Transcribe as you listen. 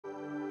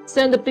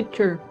Send a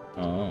picture.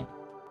 Oh.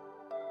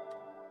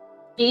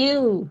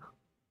 Ew.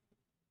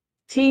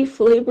 Tea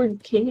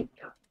flavored cake.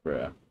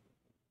 Bruh.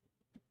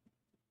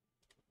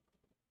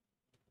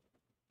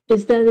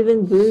 Is that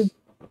even good?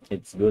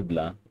 It's good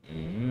lah.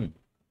 Mm.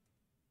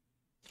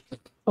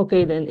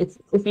 Okay then, it's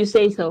if you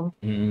say so.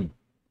 Mm.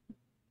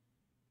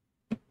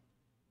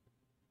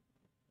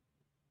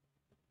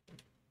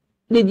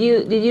 Did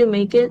you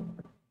make it?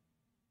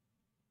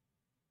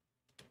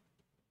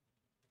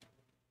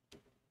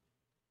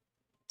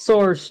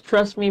 Source,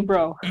 trust me,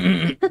 bro.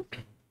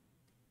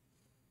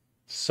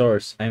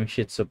 Source, I'm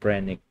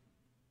schizophrenic.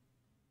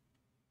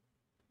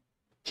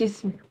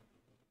 Kiss me.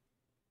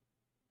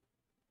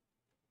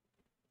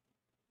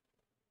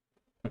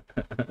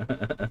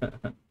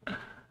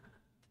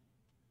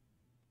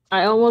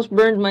 I almost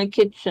burned my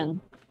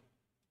kitchen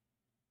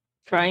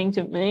trying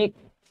to make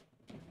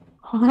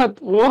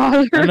hot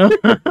water. Ano?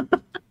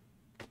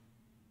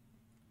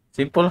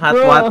 Simple hot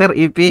Bro. water,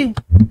 EP.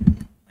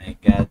 My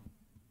God.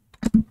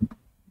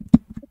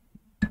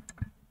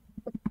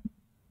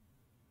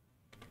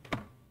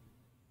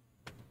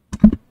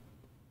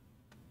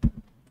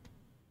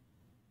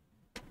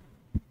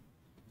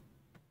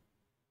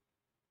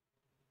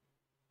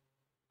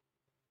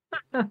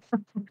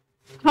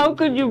 How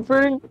could you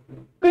burn?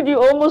 Could you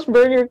almost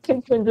burn your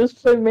kitchen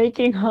just by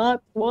making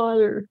hot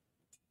water?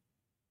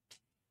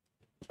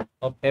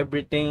 Of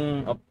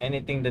everything, of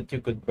anything that you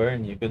could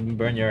burn. You could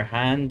burn your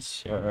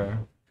hands, your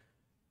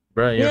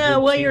bro, Yeah,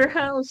 why your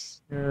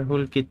house? your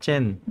whole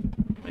kitchen.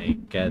 My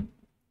God.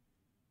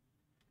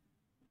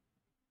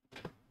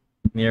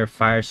 Near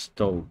fire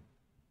stove.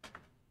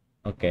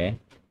 Okay.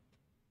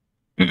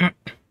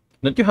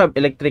 Don't you have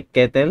electric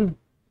kettle?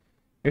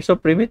 You're so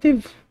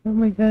primitive. Oh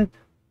my God.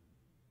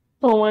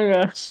 Oh my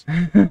gosh.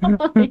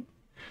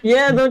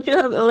 Yeah, don't you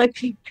have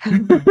electric?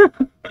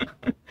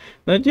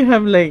 Don't you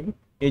have like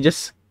you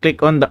just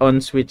click on the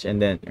on switch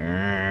and then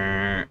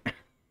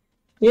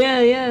Yeah,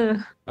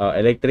 yeah. oh,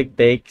 electric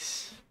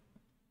takes.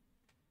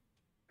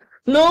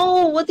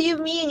 No, what do you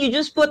mean? You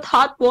just put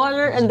hot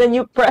water and then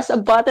you press a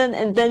button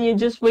and then you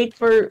just wait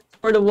for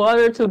the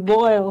water to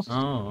boil.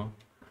 Oh.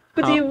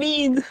 What do How you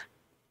mean?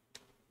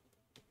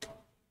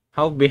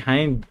 how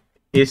behind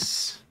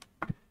is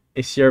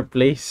your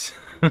place?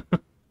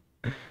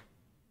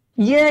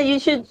 Yeah, you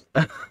should.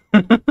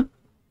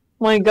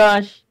 My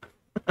gosh.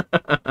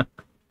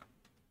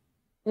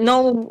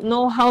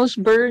 No house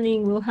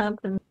burning will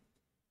happen.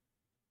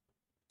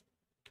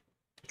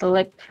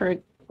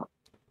 Electric.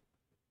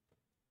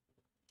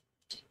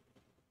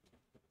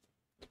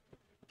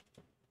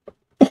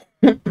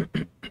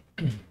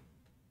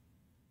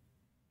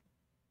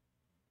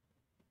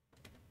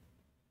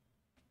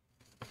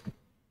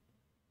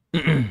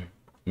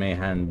 My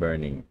hand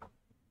burning.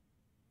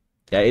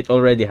 Yeah, it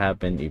already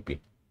happened, EP.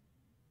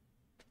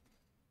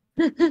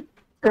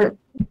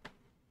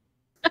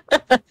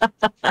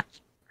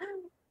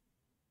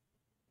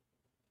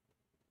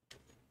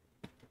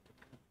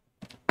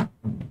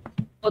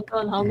 Hold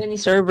on, how many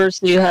servers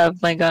do you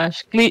have? My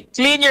gosh.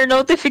 Clean your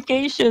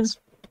notifications.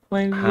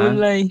 My Huh?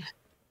 gulay.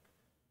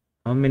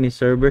 How many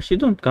servers? You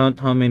don't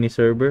count how many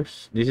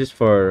servers. This is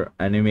for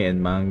anime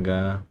and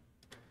manga.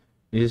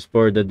 This is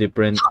for the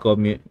different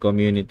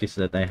communities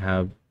that I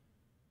have.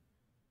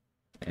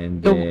 And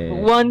The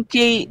then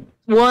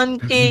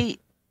 1K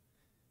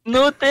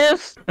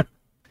notice. That's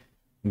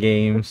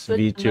games, such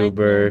a nightmare.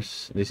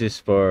 VTubers. This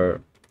is for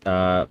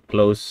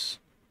close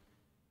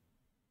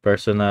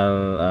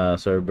personal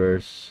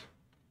servers.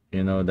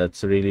 You know,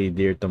 that's really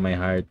dear to my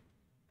heart.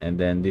 And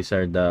then these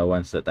are the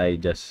ones that I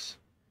just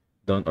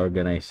don't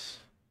organize.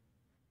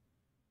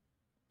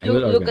 I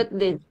will Look organize. at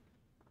this.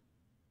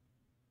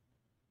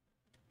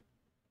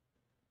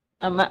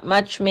 A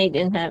match made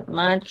in heaven.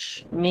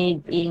 Match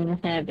made in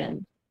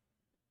heaven.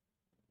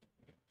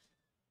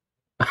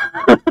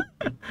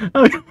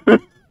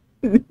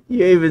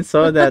 You even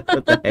saw that.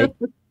 What the heck?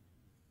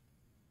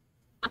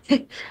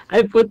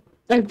 I put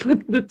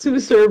the two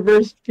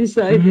servers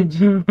beside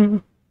each.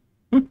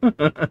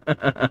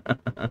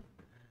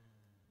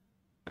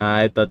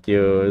 I thought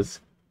you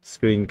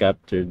screen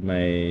captured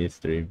my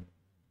stream.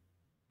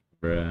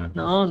 Bruh.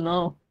 No,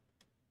 no.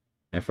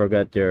 I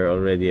forgot you're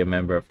already a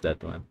member of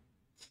that one.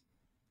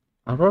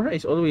 Aurora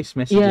is always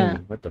messaging Yeah. me.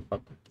 What the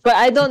fuck? But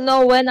I don't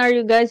know when are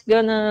you guys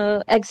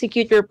gonna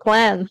execute your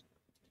plan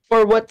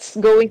for what's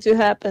going to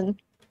happen.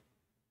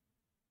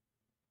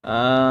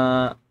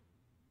 Uh,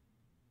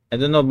 I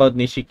don't know about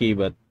Nishiki,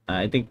 but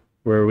I think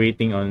we're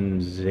waiting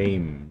on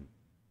Zame.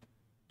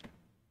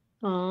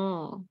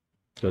 Oh,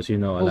 Because you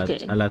know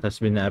okay. a lot has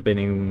been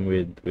happening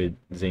with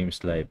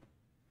Zame's life.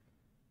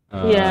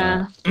 Uh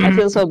Yeah, I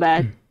feel so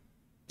bad.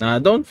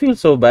 don't feel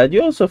so bad.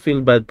 You also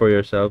feel bad for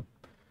yourself.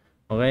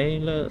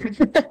 Okay?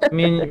 I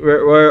mean,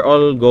 we're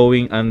all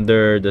going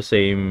under the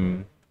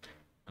same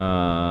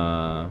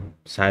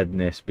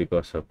sadness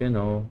because of,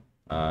 the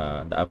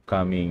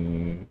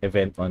upcoming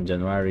event on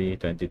January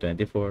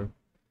 2024.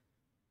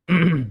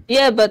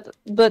 Yeah, but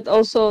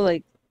also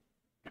like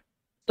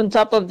on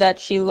top of that,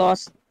 she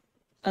lost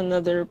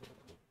another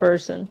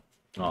person.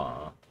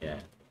 Oh, yeah.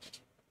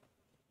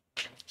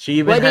 She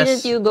even Why didn't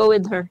has. you go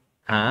with her?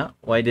 Huh?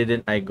 Why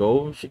didn't I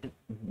go?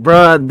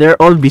 Bruh, they're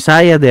all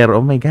Bisaya there.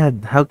 Oh my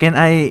god. How can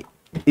I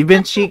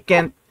even she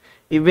can't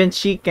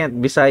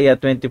Bisaya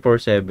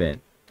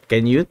 24/7.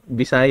 Can you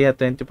Bisaya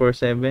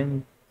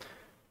 24/7?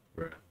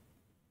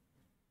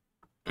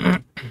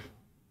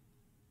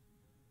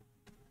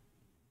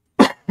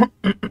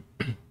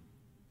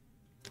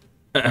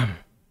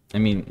 I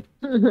mean,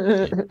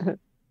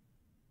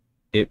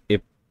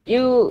 if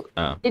you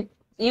uh it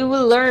you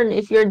will learn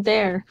if you're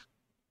there.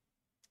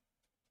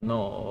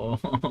 no.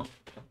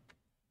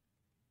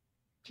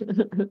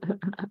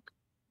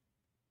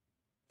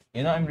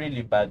 I'm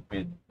really bad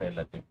with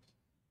relatives.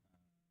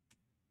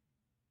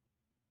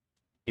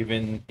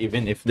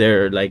 Even if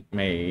they're like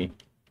my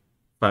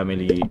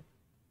family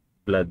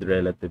blood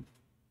relative.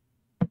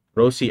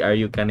 Rosie, are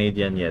you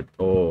Canadian yet?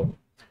 Oh,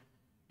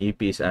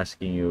 EP is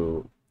asking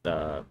you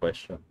the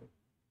question.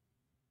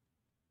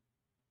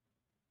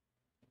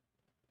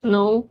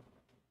 No,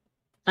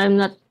 I'm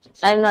not.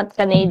 I'm not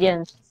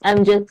Canadian.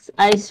 I'm just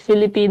ice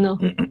Filipino.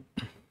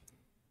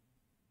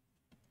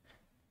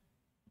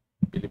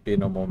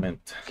 Filipino moment.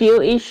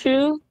 Few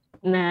issue?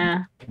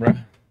 Nah, Bruh.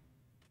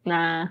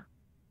 nah.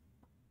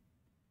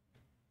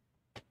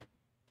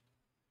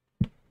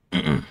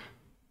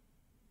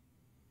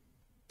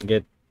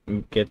 Get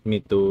get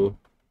me to.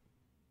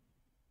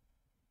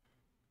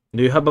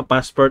 Do you have a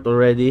passport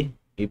already,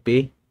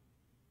 EP?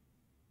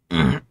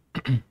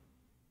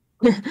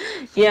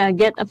 Yeah,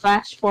 get a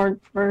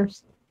passport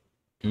first.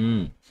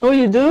 Mm. Oh,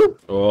 you do?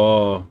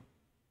 Oh,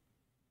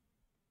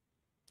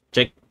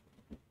 check.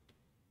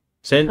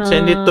 Send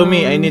it to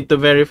me. I Um, need to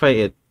verify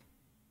it.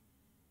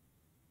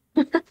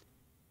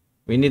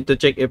 We need to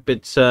check if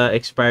it's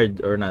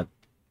expired or not.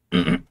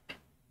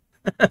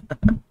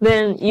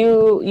 then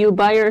you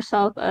buy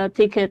yourself a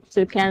ticket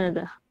to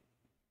Canada.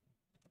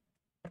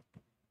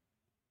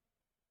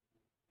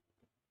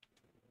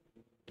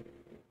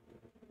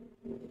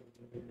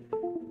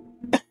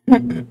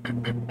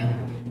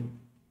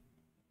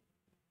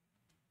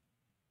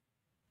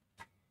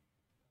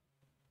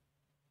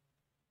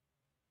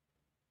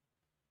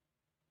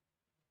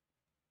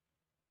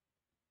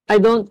 I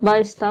don't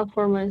buy stuff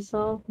for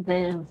myself.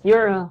 Damn,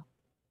 you're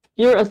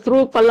a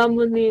true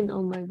palamunin.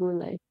 Oh my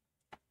gulay.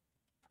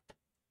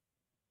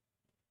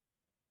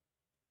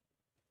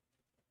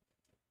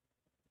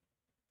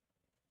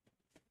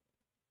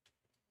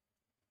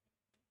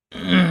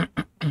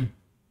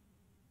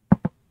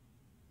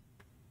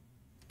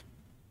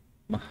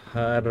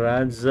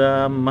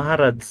 Maharaja,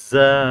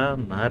 Maharaja,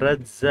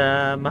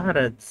 Maharaja,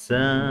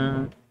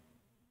 Maharaja.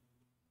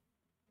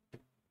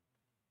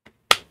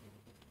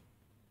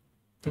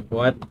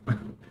 What?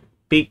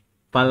 Peak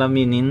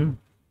Palaminin?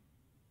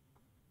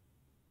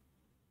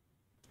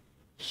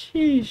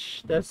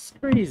 Sheesh, that's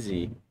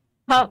crazy.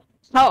 How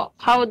how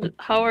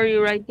are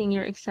you writing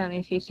your exam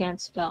if you can't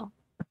spell?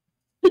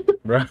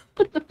 Bruh.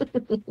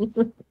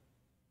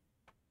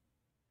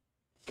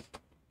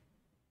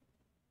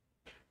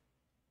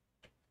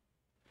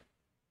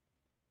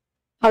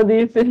 How do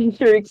you finish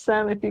your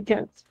exam if you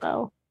can't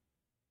spell?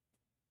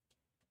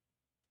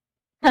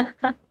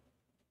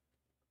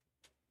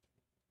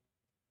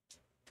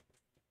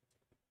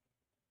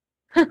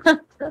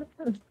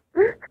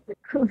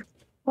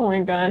 Oh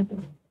my god.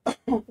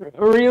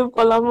 Real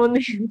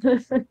palamunin.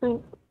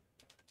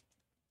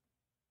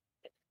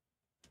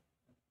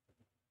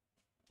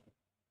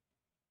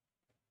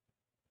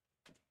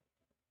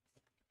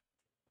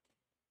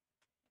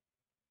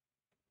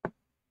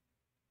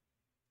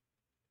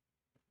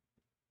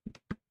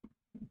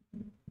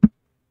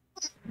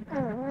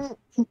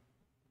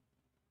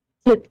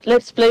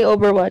 Let's play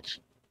Overwatch.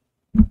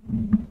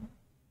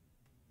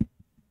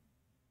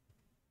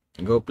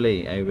 Go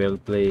play. I will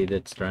play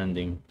that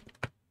stranding.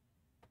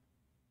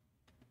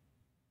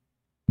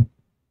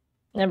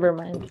 Never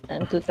mind.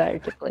 I'm too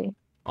tired to play.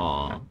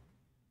 Aw.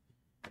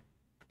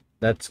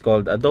 That's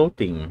called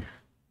adulting,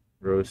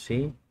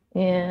 Rosie.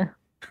 Yeah.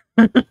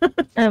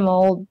 I'm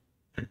old.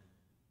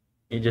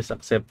 You just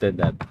accepted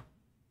that.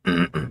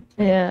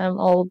 Yeah, I'm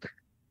old.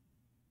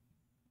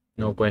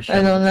 No I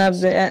question don't have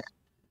asked.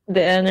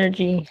 the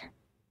energy.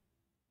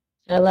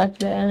 I lack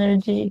the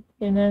energy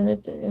in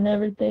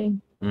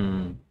everything.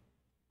 Mm.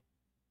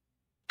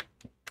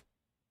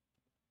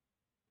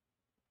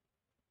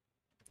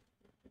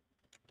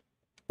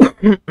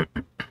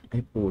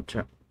 Ay,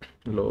 pucha.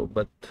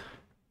 Lobat.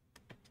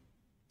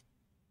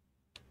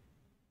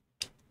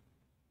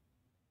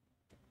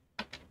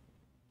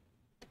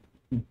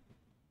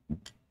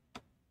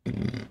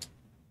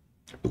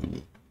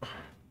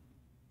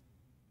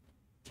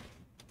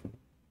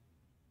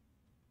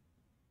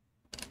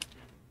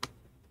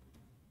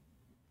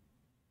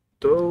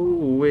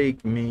 Don't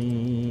wake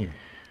me.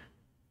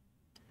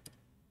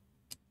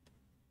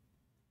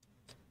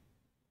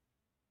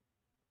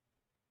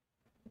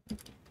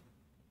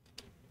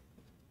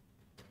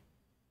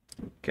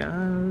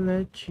 Can't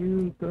let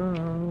you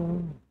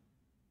go.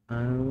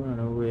 I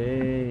wanna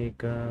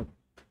wake up.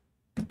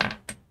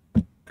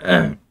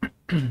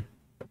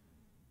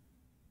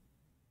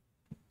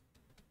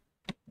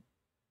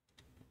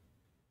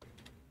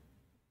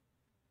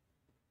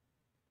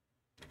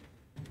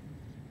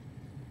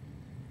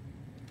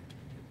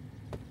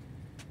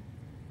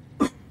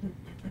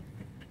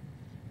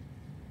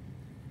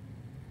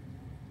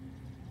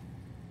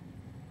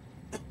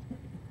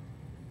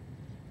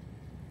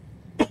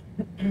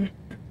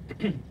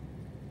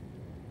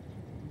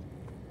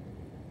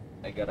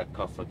 got a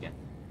cough again.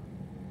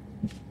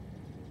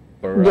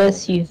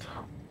 Bless you.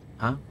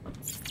 Huh?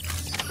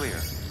 Clear.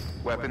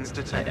 Weapons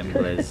I detected. am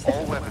blessed.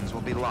 All weapons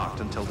will be locked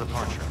until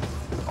departure.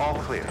 All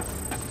clear.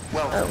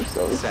 Welcome, I'm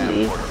so Sam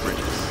sleepy. Porter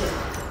Bridges.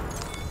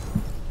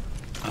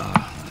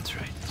 That's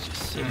right. Just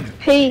sit here.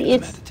 Hey,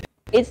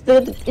 it's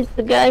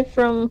the guy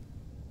from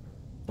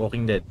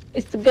Walking Dead.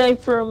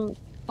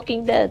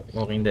 Walking Dead.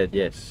 Walking Dead,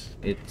 yes.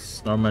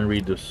 It's Norman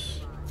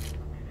Reedus.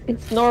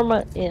 It's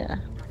Norma. Yeah.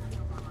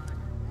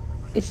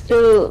 It's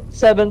still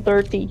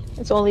 7:30.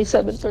 It's only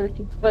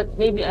 7:30. But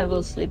maybe I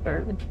will sleep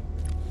early.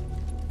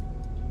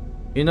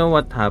 You know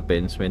what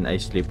happens when I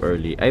sleep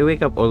early? I wake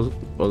up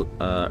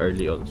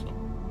early also.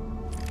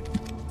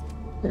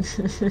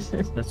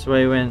 That's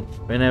why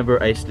whenever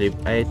I sleep,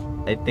 I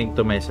think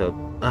to myself,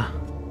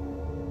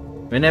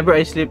 whenever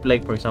I sleep,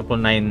 like for example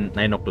 9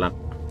 o'clock,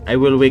 I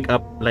will wake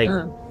up like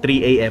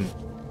 3 a.m.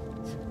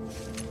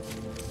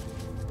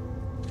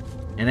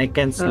 and I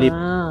can't sleep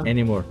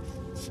anymore.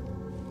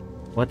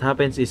 What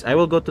happens is I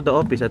will go to the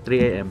office at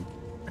 3 a.m.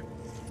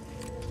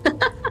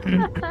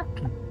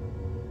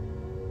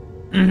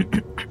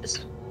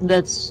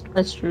 That's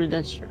true.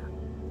 That's true.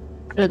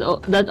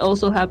 That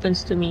also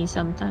happens to me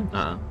sometimes.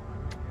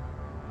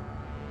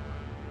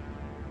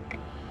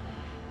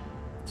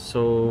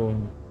 So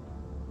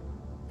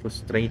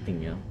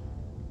frustrating,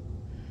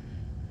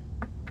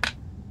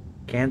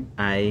 Can't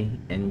I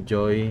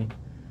enjoy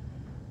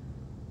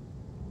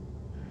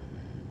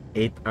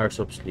 8 hours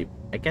of sleep?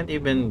 I can't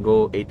even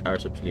go 8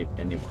 hours of sleep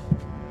anymore.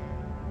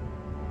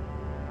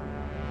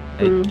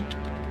 True.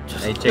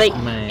 I check Like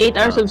my 8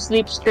 hours of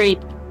sleep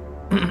straight,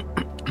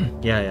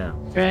 yeah.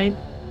 right?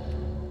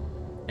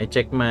 I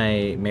check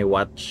my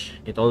watch.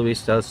 It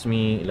always tells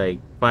me like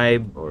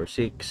 5 or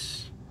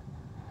 6.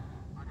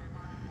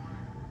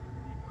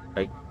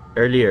 Like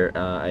earlier,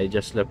 I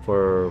just slept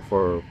for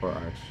 4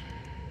 hours.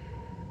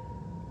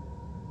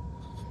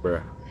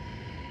 Bruh.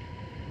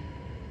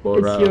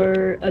 It's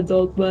your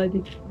adult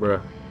body.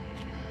 Bruh.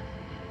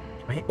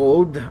 Am I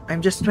old?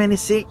 I'm just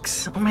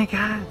 26. Oh my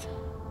god.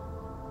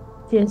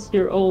 Yes,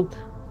 you're old.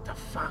 What the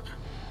fuck?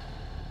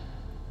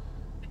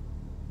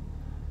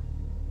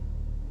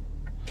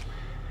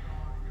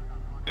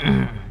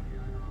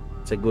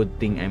 It's a good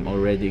thing I'm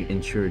already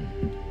insured.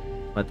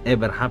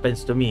 Whatever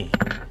happens to me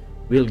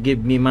will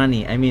give me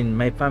money. I mean,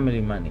 my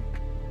family money.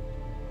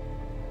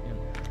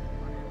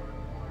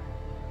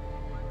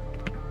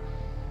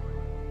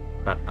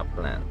 Backup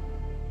plan.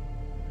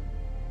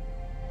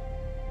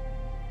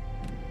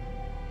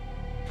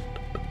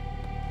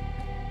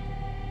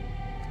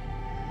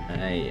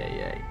 Ay,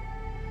 ay, ay.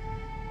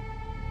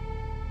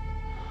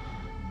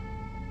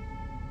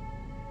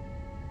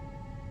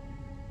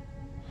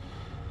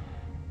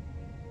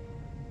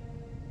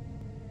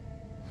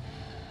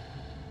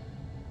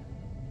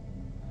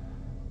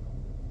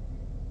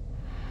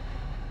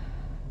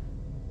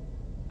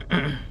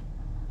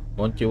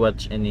 Won't you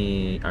watch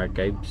any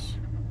archives,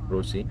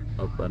 Rosie,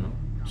 of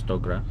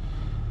Stogra?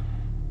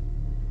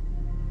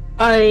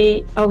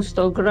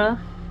 Stogra.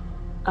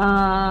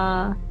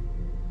 I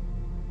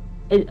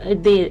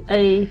did.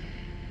 I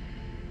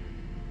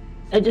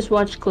just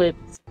watched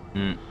clips.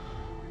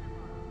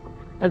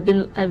 I've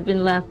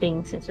been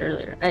laughing since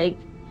earlier. I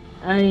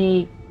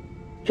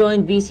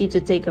joined VC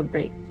to take a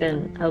break.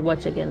 Then I'll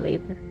watch again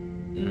later.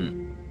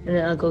 And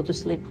then I'll go to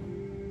sleep.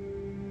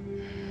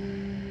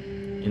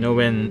 You know,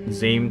 when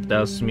Zame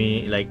tells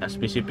me like a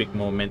specific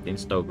moment in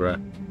Stogra,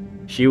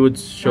 she would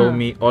show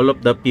me all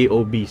of the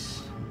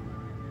POVs.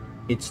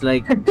 It's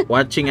like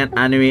watching an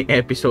anime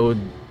episode.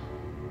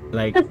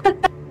 Like,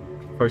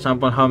 for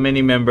example, how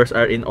many members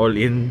are in All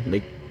In?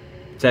 Like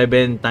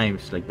 7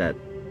 times, like that.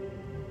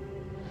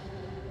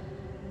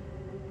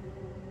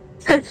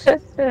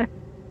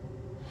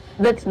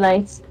 That's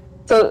nice.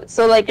 So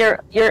like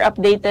you're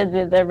updated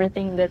with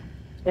everything that's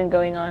been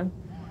going on.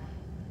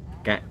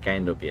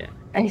 Kind of, yeah.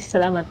 Ay,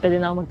 salamat. Pwede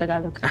na ako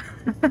mag-Tagalog.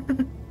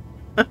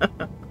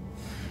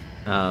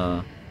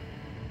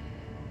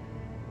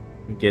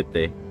 Get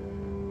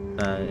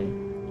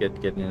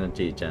get niya ng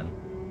Chichan.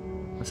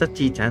 Masa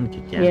Chichan?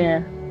 Chichan?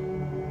 Yeah.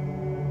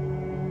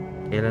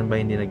 Kailan ba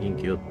hindi naging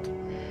cute?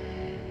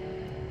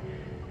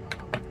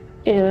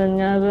 Kailan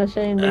nga ba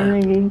siya hindi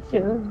naging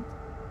cute?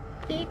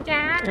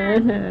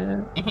 Chichan!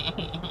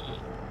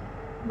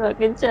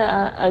 Bakit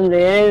siya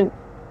aalin?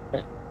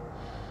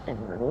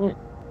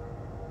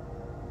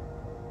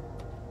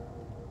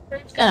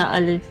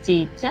 Aalis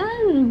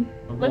Chichan.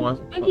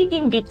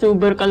 Magiging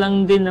VTuber ka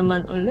lang din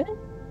naman ulit.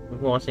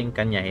 Huwag mo kasing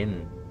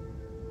kanyahin.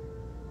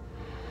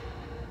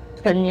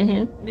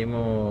 Kanyahin? Hindi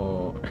mo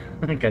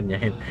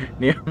kanyahin.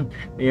 Hindi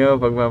mo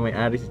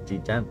pagmamayari si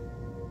Chichan.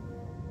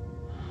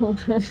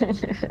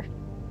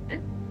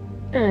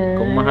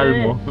 Kung mahal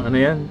mo, ano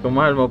yan? Kung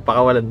mahal mo,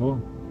 pakawalan mo.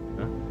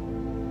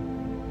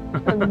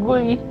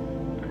 Agoy.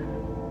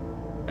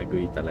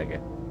 Agoy talaga.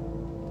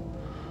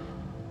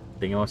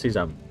 Tingnan mo si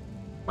Zam.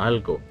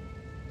 Mahal ko.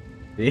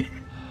 Di?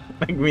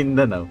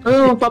 Nag-Mindanao.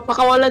 Ano,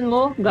 papakawalan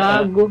mo?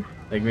 Gago.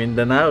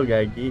 Nag-Mindanao,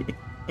 gagi.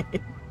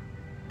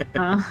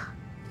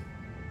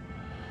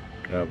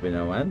 Grabe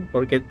naman.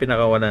 Porket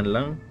pinakawalan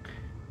lang.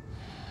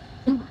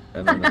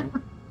 Ano na?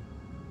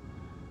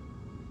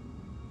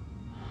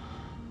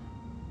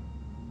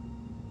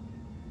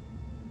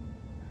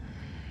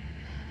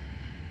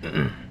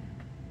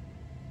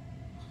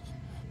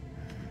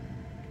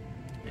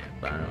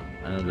 Paano?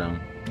 Ano lang?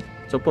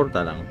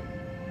 Suporta lang.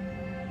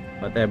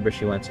 Whatever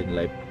she wants in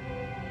life.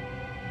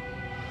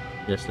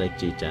 Just like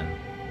Chichan.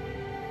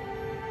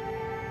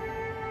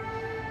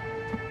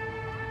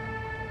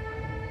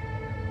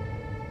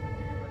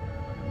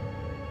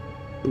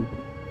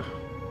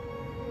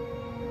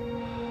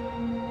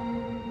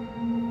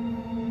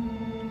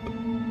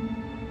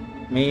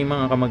 May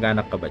mga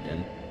kamag-anak ka ba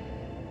dyan?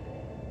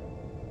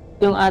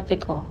 Yung ate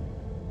ko.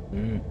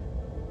 Hmm.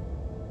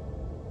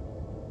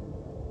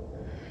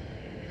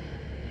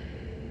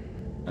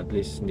 At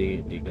least hindi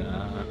ka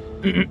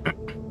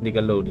hindi ka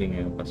lonely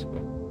ngayong Pasko.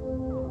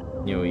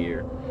 New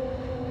Year.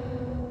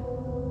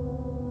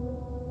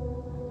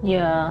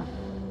 Yeah.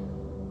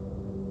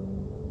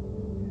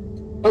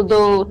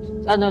 Although,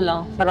 ano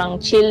lang, parang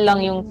chill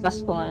lang yung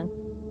Paskuhan.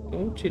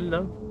 Oh, chill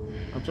lang.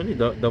 Actually,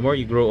 the more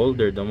you grow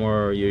older, the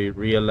more you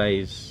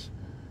realize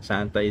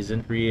Santa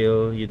isn't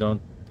real. You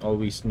don't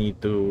always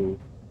need to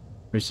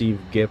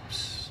receive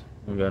gifts.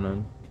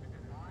 Ganon.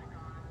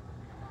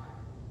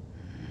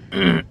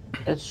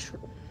 That's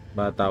true.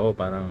 Bata ko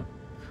parang,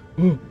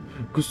 oh,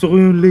 gusto ko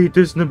yung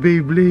latest na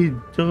Beyblade.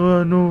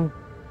 Tsaka ano,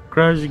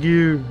 Crash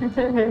Gear.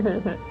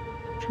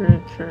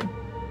 True.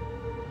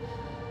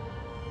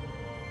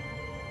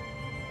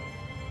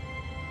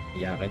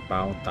 Iyakin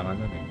pa akong tanga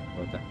nun eh.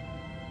 Puta.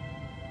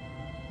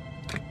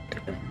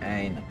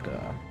 Ay, nako.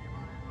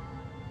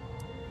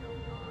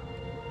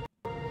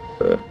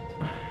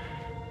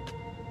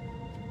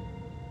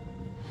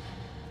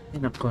 Ay,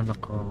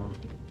 nako.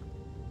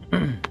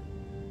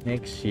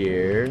 Next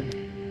year,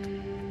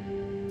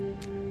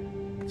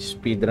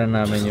 speedrun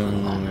namin yung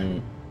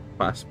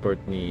passport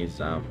ni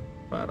Sam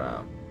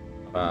para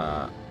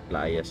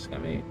pa-layas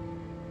kami.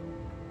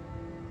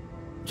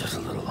 Just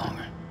a little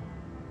longer.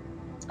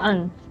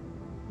 Saan?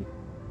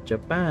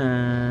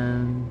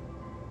 Japan.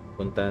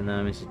 Punta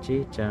namin si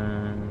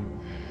Chichan.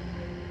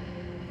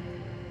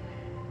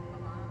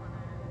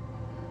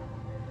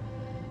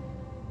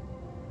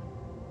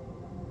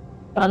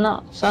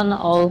 Sana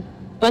all.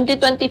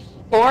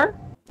 2024?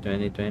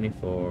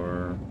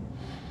 2024.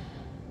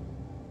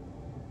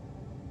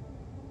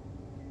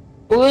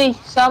 Uy,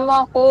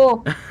 sama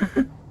ako.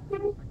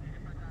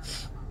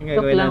 Ang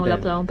gagawin natin? Wala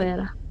pa lang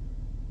pera.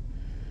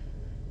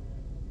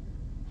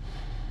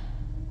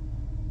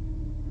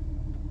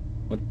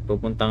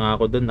 Pupunta nga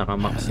ako doon,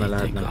 naka-max na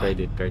lahat ng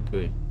credit card ko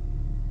eh.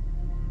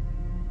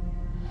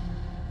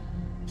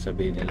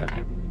 Sabihin nila,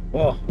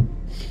 oh,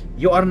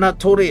 you are not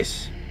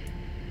tourist.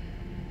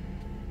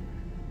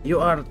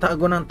 You are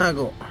tago ng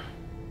tago.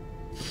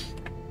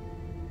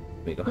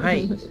 Sabi ko,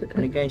 hi,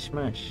 ano guys,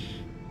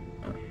 smash.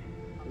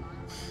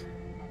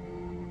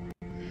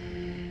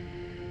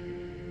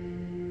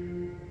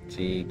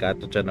 Si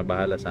Kato siya na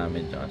bahala sa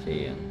amin, tsaka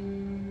si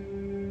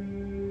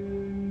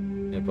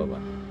ano pa ba?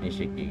 May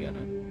Shiki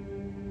gano'n.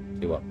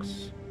 Si Wax.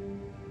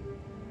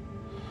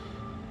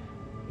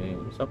 Okay,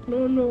 sa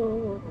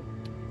Lolo.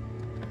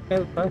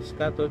 Help us,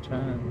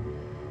 Kato-chan.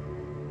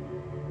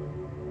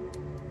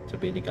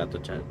 Sabi ni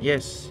Kato-chan,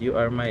 yes, you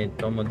are my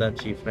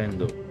Tomodachi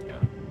friendo.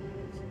 Yeah.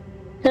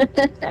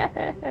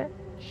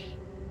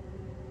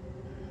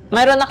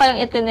 Mayroon na kayong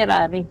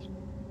itinerary.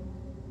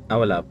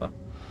 Wala pa.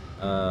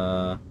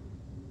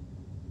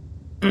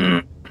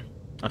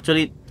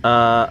 Actually,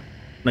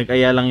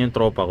 nag-aya lang yung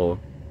tropa ko.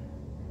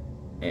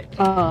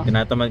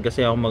 Tinatamad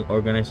kasi ako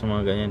mag-organize ng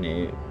mga ganyan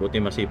eh. Buti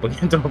masipag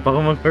yung tropa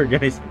ko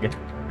mag-organize ng ganyan.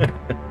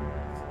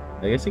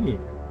 Kaya sige.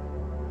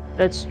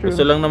 That's true.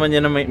 Gusto lang naman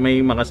yan na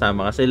may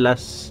makasama kasi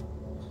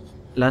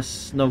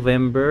last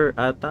November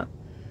ata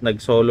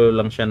nag-solo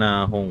lang siya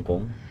na Hong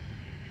Kong.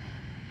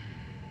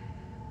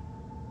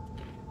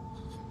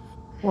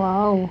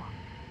 Wow.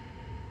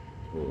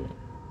 So,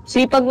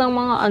 Sipag ng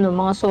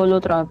mga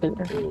solo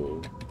traveler.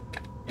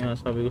 yeah,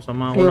 sabi ko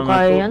samahan ko Kayo na nga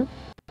kaya to. yan?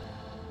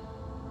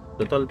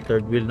 Total,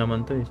 third wheel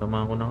naman to eh.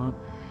 Samahan ko na nga.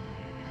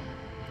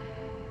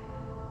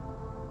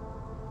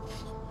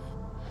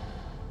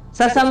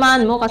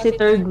 Sasamahan mo kasi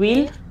third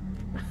wheel?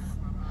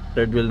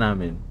 Third wheel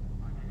namin.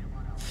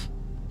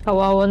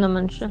 Kawawa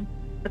naman siya.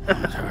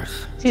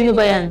 Sino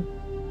ba yan?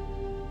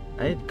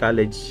 Ay,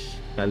 college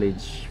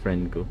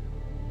friend ko.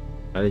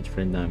 College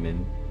friend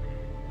namin.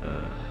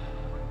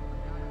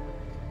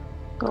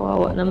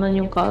 Kawawa naman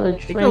yung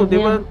college Ikaw, friend di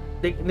ba,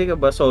 niya. di ka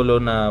ba solo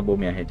na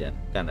bumiyahe dyan?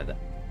 Canada?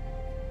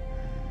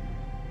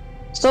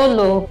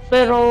 Solo,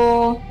 pero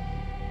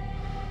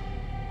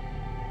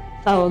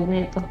tawag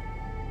nito.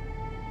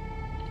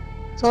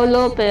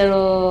 Solo, pero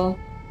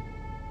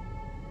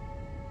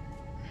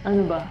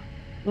ano ba?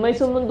 May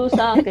sumundo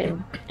sa akin.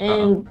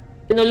 And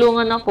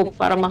tinulungan ako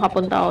para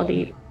makapunta ako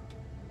dito.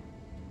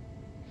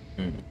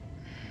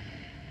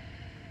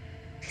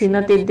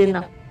 Sinatid din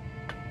ako.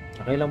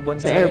 Nakailang buwan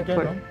Sa ka na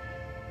airport. dyan, no?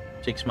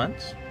 6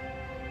 months?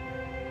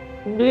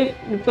 Hindi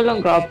pa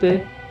lang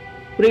grabe.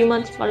 3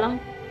 months pa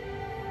lang.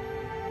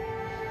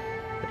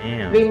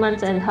 Damn. 3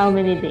 months and how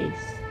many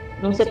days?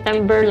 Nung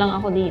September lang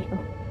ako dito.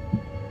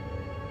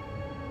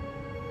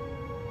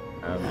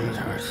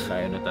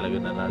 Layo na talaga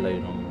nalalayo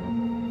nung...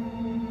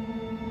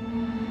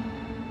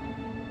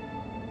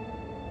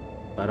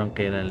 Parang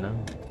kailan lang.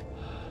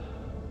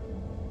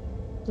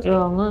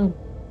 Kaya nga.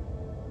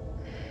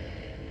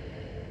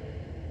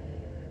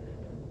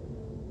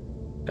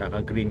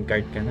 Kaka-green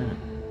card ka na.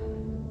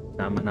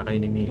 Sama na kayo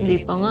ni Mili. Hindi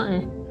pa nga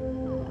eh.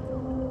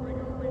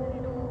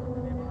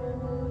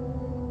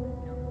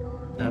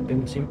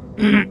 Hanapin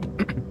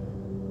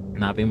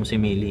mo si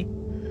Mili.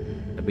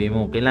 Sabihin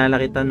mo,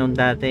 kilala kita nung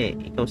dati.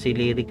 Ikaw si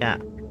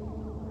Lyrica.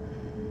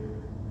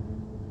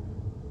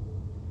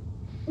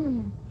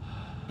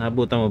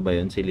 Nabutan mo ba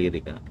yun si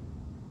Lyrica?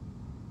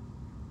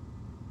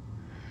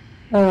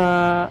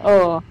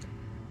 Oo.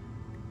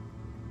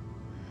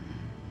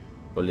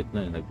 Kulit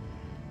na yun.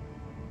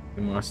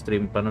 Yung mga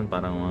stream pa nun,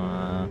 parang mga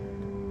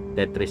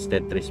Tetris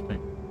pa.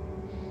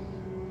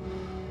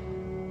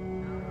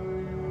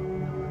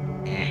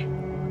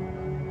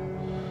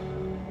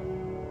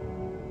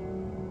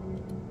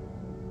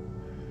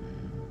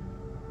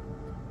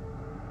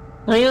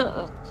 Ngayon,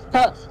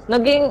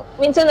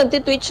 minsan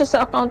nagtitweet siya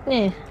sa account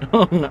niya eh.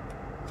 Oo nga.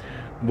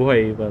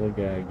 Buhay, parang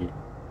gagi.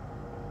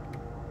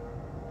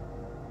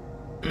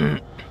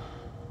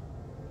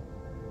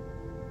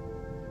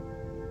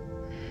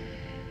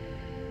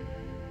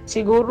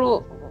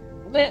 Siguro,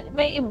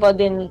 may iba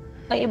din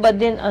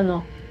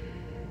ano.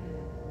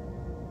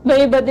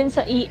 May iba din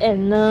sa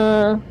EN na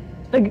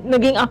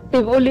naging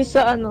active uli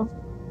sa ano.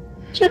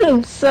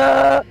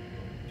 Sa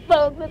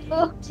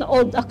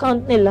old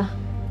account nila.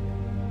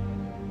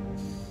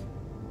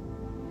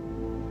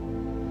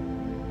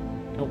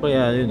 Ano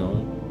kaya yun,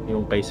 no?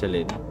 Yung kay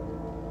Salin?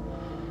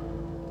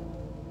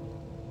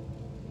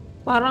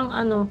 Parang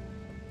ano.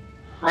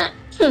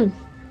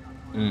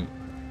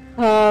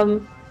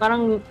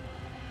 Parang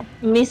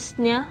miss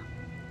niya.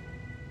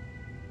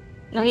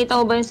 Nakita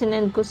ko ba yung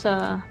sinend ko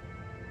sa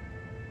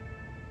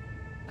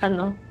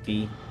ano?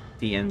 T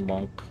and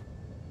Monk.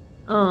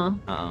 Oo.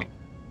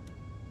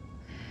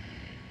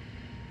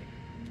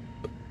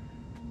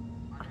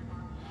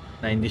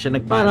 Na hindi siya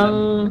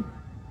Parang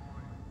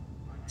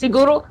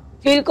siguro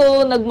feel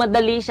ko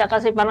nagmadali siya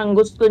kasi parang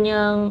gusto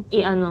niyang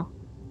ilabas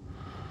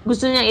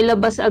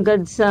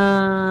agad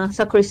sa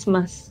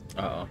Christmas.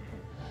 Oo.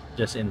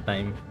 Just in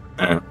time.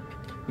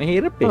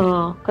 Mahirap eh.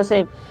 Oo,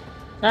 kasi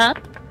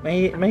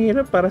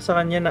mahirap para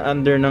sa kanya na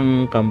under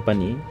ng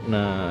company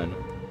na ano.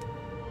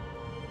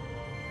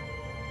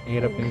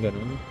 Mahirap yung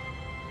ganun.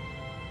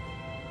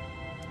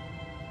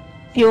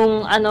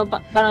 Yung ano,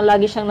 parang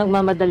lagi siyang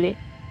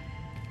nagmamadali.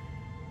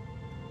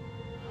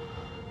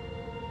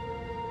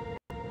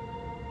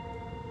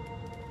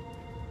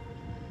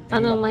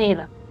 Ano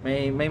mahirap?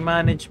 May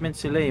management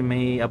sila eh,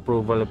 may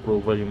approval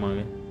yung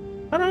mga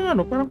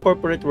parang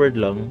corporate word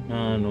lang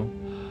na ano.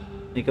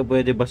 Hindi ka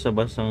pwede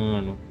basta-basta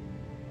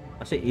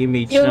kasi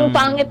image yung ng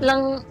pangit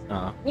lang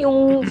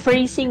yung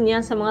phrasing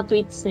niya sa mga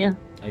tweets niya.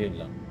 Ayun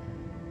lang.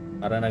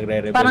 Para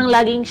nagre-rebel. Parang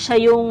laging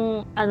siya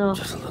yung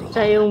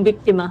siya yung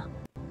biktima.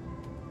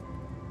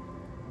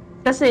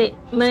 Kasi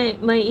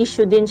may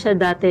issue din siya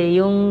dati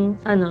yung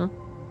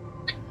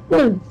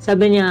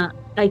sabi niya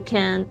I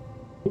can't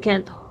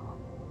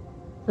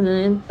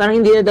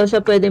parang hindi na daw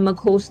siya pwede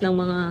mag-host ng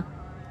mga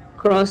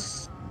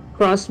cross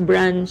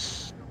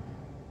branch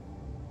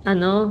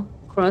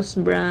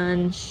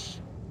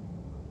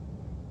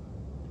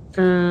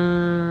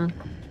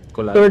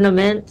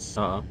tournaments.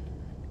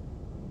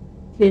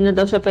 Hindi na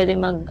daw siya pwede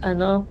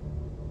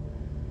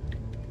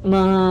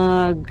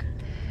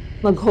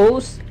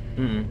mag-host.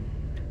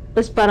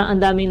 Tapos parang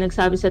ang daming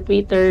nagsabi sa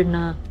Twitter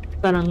na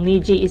parang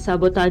Niji is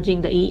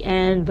sabotaging the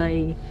EN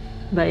by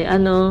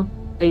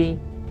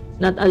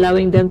not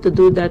allowing them to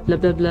do that, blah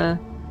blah blah.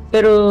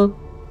 Pero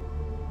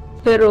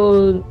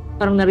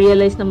parang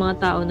na-realize ng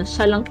mga tao na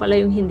siya lang pala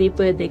yung hindi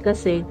pwede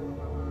kasi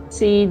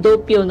si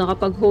Doppio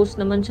nakapag-host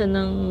naman siya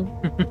ng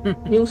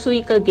yung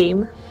Suica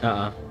game.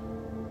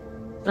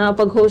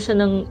 Nakapag-host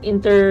siya ng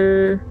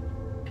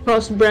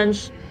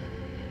cross-branch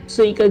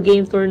Suica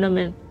game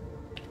tournament.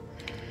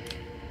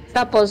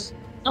 Tapos,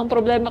 ang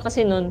problema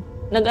kasi nun,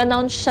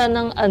 nag-announce siya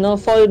ng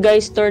Fall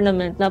Guys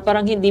tournament na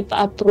parang hindi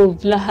pa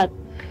approve lahat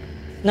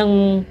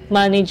ng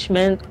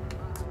management.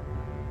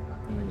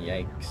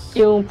 Yikes.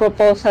 Yung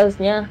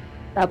proposals niya.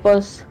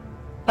 Tapos,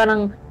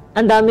 parang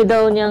ang dami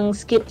daw niyang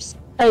steps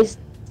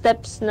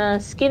na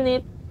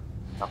skinip.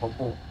 Ako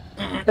po.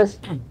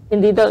 Tapos,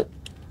 hindi daw,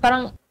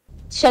 parang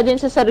siya din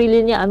sa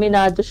sarili niya,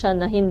 aminado siya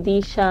na hindi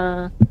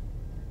siya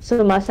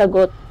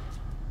sumasagot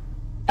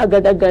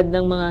agad-agad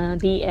ng mga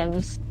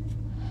DMs.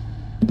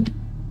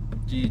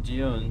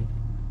 GG yun.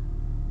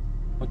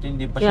 Buti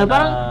hindi pa siya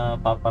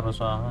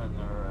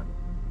napaparusahan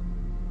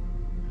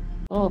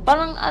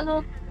parang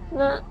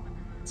na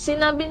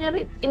sinabi niya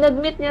rin,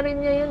 inadmit niya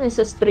rin yun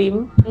sa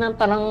stream na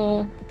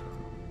parang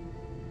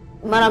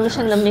marami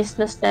siyang na-miss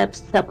na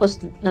steps tapos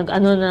na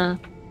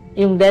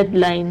yung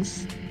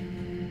deadlines.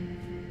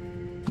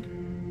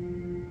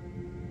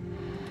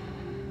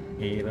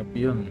 Hirap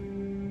yun.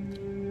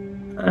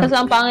 Kasi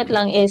ang pangit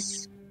lang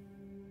is,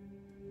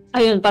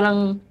 ayun,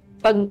 parang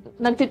pag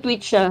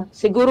nagtitweet siya,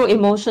 siguro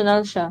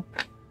emotional siya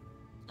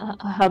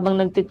habang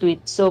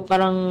nagtitweet. So,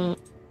 parang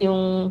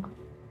yung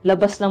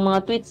labas ng mga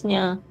tweets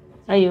niya,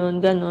 ayun,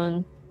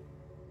 ganun.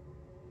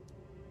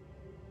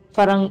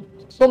 Parang,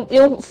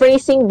 yung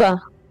phrasing ba,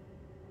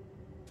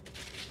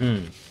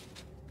 Hmm.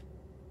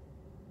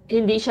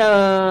 hindi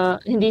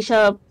siya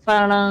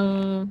parang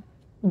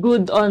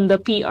good on the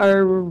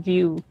PR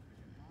view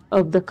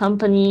of the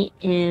company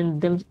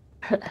and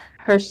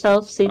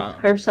herself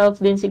herself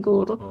din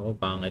siguro. Oo,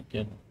 pangit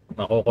yun.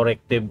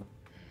 Mako-corrective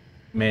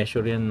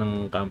measure yan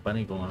ng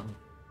company kung ano.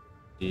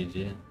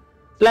 GG yan.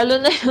 Lalo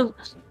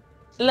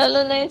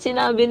na yung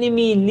sinabi ni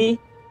Millie.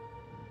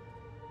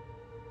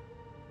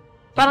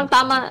 Parang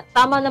tama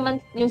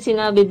naman yung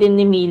sinabi din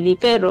ni Millie,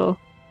 pero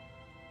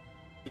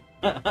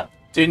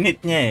Twinit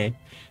niya eh.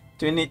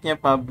 Twinit niya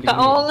publicly.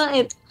 oo nga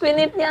eh,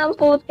 pinit niya ang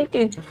putik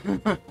eh.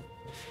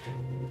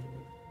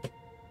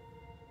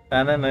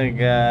 Sana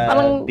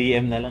Parang-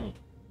 DM na lang.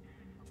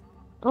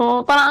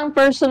 Oo, parang ang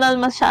personal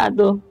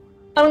masyado.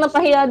 Parang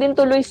napahiya din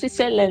tuloy si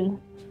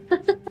Selen.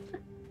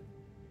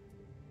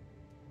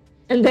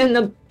 And then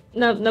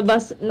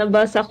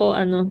nabasa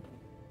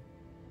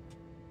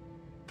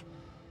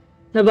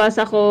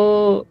ko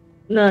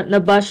na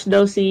nabash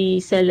daw si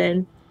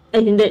Selen.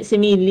 Ay hindi, si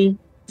Millie.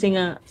 Kasi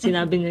nga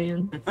sinabi niya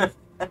yun.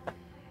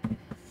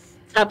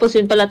 Tapos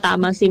yun pala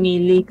tama si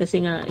Millie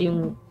kasi nga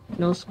yung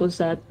nose ko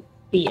sa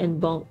PN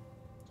Bong.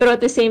 Pero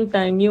at the same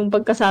time, yung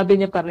pagkasabi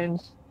niya pa rin,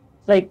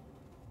 like,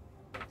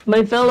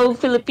 my fellow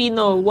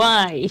Filipino,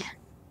 why?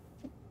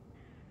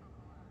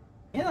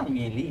 Yan ang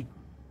Mili.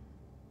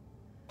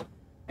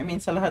 I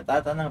mean, sa lahat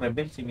ata ng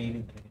rebel, si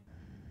Mili.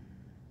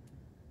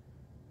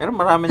 Pero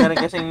marami na rin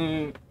kasing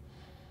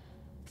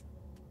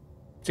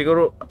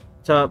siguro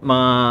sa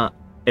mga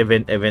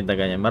event na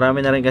ganyan, marami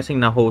na rin kasing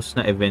na-host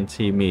na event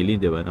si Mili,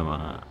 di ba? Na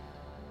mga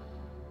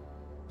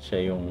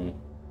siya yung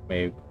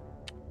may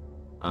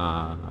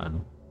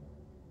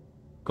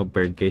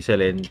compared kay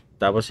Selen.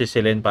 Tapos si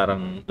Selen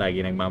parang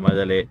lagi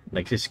nagmamadali,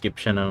 nagsiskip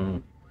siya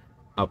ng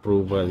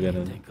approval,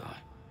 ganun. Thank God.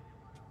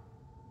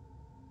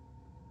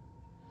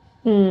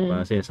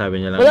 Diba?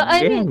 Sinasabi niya lang, Wala, I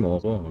ganyan mean, mo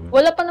ako.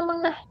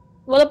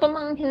 wala pa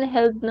mang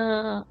hinaheld na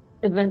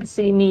event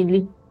si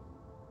Millie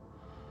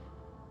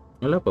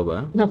Wala pa ba?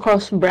 na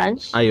cross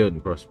branch. Ayun,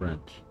 cross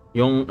branch.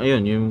 Yung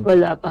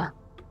Wala pa.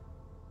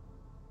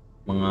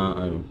 mga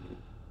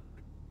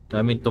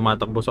daming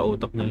tumatakbo sa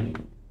utak niya.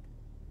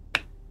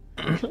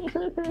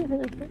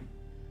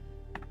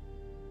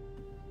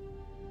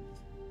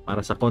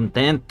 Para sa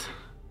content.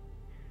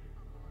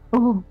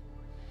 Oh,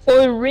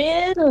 for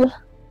real!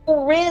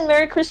 For real,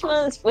 Merry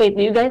Christmas! Wait,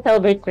 do you guys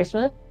celebrate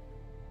Christmas?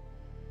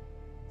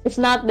 If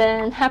not,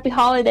 then Happy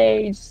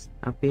Holidays!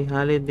 Happy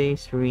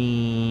holidays,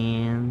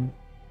 Rin.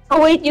 Oh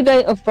wait,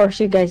 of course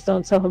you guys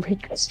don't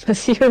celebrate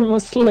Christmas. You're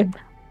Muslim.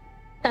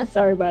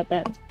 Sorry about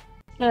that.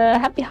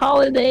 Happy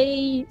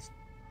Holidays!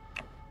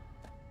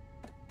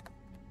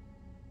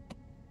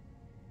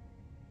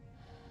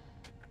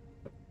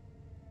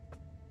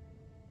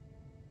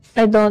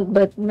 I don't,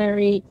 but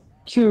Mary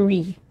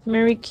Curie.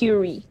 Mary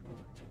Curie.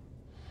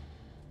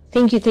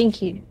 Thank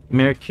you.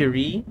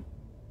 Mercury?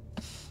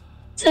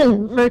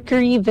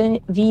 Mercury,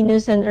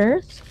 Venus, and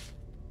Earth.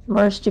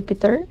 Mars,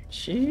 Jupiter, and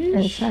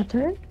Sheesh.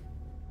 Saturn.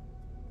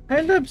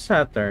 I love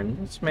Saturn.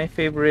 It's my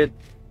favorite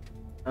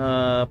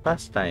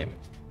pastime.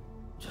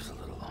 Just a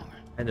little longer.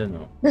 I don't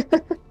know.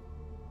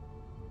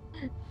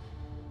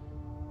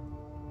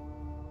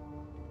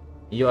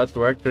 You at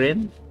work,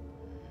 Rin?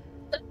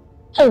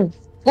 Oh,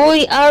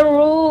 Uy,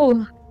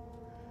 Aru!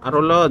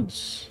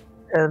 Arolods.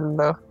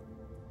 Hello.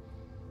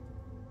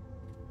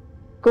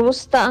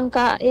 Kumusta ang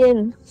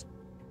kain?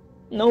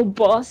 No,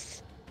 boss.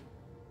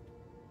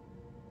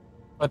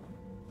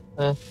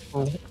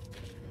 Hindi.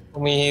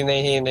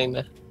 Humihinay-hinay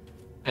na.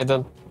 I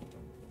don't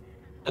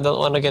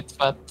wanna get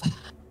fat.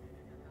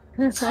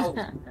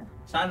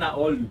 Sana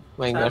all.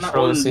 My gosh, Sana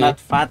all Rosie. not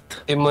fat.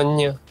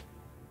 Demonyo.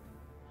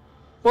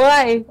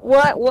 Why?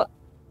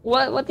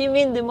 What do you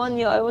mean,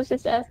 demonyo? I was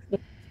just asking.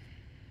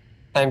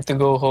 Time to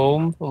go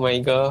home. Oh my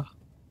god.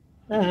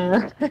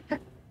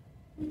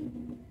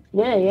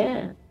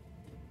 Yeah.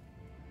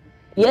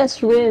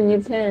 Yes, Rin,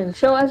 you can.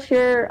 Show us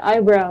your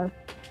eyebrows.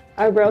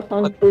 Eyebrows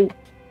on fleek.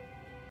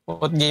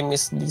 What game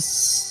is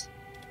this?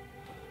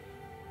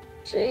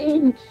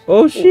 Sheesh.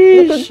 Oh,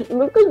 sheesh.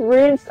 Look at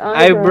Rin's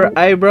eyebrows.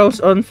 Eyebrows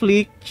on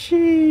fleek.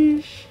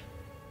 Sheesh.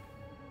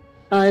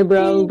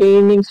 Eyebrow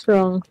gaming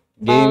strong.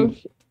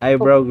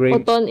 Eyebrow grade.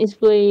 Oton is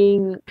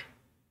playing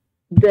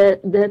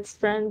Death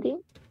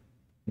Stranding.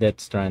 Death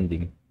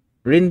Stranding.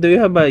 Rin, do you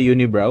have a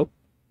unibrow?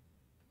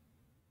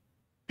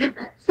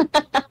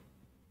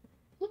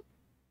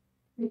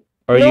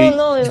 Or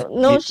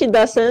No, she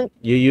doesn't.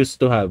 you used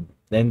to have,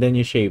 and then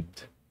you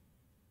shaved.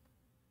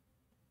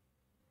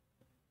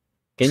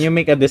 Can you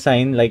make a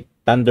design like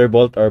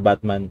Thunderbolt or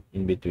Batman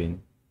in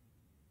between?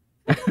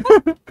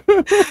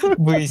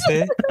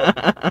 Buise?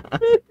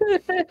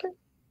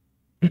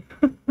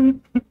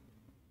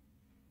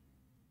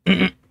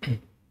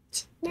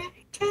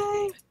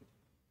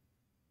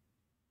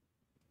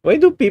 Why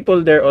do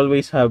people there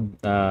always have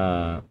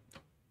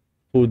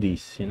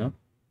hoodies, you know?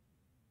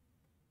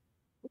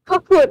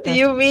 What do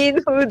you mean,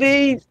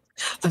 hoodies?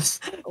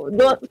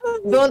 Don't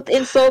don't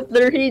insult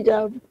their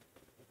hijab.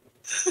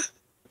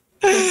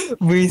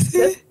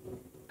 Breathe.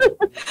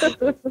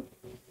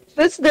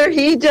 That's their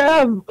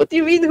hijab. What do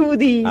you mean,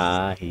 hoodies?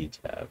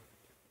 Hijab.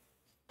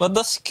 What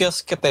does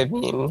kioskete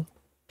mean?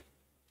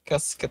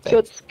 Kioskete.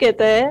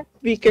 Kyotsukete,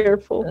 be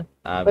careful.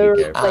 Be Or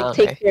careful. like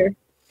take Okay. care.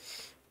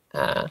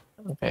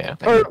 Okay.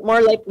 Or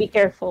more like be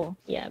careful.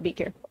 Yeah, be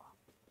careful.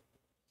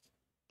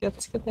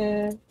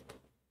 Kioskete.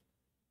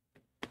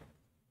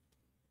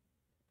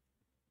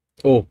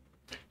 Oh,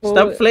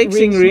 stop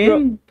flexing,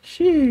 Rin.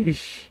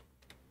 Sheesh.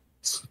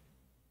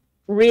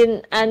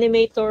 Rin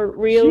animator,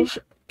 real. Sheesh.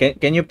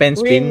 Can you pen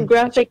Rin spin?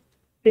 graphic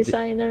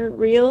designer,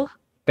 real.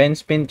 Pen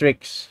spin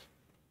tricks.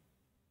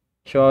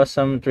 Show us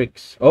some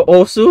tricks. Oh,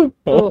 Osu.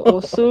 Oh,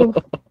 Osu.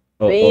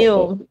 Oh.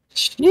 Damn.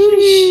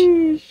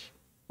 Sheesh.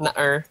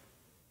 Na-er.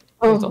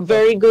 Oh,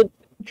 very good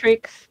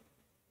tricks.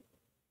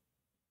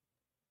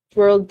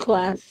 World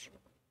class.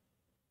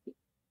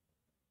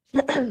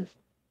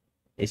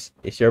 Is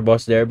your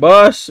boss there?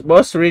 Boss,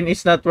 Rin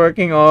is not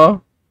working.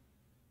 Oh.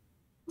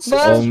 Boss,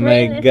 Oh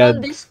my Rin is God.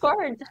 on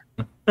Discord.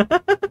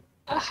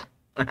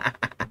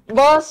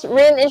 Boss,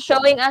 Rin is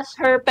showing us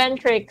her pen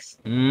tricks.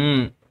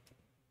 Her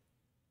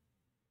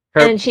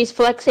And she's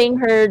flexing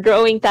her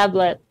drawing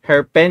tablet.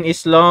 her pen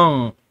is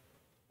long.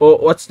 Oh,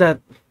 what's that?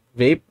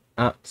 Vape?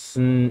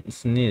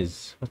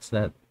 Sneeze. What's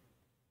that?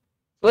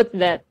 What's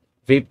that?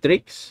 Vape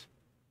tricks?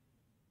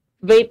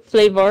 Vape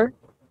flavor?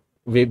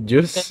 Vape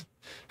juice?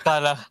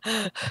 Kala.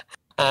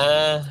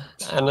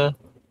 Ano?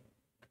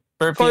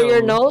 Perfume. For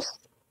your nose?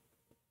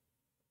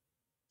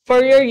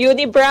 For your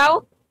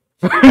unibrow?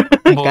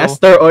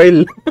 Castor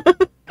oil.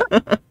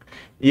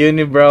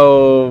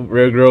 Unibrow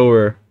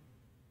regrower.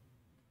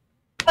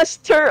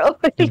 Castor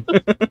oil.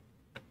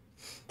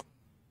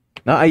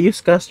 No, I use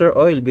castor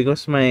oil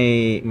because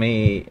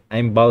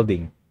I'm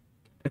balding.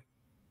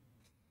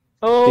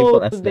 Oh,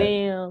 Simple as that.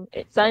 damn.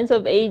 It's signs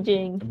of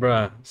aging.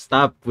 Bruh,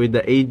 stop with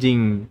the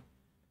aging.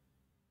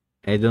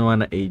 I don't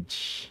wanna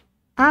age.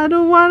 I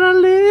don't wanna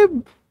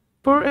live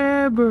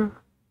forever.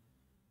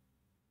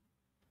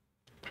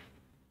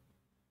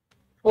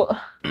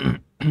 Well,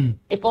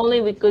 if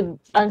only we could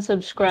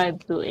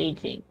unsubscribe to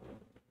aging.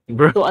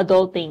 Bruh. To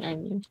adulting, I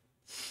mean.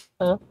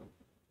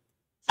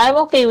 I'm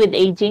okay with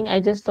aging. I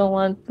just don't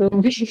want to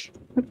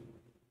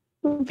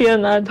be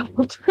an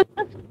adult.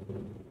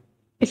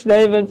 It's not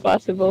even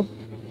possible.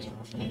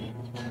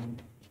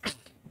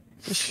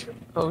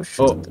 Oh, shit.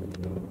 Oh.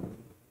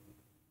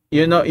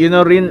 You know,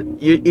 Rin,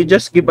 you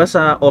just give us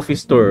a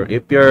office tour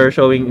if you're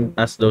showing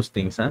us those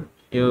things, huh?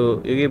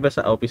 You give us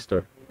an office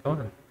tour.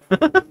 Come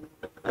on.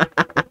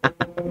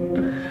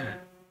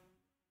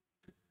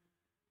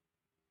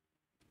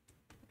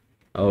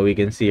 Oh, we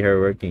can see her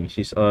working.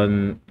 She's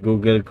on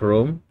Google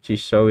Chrome. She's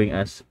showing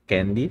us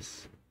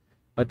candies.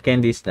 What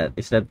candy is that?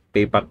 Is that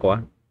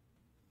Pepakwa?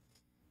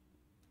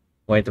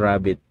 White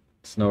rabbit,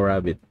 snow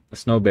rabbit,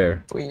 snow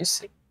bear.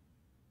 Please.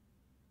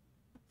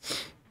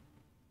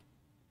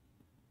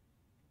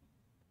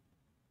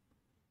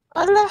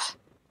 Alah,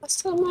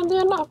 asama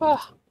dia nak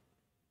apa?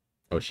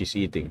 Oh, she's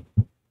eating.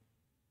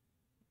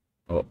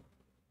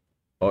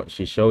 Oh,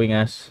 she's showing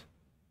us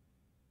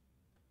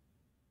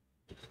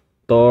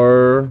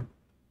Torone.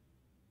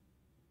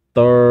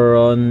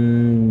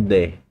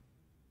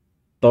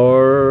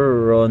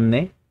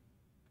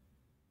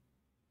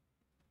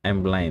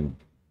 I'm blind.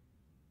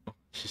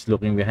 She's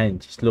looking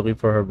behind. She's looking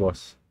for her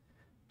boss.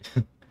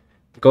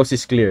 The coast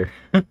is clear.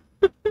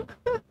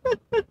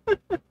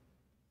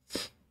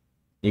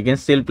 You can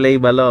still play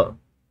balo.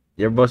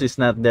 Your boss is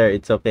not there.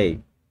 It's okay.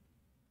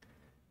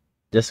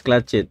 Just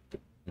clutch it.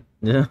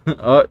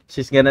 Oh,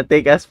 she's gonna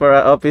take us for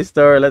an office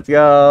tour. Let's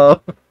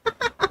go.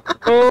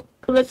 Oh,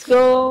 let's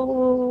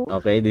go.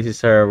 Okay, this is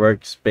her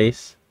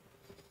workspace.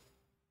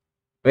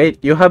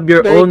 Wait, you have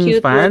your Very own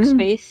cute fan?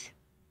 workspace.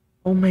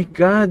 Oh my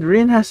God,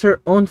 Rin has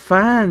her own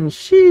fan.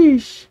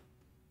 Sheesh.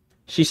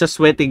 She's a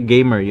sweaty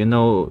gamer. You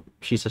know,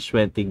 she's a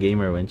sweaty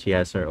gamer when she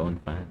has her own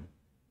fan.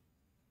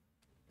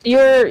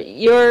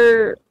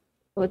 Your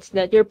what's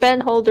that? Your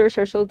pen holders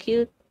are so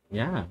cute.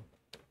 Yeah.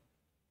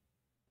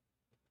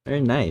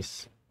 Very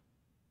nice.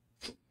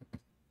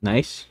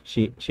 Nice.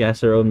 She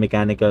has her own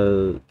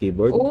mechanical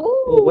keyboard. Ooh.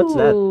 Oh, what's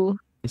that?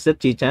 Is that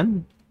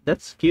Chichan?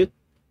 That's cute.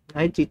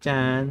 Hi,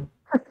 Chichan.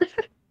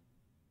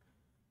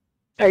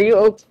 Are you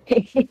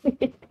okay?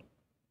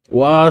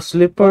 Wow,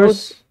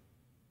 slippers.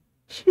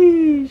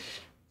 Sheesh.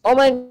 Oh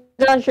my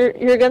gosh,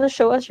 you're gonna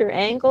show us your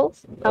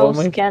ankles? How Oh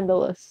my-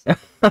 scandalous.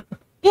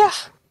 Yeah.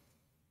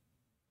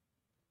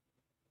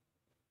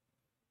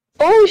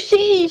 Oh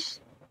sheesh!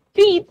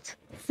 Feet!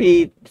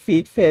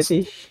 Feet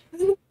fetish.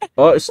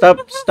 Oh, stop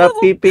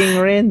peeping,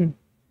 Rin.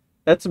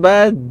 That's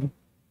bad.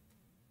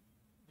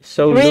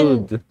 So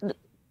Rin, lewd.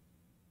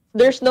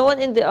 there's no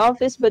one in the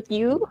office but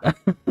you?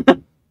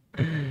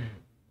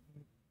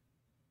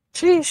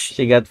 Sheesh.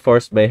 She got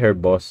forced by her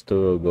boss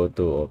to go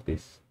to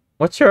office.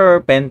 What's your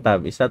pen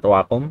tab? Is that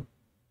Wacom?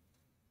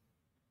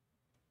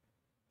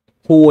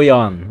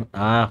 Huyon.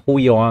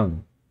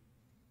 Huyon.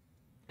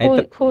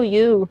 Who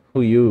you?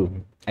 Who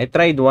you? I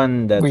tried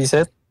one that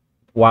Reset.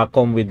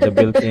 Wacom with the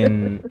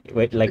built-in,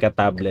 wait, like a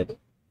tablet.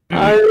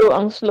 Aro,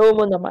 ang slow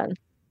mo naman.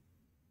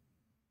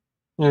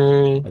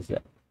 What's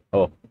that?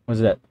 Oh,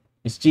 what's that?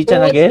 Is Chichan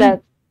Who is again?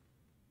 that?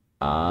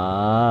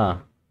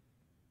 Ah,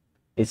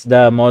 it's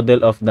the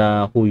model of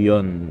the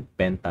Huyon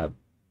pen tab.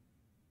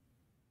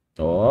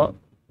 Oh,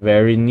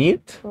 very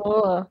neat.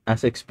 Oh,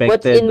 As what's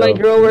expected in my of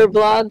drawer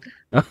blog?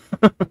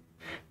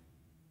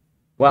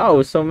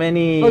 Wow, so Oh,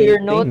 many your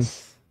notes.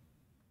 things.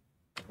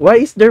 Why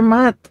is there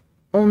math?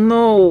 Oh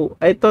no,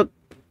 I thought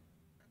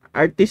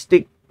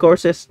artistic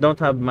courses don't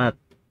have math.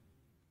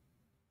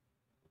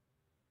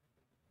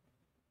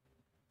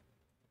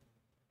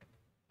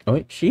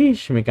 Oh,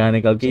 sheesh,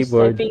 mechanical Just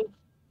keyboard. typing.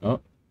 Oh,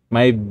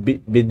 my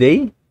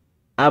bidet?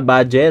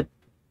 Budget.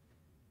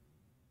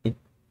 It,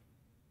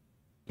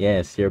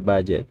 yes, your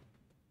budget.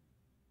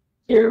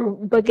 Your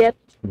baguette.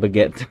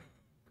 Baguette.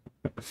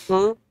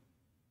 Hmm?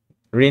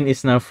 Rin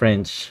is now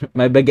French.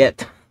 My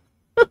baguette.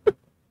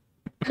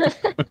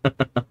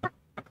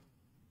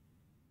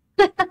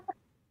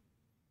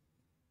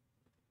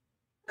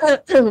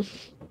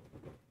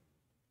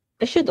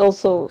 I should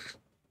also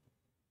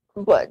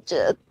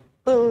budget.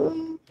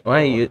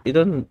 Why you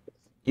don't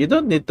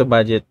need to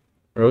budget,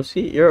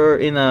 Rosie? You're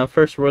in a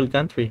first world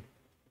country.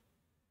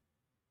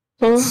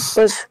 Huh?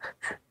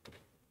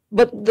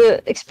 But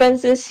the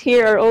expenses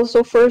here are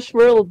also first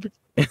world.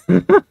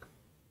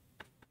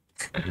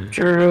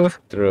 True.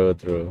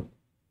 True.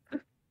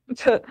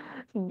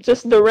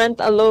 Just the rent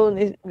alone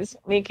is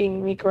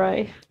making me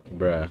cry.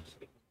 Bruh.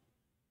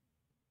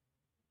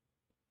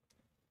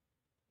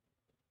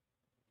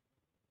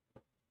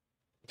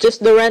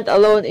 Just the rent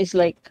alone is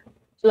like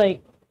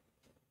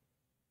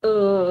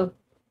 3/4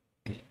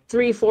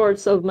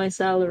 of my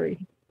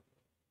salary.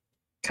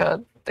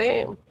 God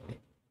damn.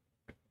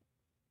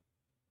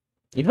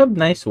 You have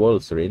nice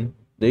walls, Rin.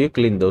 Do you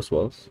clean those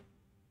walls?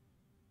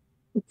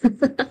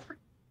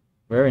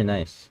 Very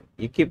nice.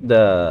 You keep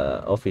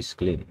the office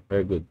clean.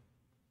 Very good.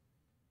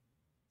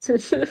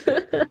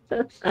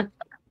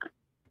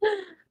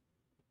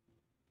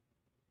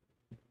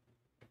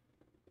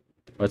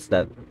 What's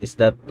that? Is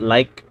that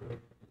like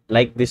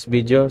this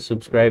video?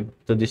 Subscribe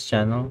to this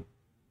channel.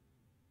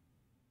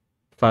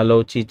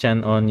 Follow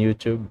Chichan on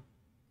YouTube.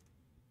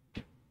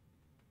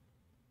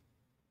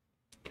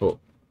 Oh.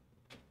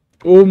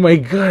 Oh my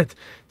god.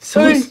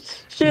 So Uy,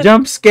 shit.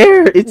 jump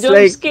scare. It's Jump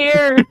like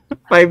scare.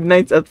 Five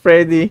Nights at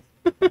Freddy.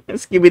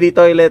 Skibidi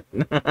toilet.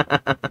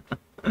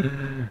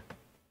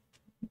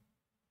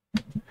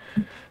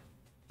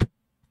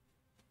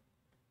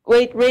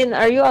 Wait, Rin,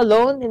 are you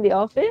alone in the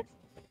office?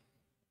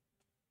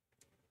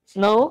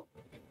 No?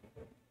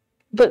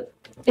 But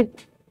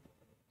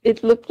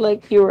it looked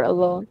like you were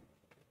alone.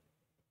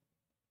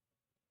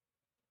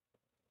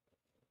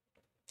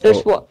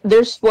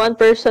 There's one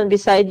person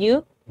beside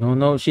you.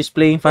 No, she's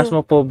playing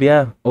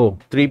Phasmophobia. Oh,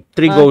 three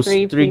Three people.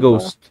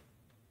 ghosts.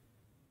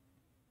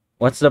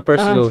 What's the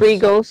first ghost? 3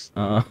 ghosts.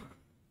 Uh,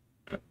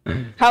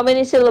 How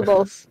many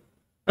syllables?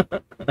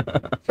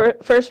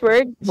 First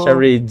word?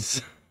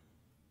 charades.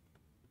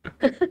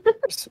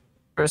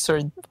 First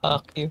word,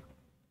 fuck you.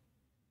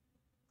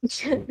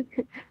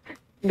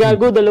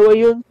 Gago, dalawa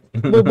yun.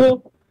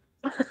 Bobo.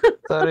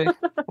 Sorry.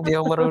 Hindi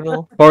ako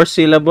marunong. 4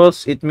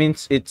 syllables, it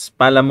means it's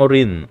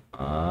palamorin.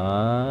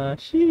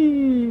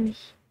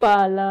 Sheesh.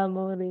 Pala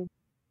mo rin.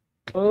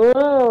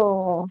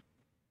 Oh.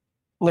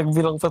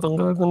 Nagbilang pa tong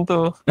gagawin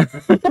to.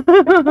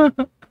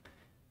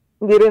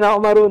 Hindi rin ako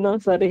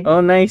marunong, sorry.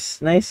 Oh, nice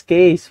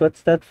case.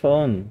 What's that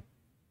phone?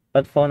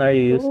 What phone are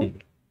you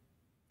using?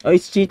 Oh,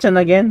 it's Chichan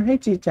again. Hi,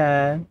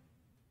 Chichan.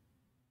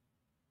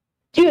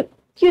 Cute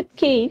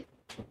case.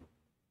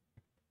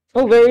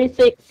 Oh, very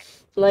thick.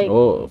 Like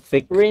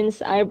Thick.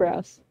 Rin's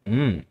eyebrows.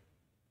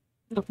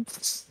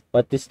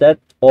 What is that?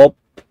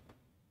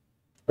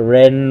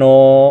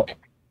 Reno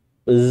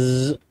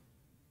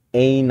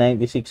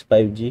A96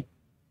 5G.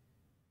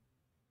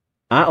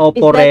 Oppo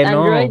Is that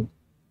Reno. Android?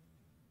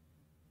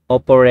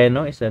 Oppo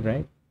Reno, is that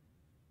right?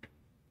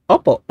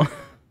 Oppo.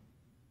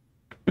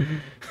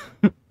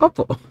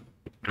 Oppo.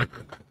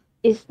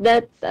 Is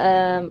that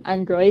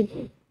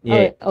Android?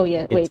 Yeah. Oh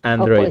yeah. It's Wait.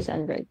 Android. Oppo is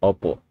Android.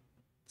 Oppo.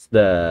 It's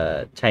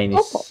the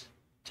Oppo.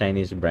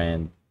 Chinese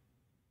brand.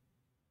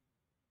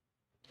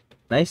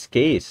 Nice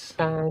case. It's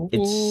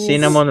Chinese.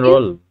 cinnamon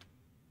roll.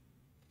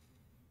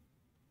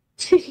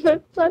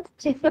 That's not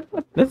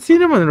cinnamon. That's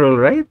cinnamon roll,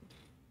 right?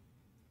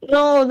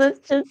 No, that's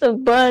just a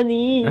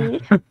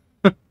bunny.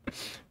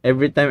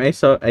 Every time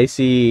I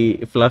see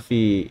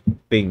fluffy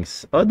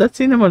things. Oh, that's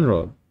cinnamon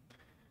roll.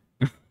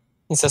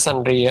 Isa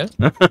Sanria.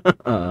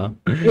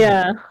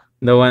 Yeah.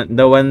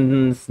 The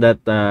ones that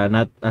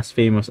not as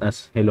famous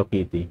as Hello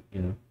Kitty,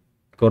 you know.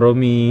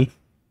 Koromi.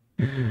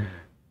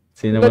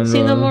 Cinnamon But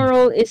cinnamon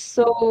roll is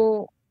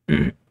so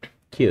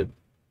cute.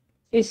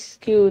 is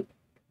cute.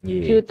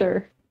 Yeah.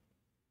 Cuter.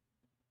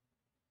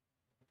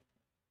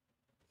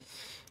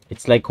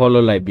 It's like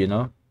Hololive, you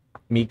know?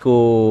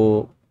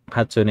 Miku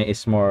Hatsune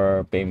is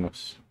more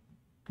famous.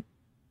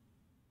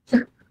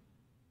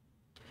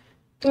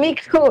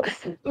 Miko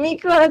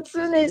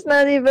Hatsune is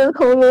not even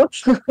Holo.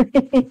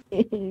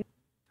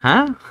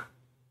 Huh?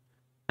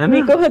 Ano?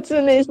 Miko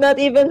Hatsune is not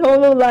even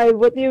Holo Live.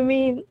 What do you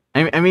mean?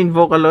 I mean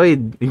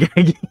Vocaloid.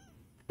 Gagi.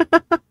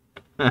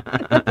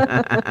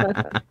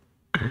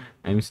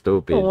 I'm Oh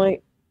stupid. my,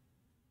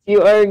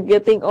 you are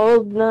getting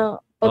old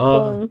now,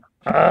 Oh.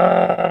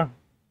 Otton.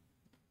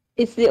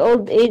 It's the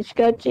old age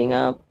catching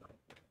up.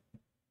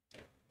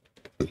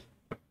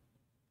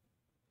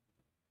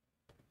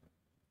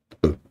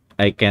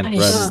 I can't Ay,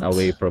 run shit.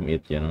 away from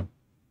it, you know.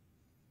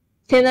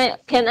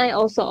 Can I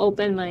also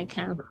open my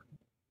camera?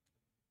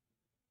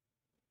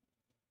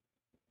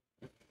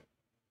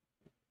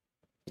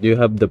 Do you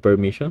have the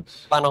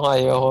permissions? Paano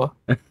kayo ako?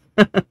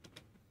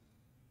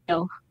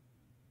 No.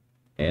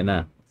 Ayan na.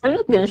 I'm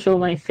not gonna show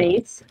my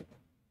face.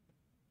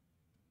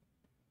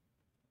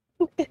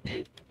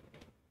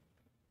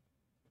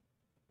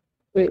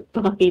 Wait,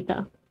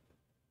 pakakita.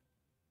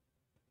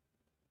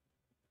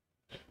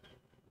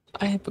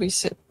 Ay,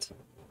 buisit.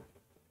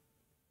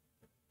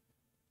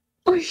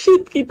 Oh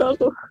shit, kita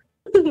ko.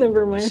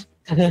 Never mind.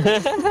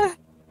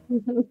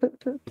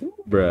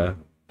 Bruh.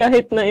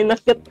 Kahit na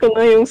inakit ko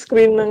na yung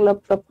screen ng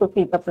laptop ko,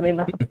 kita pa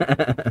rin ako.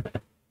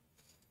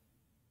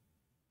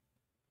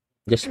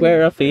 Just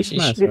wear a face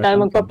mask. Di or tayo,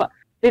 something.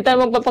 di tayo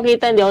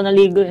magpapakita, hindi ako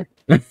naligo eh.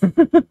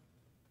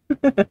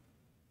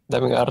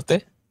 Daming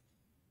arte.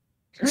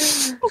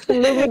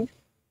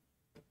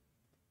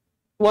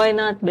 Why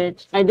not,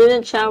 bitch? I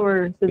didn't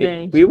shower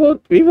today. We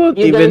won't You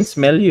even guys-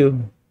 smell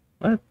you.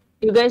 What?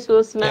 You guys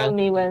will smell Yeah.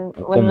 me when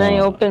Come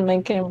I on. open my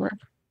camera.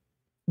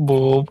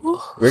 Bobo.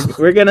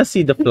 We're gonna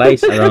see the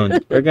flies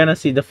around. We're gonna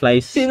see the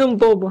flies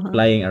Sinong bobo, ha?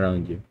 flying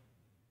around you.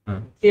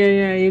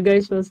 Yeah, you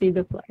guys will see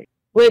the fly.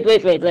 Wait,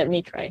 let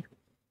me try.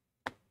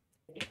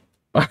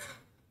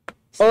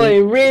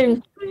 Oi,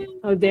 Rin!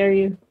 How dare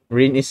you?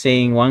 Rin is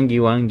saying wangi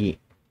wangi.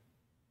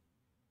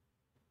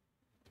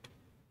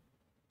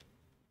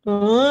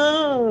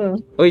 Oh,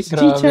 Oh, it's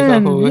Grabe ka,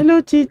 Chichan. Huy. Hello,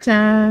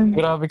 Chichan.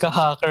 Grabe ka,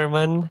 hacker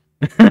man.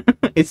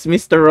 It's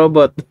Mr.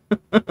 Robot.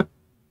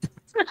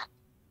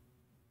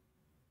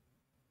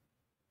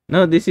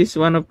 No, this is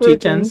one of Wait,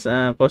 Chichan's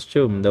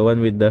costume, the one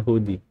with the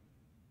hoodie.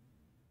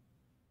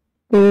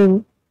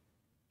 where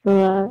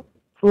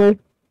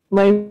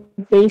my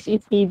face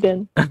is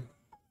hidden.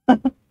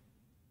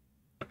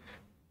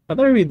 What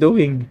are we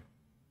doing?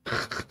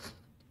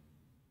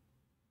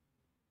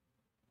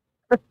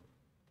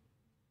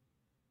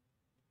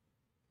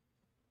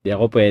 Di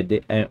ako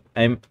pwede.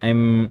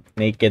 I'm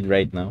naked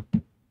right now.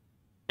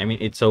 I mean,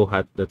 it's so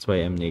hot. That's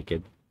why I'm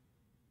naked.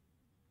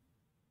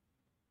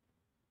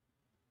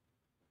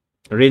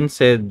 Rin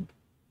said,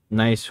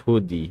 nice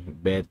hoodie,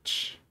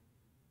 bitch.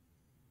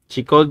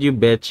 She called you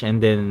bitch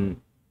and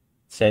then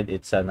said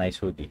it's a nice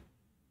hoodie.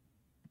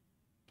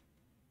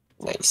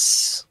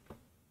 Nice.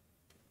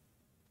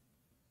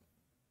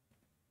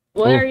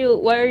 Why Oh. are you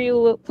why are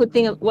you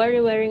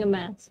wearing a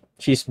mask?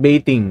 She's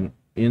baiting.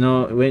 You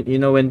know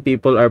when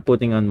people are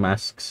putting on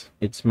masks,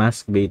 it's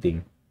mask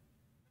baiting.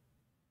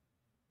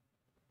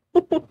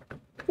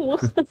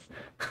 What?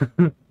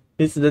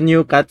 It's the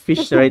new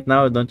catfish right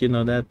now. Don't you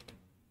know that?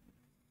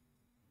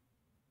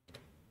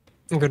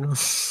 Ganun.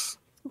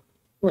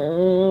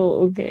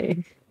 Oh, okay.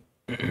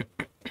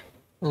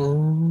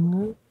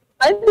 Mm.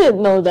 I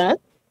didn't know that.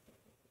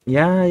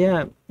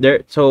 Yeah.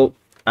 So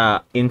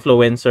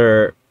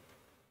influencer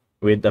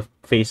with the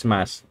face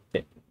mask,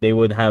 they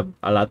would have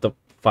a lot of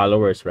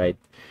followers, right?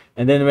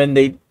 And then when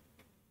they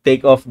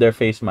take off their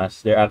face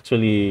mask, they're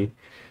actually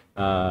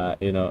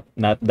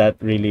not that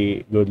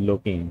really good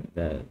looking.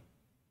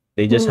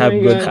 They just Oh have my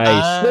good God.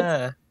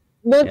 eyes.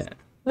 That's Yeah.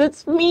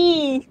 that's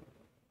me.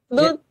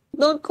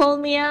 Don't call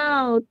me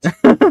out.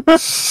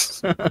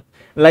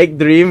 Like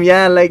Dream,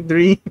 yeah, like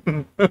Dream.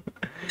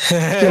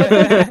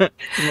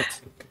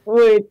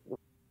 Wait,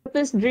 what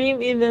does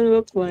Dream even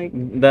look like?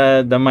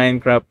 The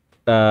Minecraft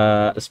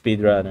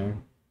speedrunner.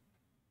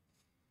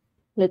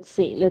 Let's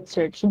see. Let's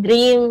search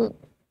Dream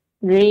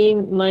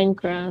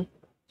Minecraft.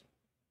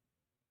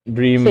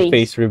 Dream Face.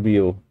 face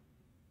review.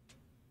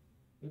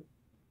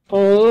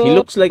 Oh, He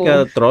looks like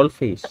a troll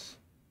face.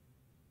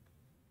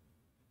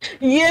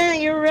 Yeah,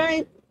 you're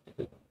right.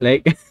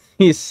 Like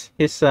his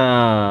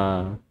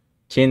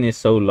chin is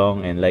so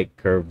long and like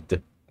curved.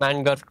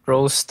 Man got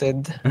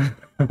roasted.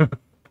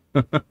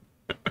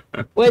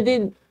 Why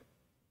did?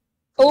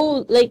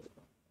 Oh, like,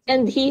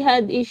 and he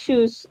had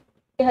issues.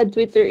 He had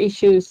Twitter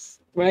issues,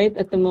 right?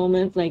 At the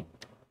moment, like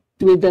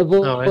with the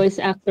Okay. voice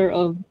actor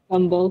of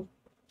Bumble.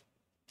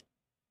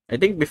 I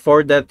think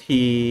before that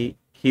he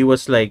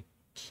was like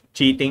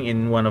cheating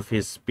in one of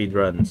his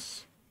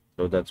speedruns.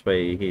 So that's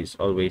why he's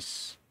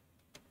always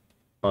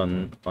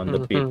on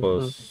the Mhm,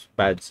 people's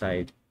bad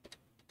side.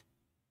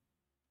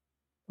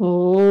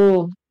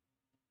 Oh.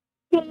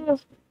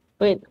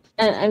 Wait,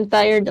 I'm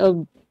tired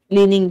of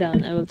leaning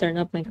down. I will turn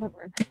up my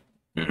camera.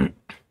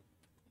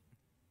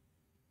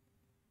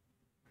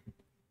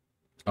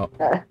 Oh,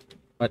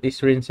 what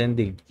is Rin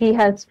sending? He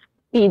has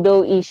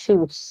pedo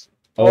issues.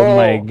 Oh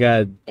my Oh,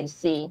 god, I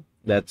see.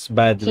 that's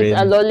bad, He's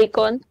a Rin.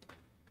 lolicon.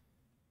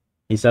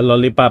 He's a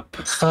lollipop.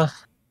 Huh.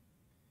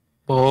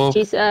 Oh.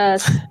 She's a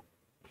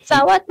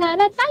sawat na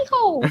na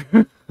tayo.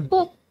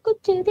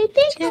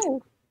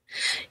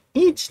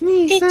 Each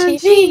knee,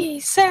 Sanji,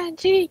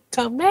 Sanji,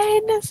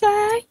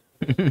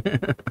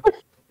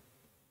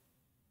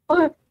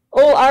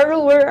 Oh,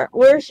 Aru,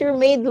 where's your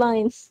maid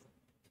lines?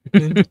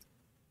 I'm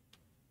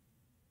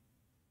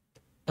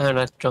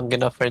not drunk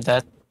enough for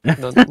that.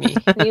 Don't me.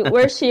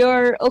 Where's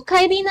your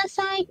okaeri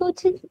nasai,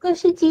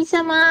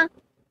 gochuji-sama?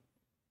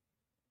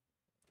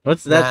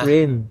 What's that, Nah.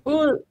 Rin?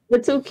 Oh,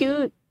 that's so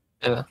cute.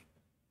 Ano?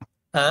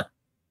 Huh?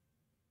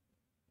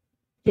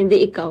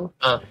 Hindi ikaw.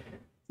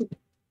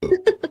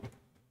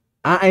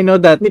 I know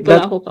that. Hindi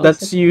pala ako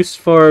That's kausap. used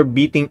for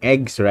beating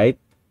eggs, right?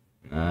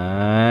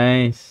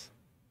 Nice.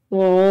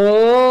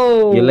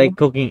 Whoa. You like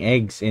cooking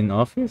eggs in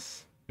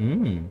office?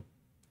 Oh,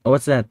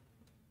 what's that?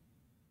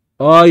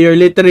 Oh, you're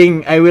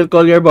littering. I will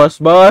call your boss.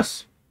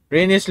 Boss,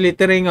 Rin is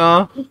littering,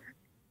 oh.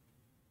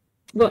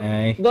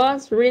 Ay,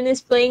 Boss, Rin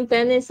is playing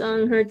tennis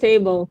on her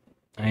table.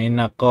 ay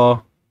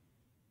nako.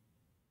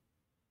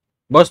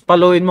 Boss,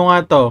 paluin mo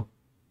nga to.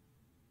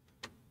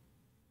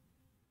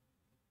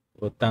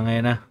 Utang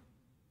na.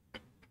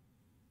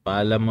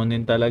 Paalam mo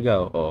din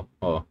talaga, oh.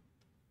 Oh.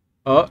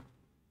 Oh,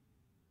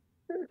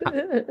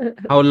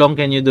 how long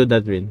can you do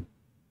that, Rin?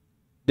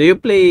 Do you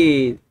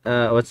play,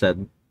 what's that?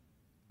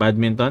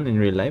 Badminton in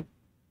real life?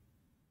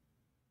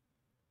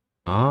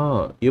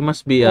 Oh, you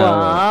must be a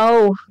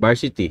Wow.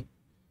 varsity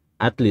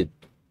athlete.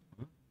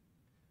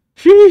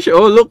 Sheesh!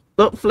 Oh, look,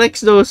 flex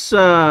those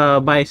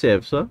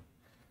biceps, huh?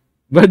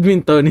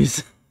 Badminton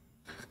is...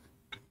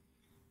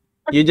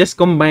 You just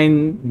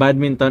combine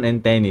badminton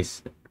and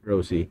tennis,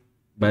 Rosie.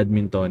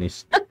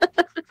 Badmintonist.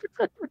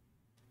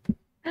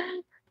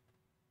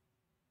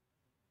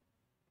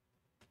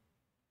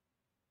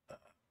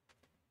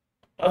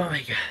 Oh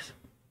my god.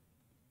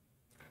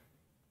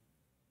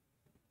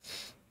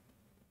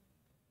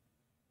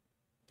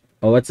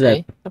 Oh, what's that?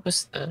 Okay.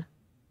 Tapos na.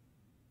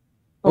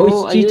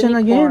 Oh, it's a Chichan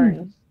again.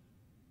 unicorn.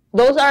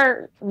 Those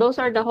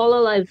are the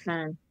Hololive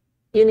fan.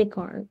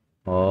 Unicorn.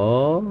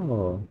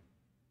 Oh.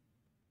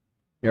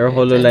 You're a Okay,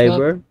 time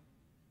hololiver?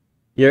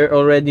 You're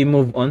already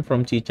moved on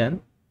from Chichan?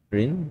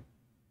 Rin?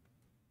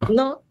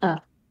 No, no,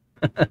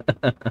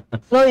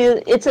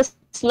 it's a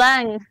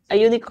slang. A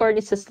unicorn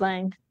is a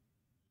slang.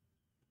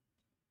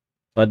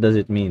 What does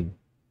it mean?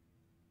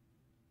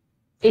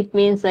 It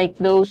means like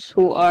those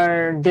who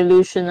are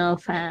delusional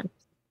fans.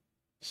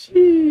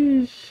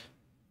 Sheesh.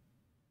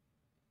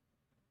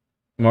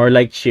 More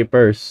like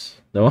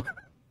shippers. The one,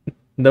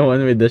 the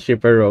one with the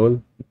shipper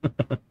role.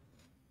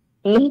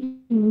 No,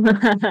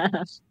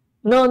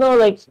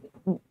 like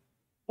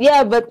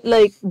yeah, but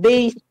like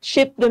they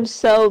ship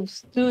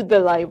themselves to the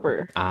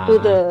liver, to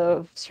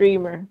the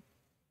streamer,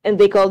 and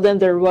they call them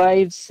their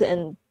wives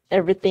and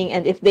everything.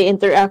 And if they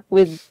interact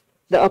with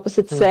the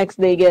opposite sex,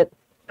 they get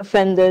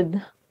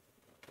offended,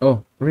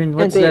 Oh, Rin, and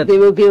what's that? they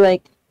will be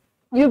like,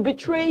 "You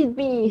betrayed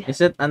me." Is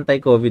that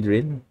anti-COVID,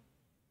 Rin?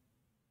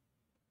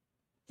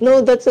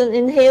 No, that's an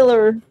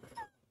inhaler.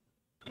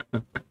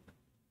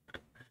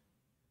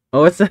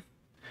 Oh, what's that?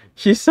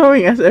 She's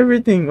showing us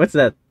everything. What's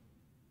that?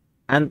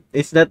 And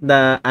is that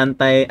the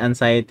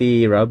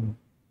anti-anxiety rub?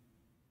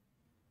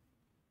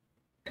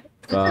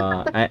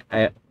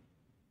 I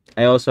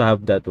also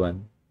have that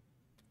one.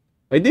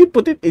 Why do you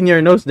put it in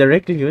your nose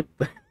directly? What?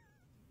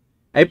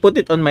 I put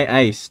it on my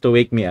eyes to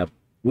wake me up.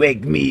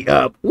 Wake me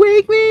up!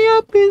 Wake me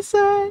up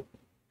inside!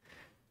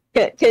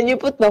 Can you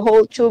put the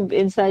whole tube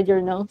inside your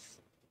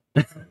nose?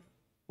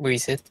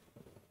 Buisit.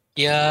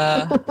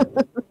 Yapba.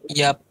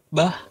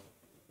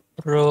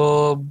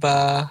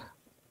 Roba.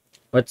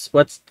 What's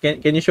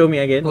can you show me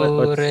again? What's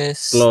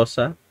Forest.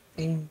 glossa?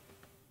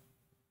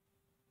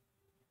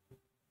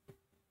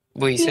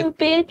 Buisit. You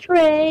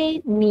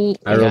betrayed me.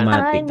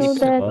 Aromatics. I know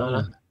that.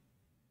 Oh.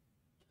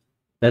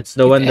 That's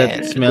the one that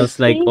It smells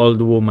like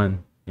old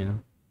woman, you know.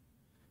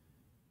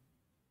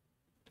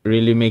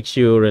 Really makes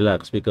you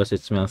relax because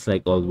it smells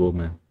like old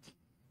woman.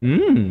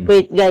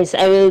 Wait, guys,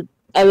 I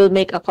will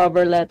make a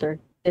cover letter.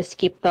 Just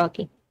keep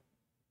talking.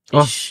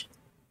 Oh,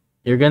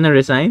 you're gonna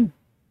resign?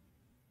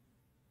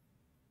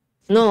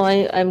 No,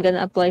 I'm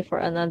gonna apply for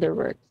another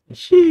work.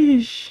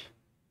 Sheesh.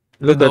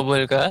 Look at,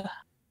 Double ka?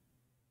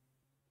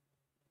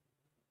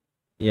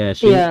 yeah,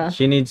 Yeah.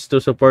 she needs to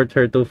support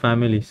her two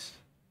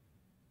families.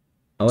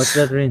 Oh, what's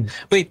that, Rin?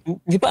 Wait,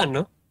 di ba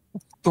ano?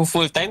 2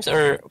 full-times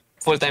or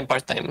full-time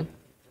part-time?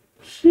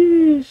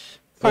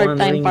 Sheesh. Part-time,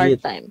 1 ringgit.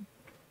 part-time.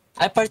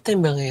 Ay,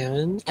 part-time ba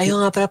ngayon? Ayaw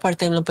nga pala,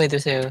 part-time lang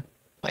pwede sa'yo.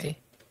 Okay.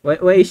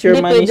 Why is your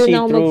Hindi, money pwede na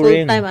ako see-through,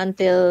 Rin? mag-full-time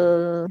until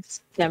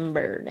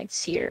September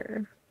next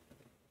year.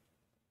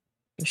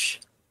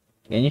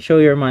 Can you show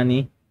your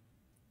money?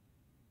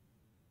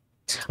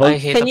 I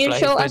hate Can you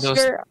applying show for us those.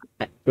 your...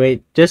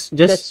 Wait, That's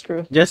just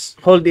true.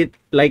 hold it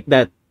like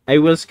that. I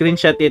will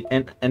screenshot it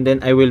and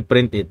then I will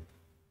print it.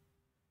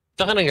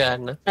 Saka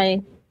nag-ano?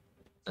 Ay,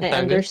 Ang I tawag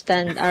doon?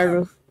 understand,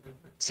 Aru.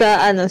 Sa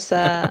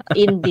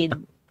Indeed.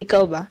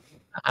 Ikaw ba?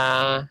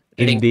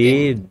 LinkedIn.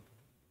 Indeed.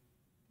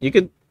 You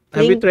could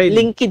have you tried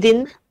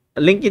LinkedIn?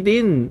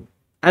 LinkedIn?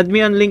 Add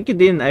me on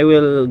LinkedIn. I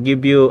will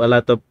give you a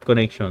lot of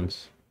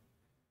connections.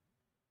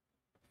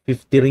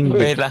 50 ringgit.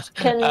 Wait lang.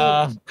 Can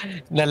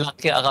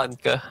Nalock yung account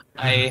ko.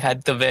 I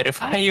had to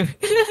verify you.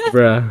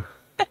 Bruh.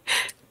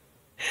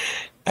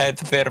 I had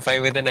to verify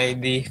with an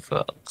ID.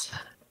 Fuck.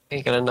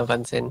 Hindi ko lang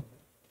napansin.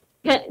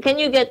 can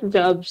you get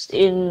jobs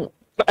in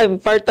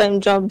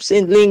part-time jobs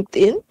in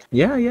LinkedIn?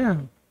 Yeah, yeah.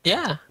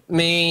 Yeah.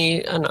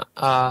 May,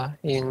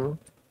 yung,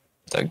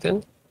 tawag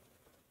doon?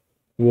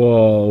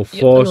 Whoa,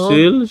 Yung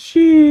fossil?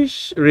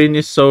 Sheesh. Rin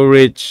is so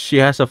rich. She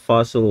has a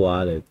fossil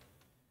wallet.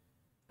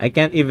 I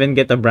can't even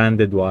get a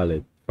branded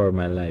wallet for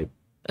my life.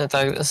 Ano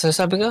tawag? So,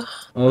 sabi ko?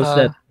 What's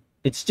that?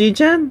 It's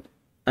Chichan?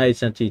 Ah,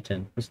 it's not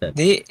Chichan. What's that?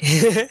 Di.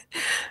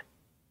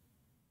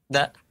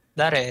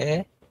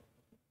 Dare.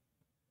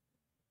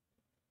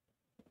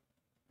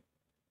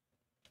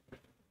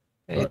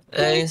 Wait,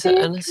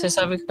 ano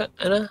sasabi ko?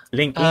 Ano?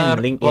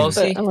 LinkedIn.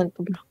 Wowsy.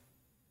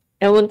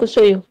 Ewan ko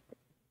sa'yo.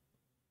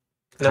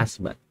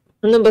 Hasbat.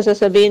 Ano ba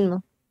sasabihin mo?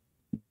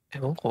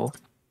 Ewan ko.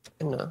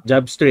 Ano?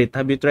 Job Street.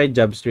 Have you tried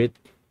Job Street?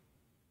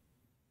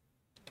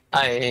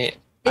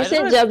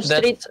 Isn't Job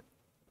Street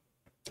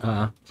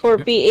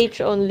for PH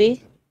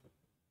only?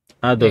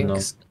 I don't know.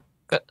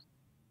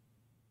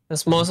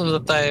 Because most of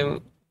the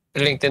time,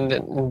 LinkedIn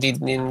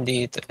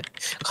hindi ito.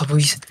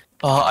 Kabuis.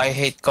 Oh, I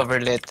hate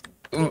cover letter.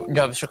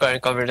 Jobs requiring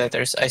cover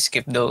letters. I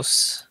skip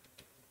those.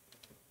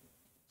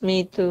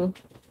 Me too.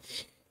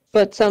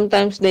 But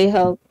sometimes they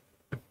help.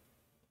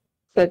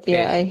 But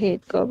yeah, I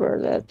hate cover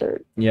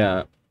letter.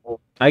 Yeah.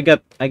 I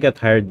got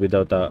hired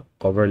without a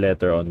cover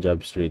letter on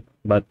Job Street,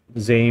 but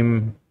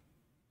Zame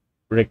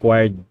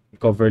required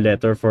cover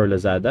letter for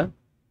Lazada.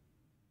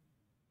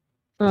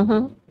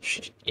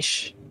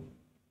 Ish.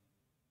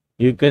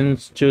 You can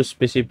choose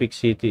specific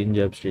city in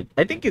Job Street.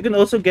 I think you can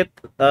also get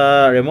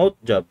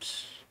remote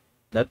jobs.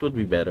 That would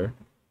be better.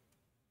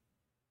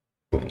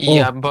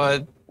 Yeah,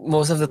 but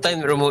most of the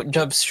time, remote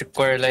jobs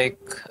require like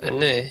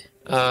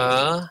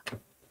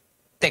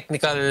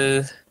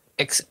technical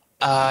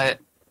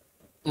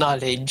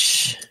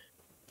knowledge.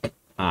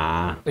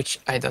 Which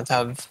I don't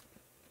have.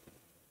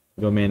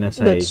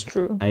 Gomenasai. That's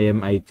true. I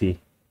am IT.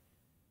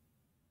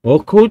 Oh,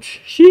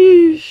 coach.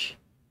 Sheesh.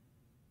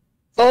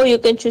 Oh, you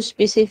can choose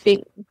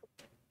specific.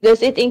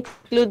 Does it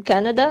include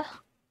Canada?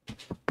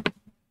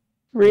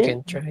 You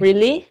can try.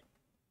 Really?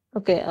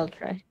 Okay, I'll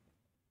try.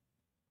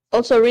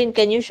 Also, Rin,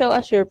 can you show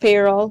us your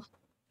payroll?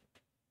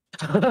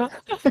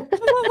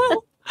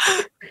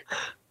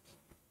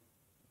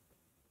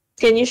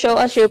 Can you show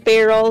us your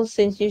payroll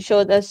since you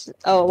showed us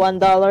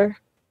 $1?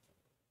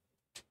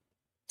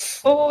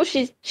 Oh,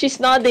 she's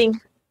nodding.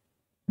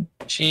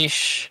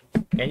 Sheesh.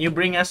 Can you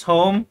bring us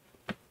home?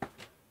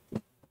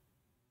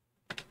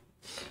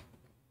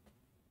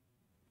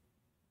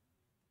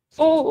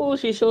 Oh,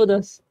 she showed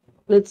us.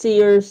 Let's see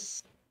your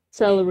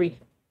salary.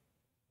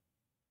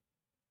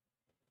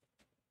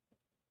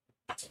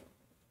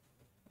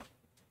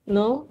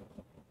 No?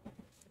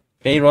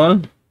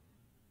 Payroll?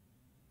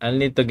 I'll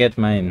need to get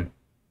mine.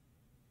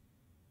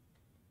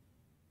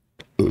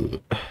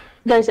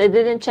 Guys, I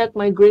didn't check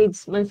my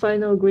grades, my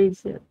final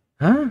grades yet.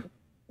 Huh?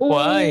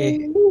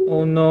 Why?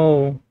 Oh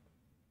no.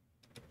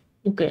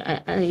 Okay,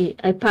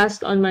 I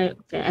passed on my.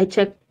 Okay, I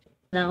checked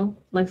now.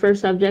 My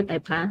first subject, I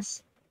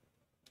passed.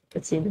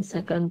 Let's see the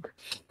second.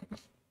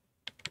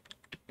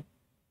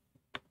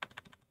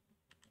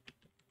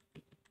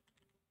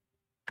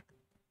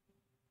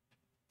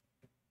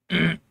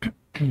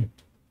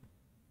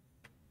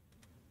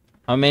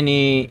 How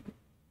many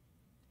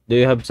do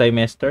you have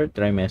semester?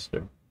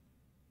 Trimester?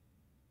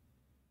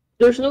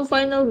 There's no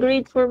final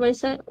grade for my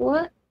set.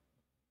 What?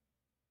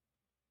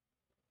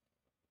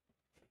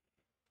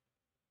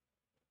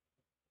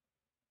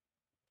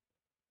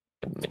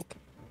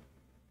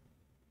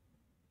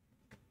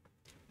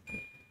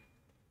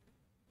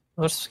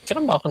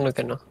 Kailan ba ako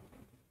nag-ano?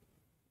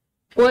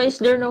 Why is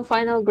there no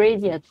final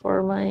grade yet for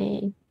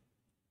my...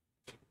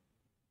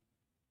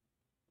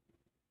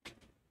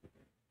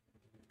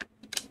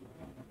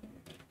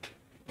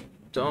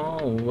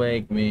 Don't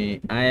wake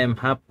me. I am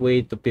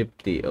halfway to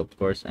 50. Of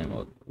course, I'm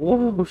out.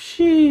 Whoa,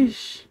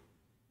 sheesh.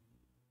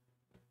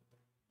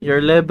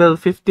 You're level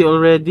 50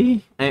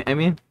 already? I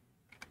mean,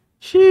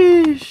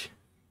 sheesh.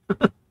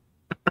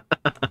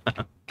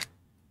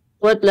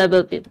 What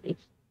level 50?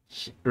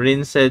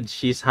 Rin said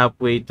she's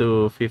halfway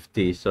to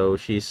 50, so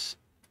she's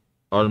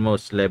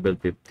almost level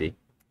 50.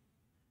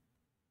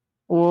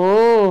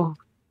 Whoa.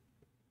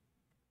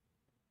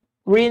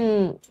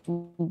 Rin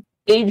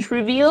age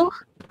reveal?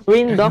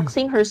 Rin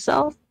doxing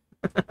herself?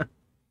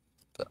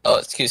 Oh,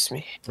 excuse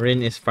me.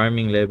 Rin is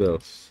farming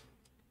levels.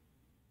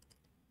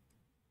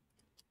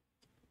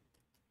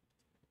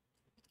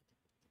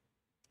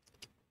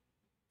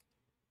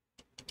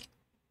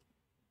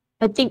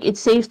 I think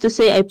it's safe to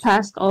say I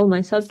passed all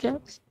my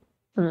subjects.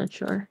 I'm not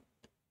sure.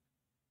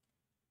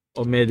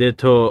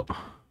 Omedeto.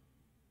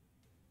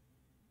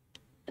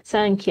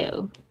 Thank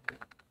you.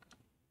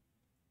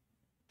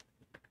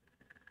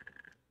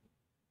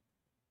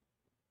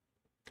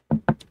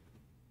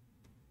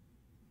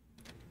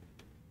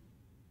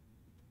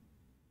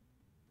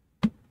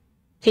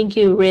 Thank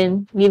you,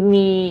 Rin. Give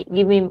me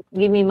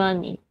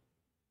money.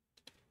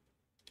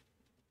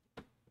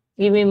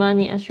 Give me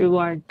money as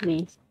reward,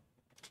 please.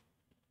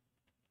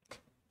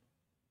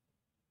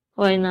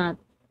 Why not?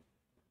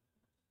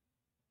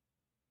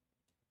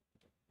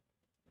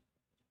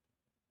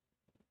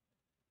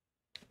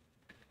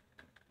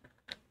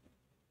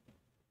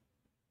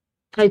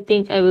 I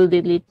think I will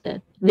delete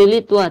that.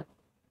 Delete what?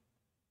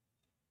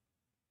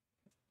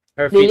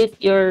 Her Delete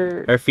feet,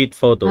 your her feet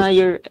photos.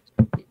 your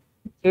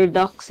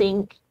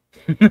doxing.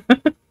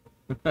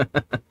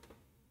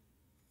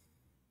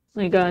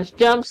 My gosh,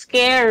 jump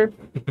scare.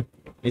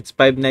 It's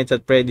Five Nights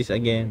at Freddy's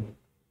again.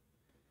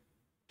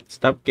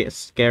 Stop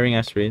scaring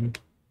us, Rin.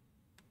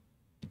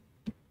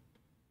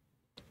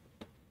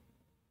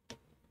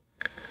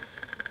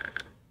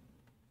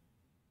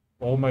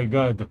 Oh my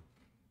god.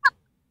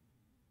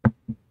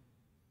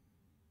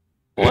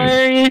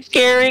 Why are you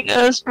scaring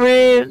us,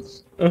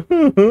 Prince?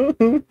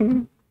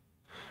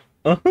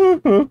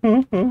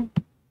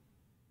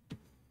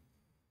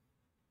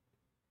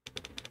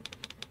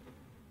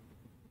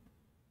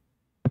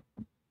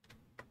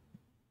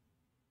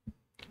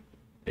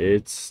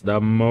 It's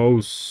the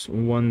most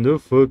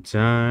wonderful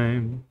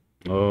time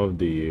of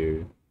the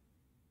year.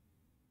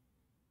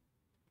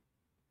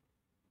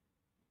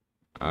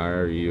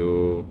 Are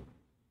you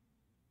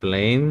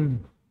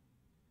playing?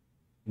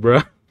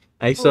 Bruh,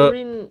 I saw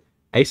Rin,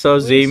 I saw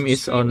Rin's Zame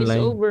is stream is online.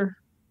 over.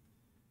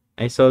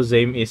 I saw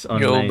Zame is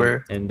online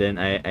Jober. and then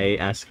I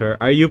asked her,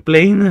 "Are you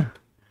playing?"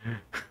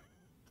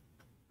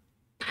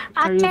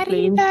 Are you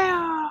plain?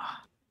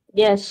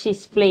 Yes,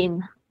 she's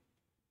plain.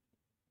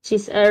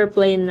 She's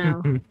airplane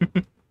now.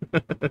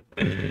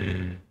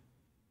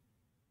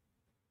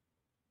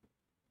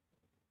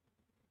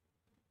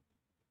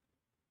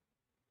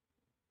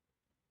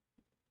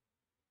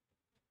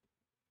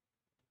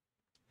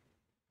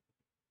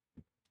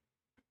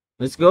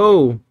 Let's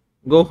go.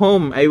 Go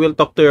home. I will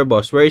talk to your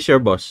boss. Where is your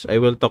boss? I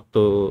will talk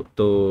to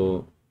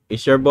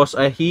Is your boss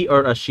a he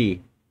or a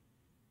she?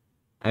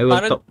 I will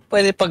Parang talk.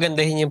 pwede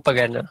pagandahin yung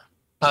pagano.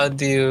 How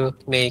do you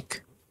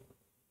make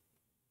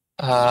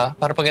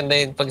para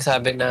pagandahin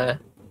pagsabi na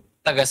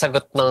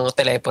taga-sagot ng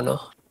telepono?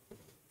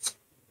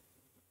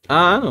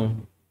 Ano?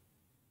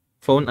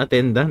 Phone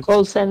attendant.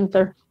 Call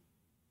center.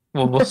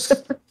 Bobo.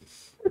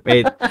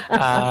 Wait.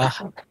 Ah,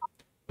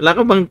 Wala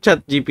ka bang chat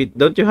GPT?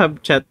 Don't you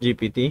have chat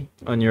GPT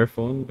on your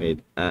phone?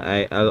 Wait.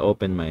 I'll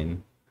open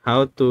mine.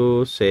 How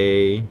to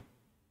say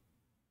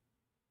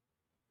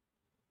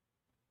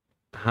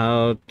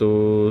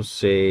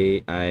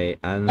I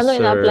Ano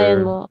ina-applyan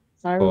answer mo,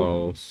 Carl?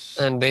 calls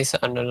and based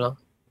sa ano lang.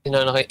 Yun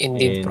na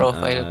Indeed in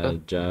profile ko. a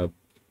job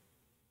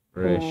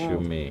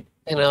resume.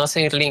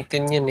 Kasi yung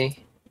LinkedIn yun eh.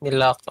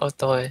 Nilock out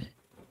ako eh.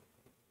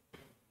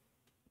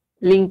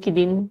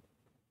 LinkedIn.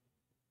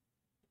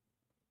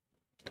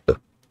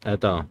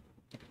 Ito.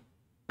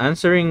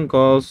 Answering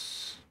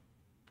calls.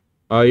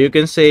 You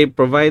can say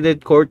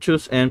provided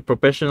courteous and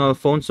professional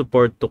phone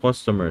support to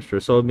customers,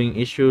 resolving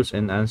issues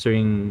and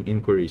answering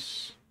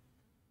inquiries.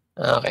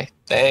 Okay.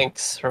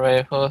 Thanks for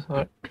my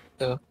support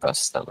to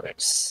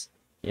customers.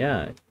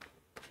 Yeah.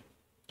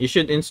 You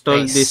should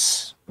install Nice. this.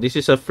 This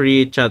is a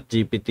free chat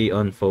GPT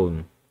on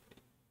phone.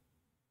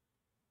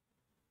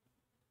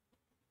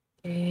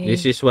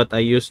 This is what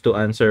I use to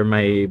answer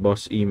my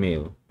boss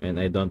email when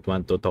I don't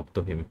want to talk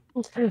to him.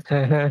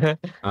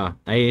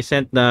 I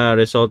sent the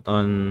result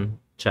on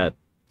chat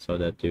so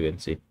that you can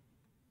see.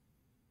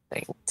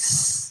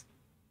 Thanks.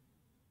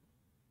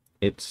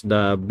 It's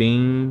the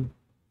Bing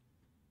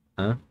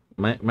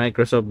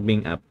Microsoft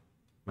Bing app.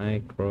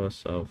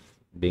 Microsoft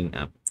Bing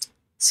app.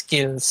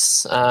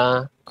 Skills,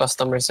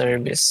 customer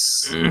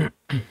service.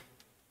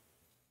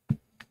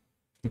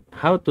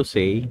 How to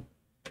say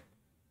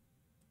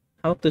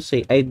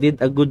I did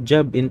a good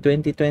job in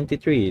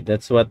 2023.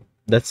 That's what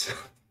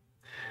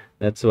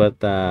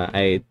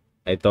I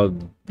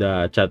told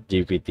the chat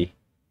GPT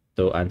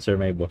to answer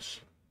my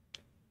boss.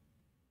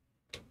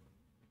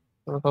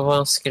 Ano pa ba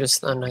ang skills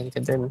na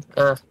nakita din?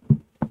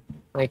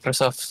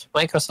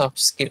 Microsoft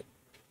skill.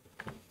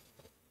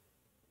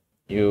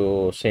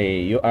 You say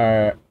you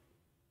are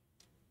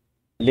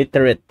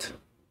literate.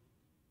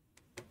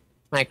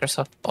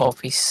 Microsoft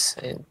Office.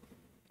 And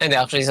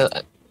actually,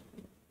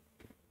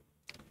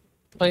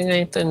 pag nga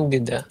ito hindi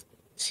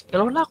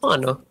Pero wala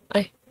akong ano.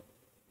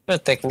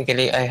 But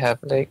technically, I have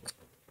like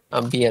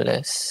a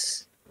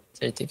BLS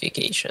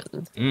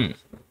certification.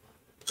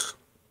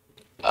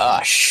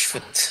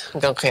 Shoot.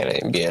 Hanggang kailan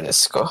yung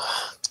BLS ko?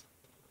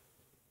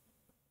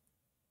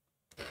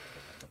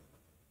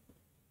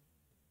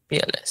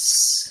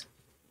 BLS.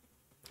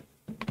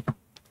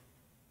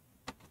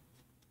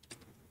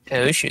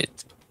 Oh shoot.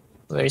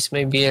 Where's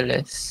my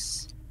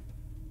BLS?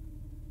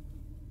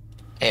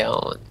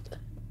 Ayun.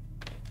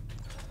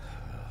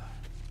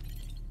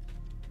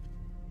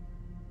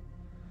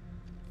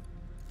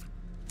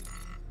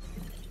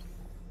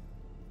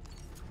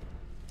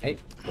 Ay,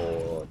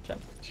 pocha.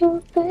 You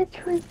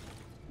betray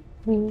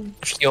me.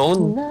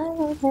 Yun.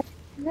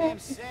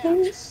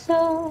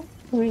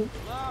 Sorry.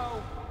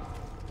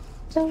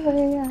 The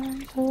way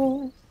I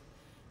was.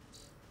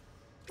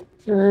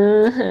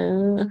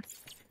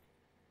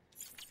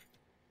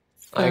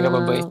 Ay ka ba,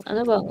 boy?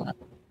 Ano ba?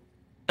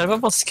 Ano ba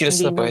pang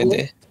skills Hindi na na pwede?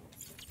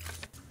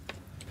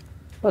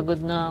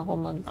 Pagod na ako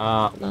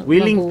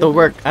Willing to mag-uwi.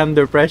 work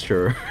under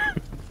pressure.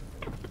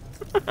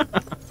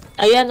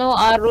 Ayan o,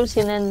 Aru,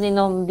 sinend ni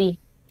Nomdi.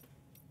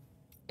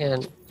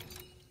 Yan.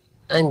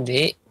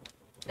 Hindi.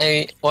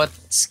 Ay, what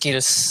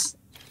skills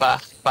pa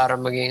para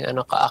maging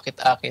ano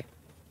kaakit-akit?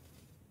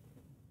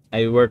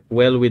 I work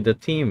well with the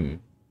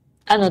team.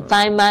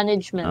 Time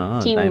management,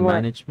 Time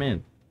teamwork.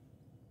 management.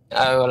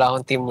 Wala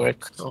akong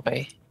teamwork.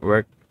 Okay.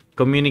 Work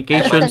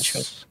communication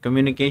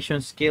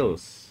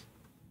skills.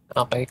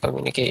 Okay,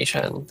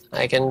 communication.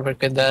 I can work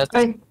with that.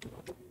 Ay,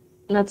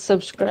 not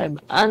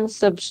subscribe.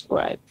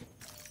 Unsubscribe.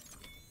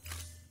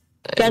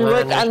 Can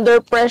work under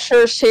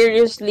pressure,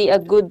 seriously, a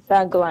good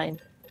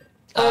tagline.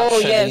 Oh,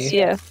 yes, Actually,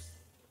 yes.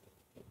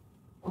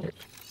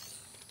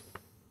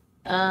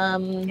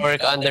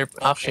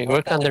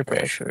 work under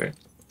pressure.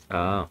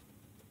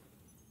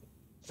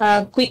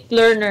 Quick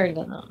learner,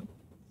 gano'n.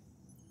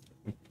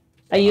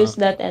 I used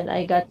that and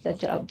I got the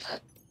job.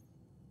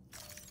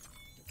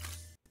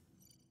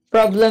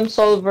 Problem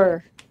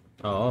solver.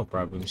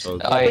 Problem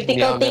solving. Okay,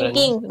 Critical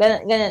thinking.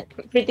 Ganun.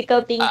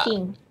 Critical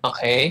thinking.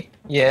 Okay.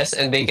 Yes,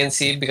 and they can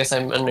see because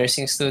I'm a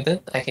nursing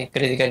student, I can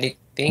critically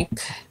think.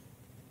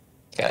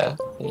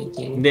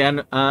 Thinking.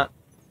 Hindi,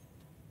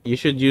 you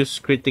should use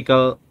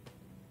critical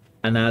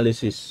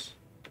analysis.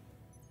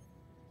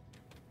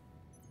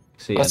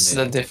 See, What's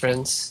the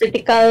difference?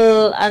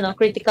 Critical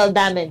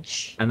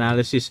damage.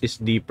 Analysis is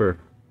deeper.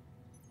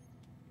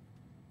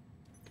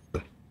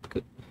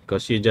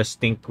 Because you just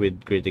think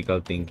with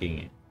critical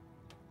thinking.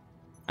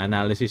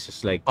 Analysis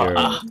is like your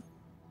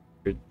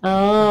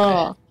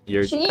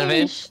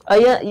Sheesh.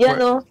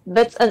 Yan,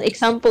 that's an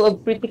example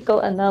of critical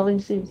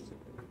analysis.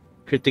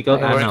 critical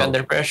I work analysis.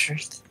 under pressure.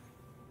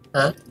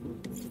 Huh?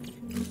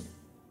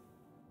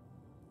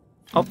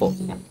 Opo.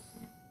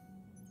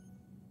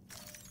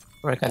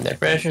 Work under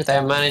pressure,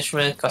 time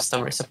management,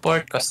 customer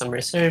support, customer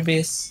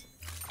service,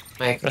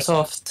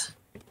 Microsoft.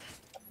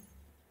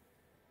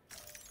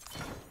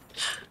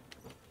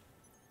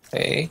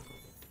 Okay.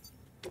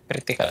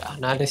 Critical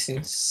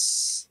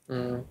analysis.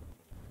 Yan.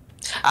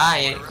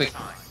 Quick.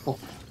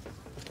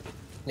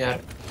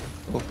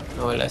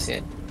 Nawala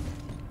siya.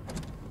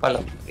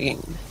 Palamurin.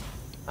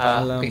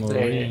 Quick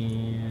learner.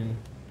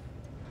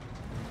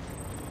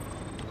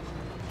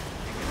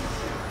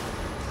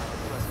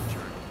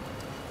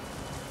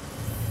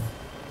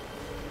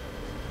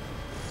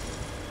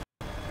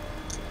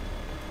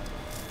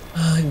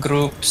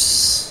 Groups.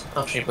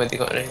 Actually, pwede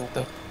ko rin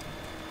ito.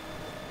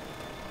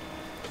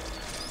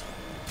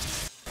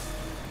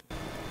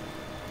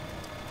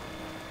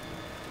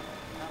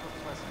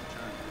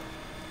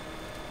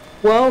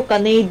 Wow,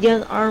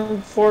 Canadian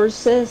Armed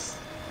Forces.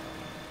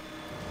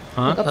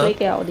 Huh? Nag-apply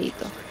kaya ako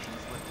dito.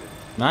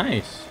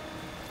 Nice.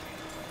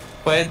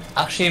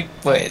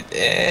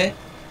 Pwede.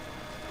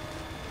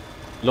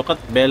 Look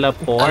at Bella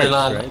Port,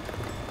 right?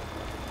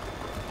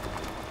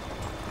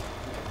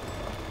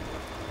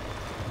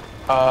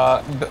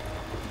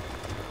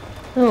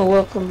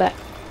 Welcome back.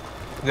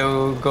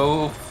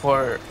 Go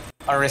for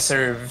a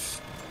reserve.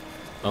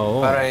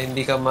 Para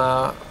hindi ka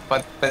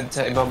mapatpad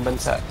sa ibang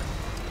bansa.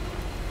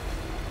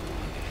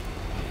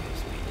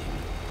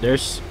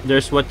 There's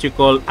what you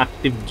call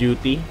active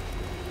duty.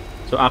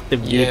 So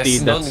active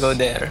duty, don't go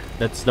there.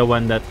 That's the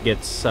one that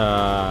gets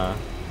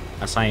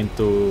assigned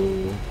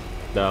to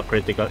the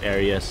critical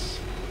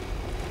areas.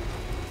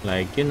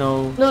 Like,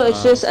 No,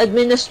 it's just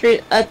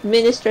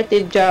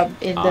administrative job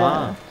in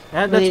the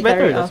that's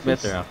better. military That's office.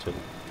 better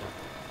actually.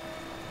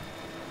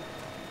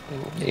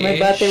 My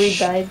battery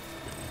died.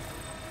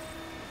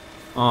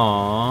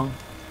 Aww.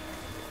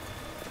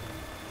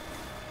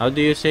 How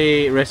do you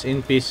say rest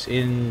in peace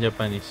in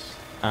Japanese?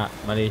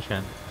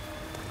 Malaysian.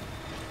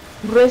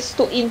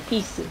 Resto in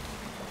peace.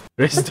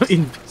 Resto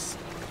in peace.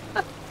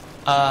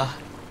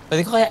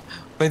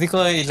 Pwede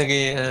ko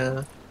ilagay,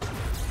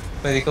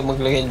 pwede ko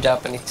maglagay ng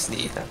Japanese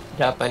dito.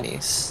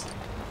 Japanese.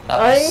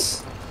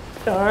 Tapos,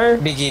 Char.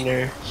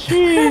 beginner.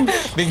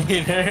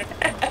 Beginner.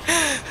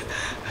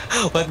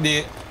 What do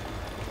you...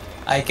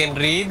 I can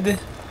read,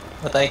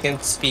 but I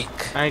can speak.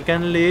 I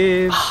can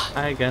live,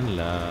 I can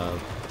love.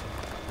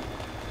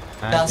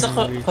 Kaso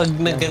pag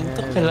na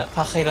ganito,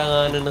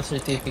 kakailanganan ng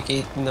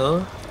certificate,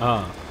 no?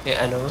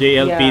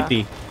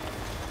 JLPT.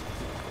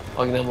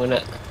 Wag na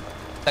muna.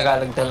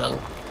 Tagalog na lang.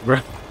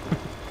 Bro.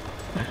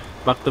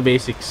 Back to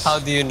basics. How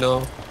do you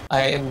know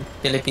I am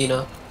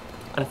Filipino?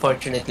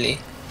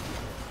 Unfortunately.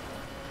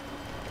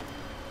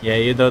 Yeah,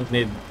 you don't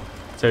need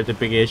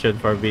certification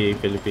for being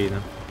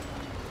Filipino.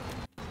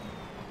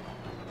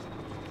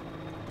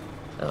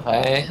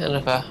 Okay,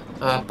 ano pa?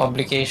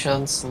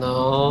 Publications,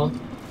 no.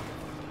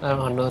 I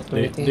don't know.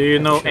 Do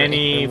you know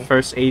any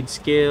first aid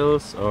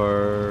skills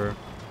or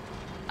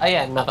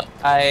Ayan,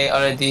 I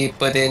already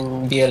put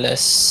in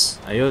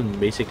BLS. Ayun,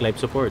 basic life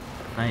support.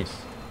 Nice.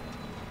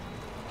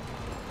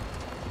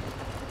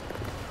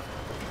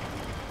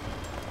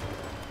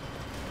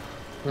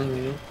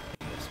 Hmm.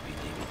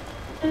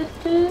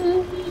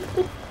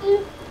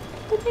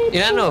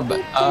 Inano ba?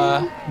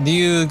 Do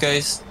you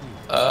guys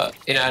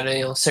inano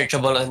yung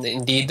searchable on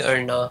Indeed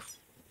or no?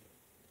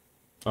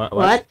 What?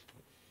 What?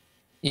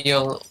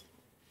 Yung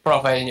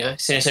profile niya,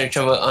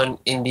 sinesearchable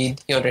on Indeed,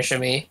 yung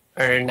resume,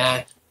 or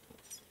na?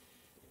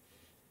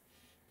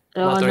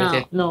 Oh, Not worth no.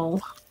 it. No.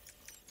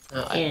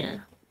 Okay.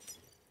 Yeah.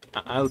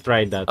 I'll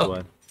try that Oh.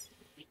 one.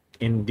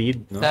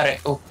 Indeed, no? Dari,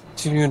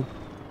 sino yun?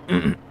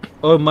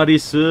 Oh,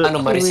 Marisu.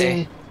 Ano, Maris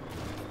Wait.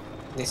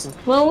 Listen.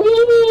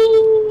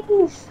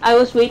 Maurice! I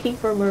was waiting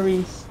for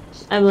Maurice.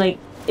 I'm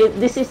like,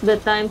 this is the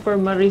time for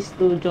Maurice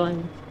to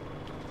join.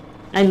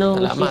 I know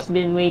Salamat. she's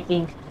been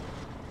waiting.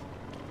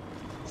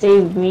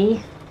 Save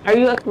me. Are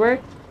you at work?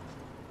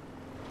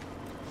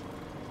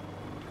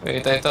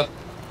 Wait, I thought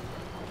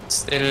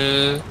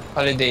still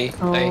holiday.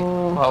 Oh. Ay,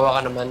 kawawa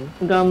ka naman.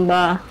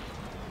 Gamba.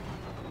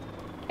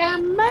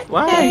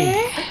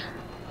 Why?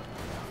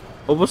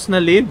 Ubos na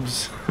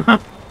leaves.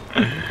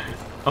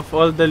 Of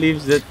all the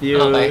leaves that you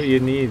Okay.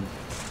 need.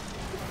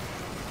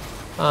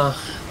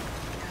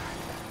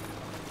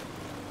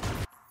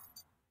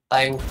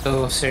 Time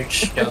to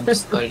search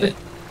jobs ulit.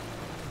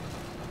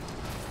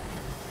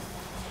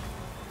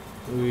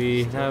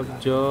 We have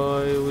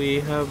joy, we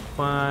have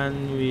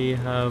fun, we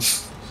have...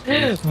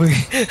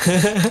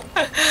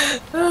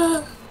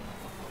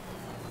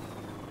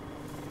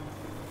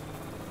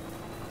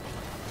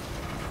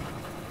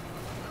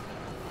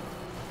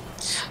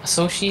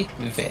 Associate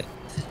vet.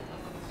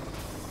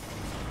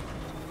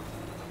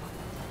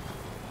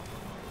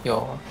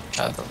 Yo,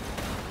 shadow.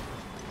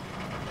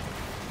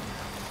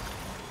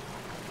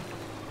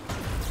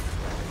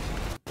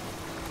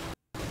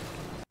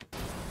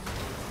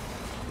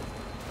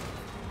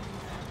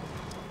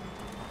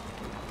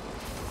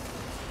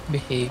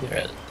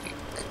 Behavioral.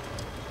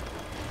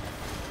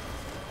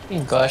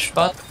 Oh gosh,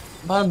 ba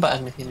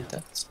ano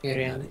hinta?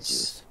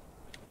 Experience.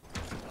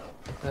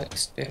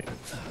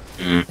 Experience.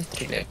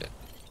 Entry level.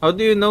 How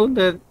do you know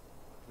that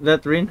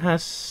Rin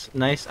has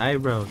nice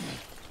eyebrows?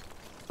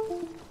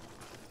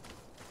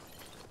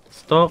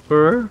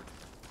 Stalker?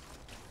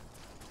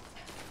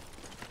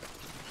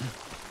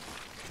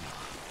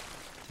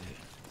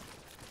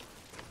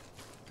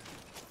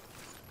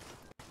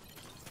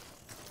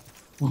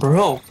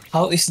 Bro,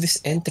 how is this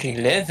entry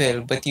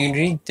level? But you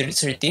need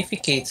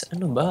certificates.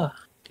 Ano ba?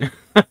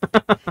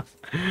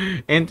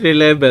 Entry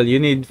level,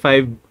 you need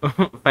 5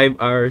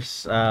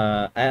 hours,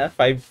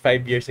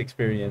 5 years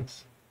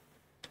experience.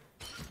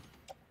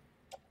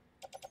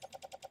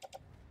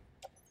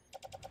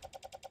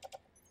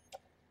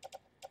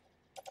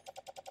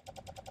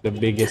 The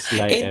biggest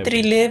lie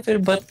Entry ever. level,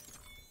 but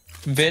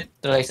vet,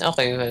 like,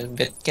 okay, well,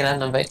 vet,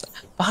 kailangan ba ito?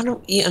 Paano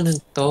i-ano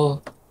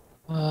to?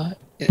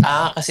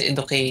 Kasi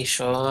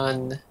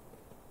education.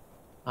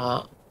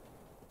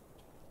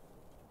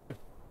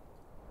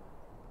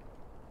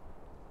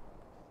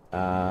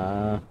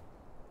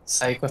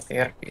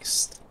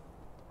 Psychotherapist.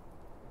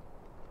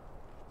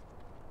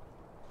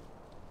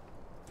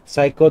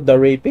 Psycho the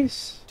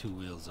rapist? 2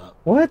 wheels up.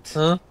 What?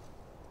 Huh?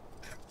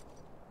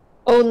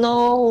 Oh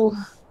no!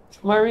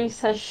 Maurice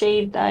has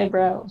shaved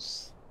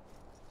eyebrows.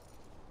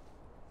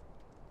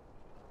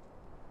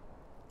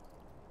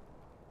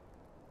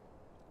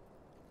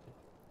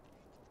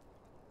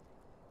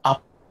 Up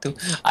to.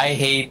 I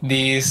hate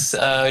these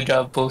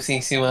job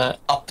postings yung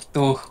mga up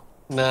to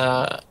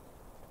na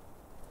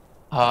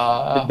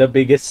The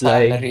biggest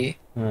salary.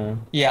 lie.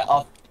 Yeah,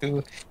 up to.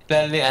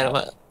 Lalo yung,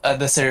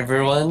 the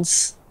server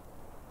ones.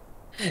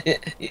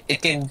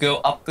 It can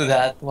go up to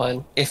that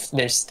one if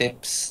there's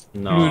tips.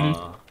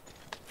 No.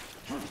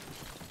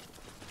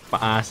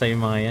 Paasa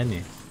yung mga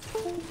yan eh.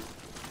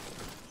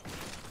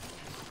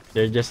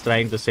 They're just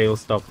trying to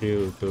sales talk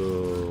you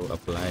to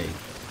apply.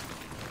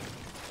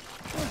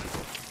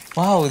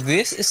 Wow,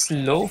 this is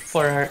low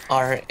for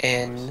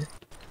RN.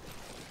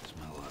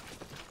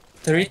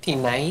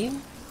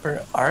 39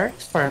 per hour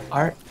for an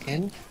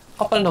RN?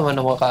 Kapal naman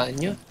ang mukha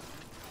nyo.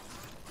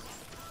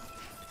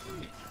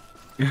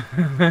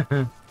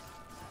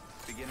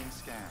 Beginning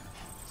scan.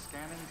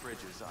 Scanning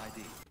bridges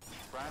ID.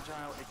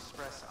 Fragile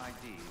Express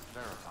ID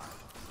verified.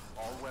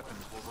 All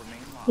weapons will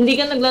remain locked. Hindi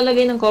ka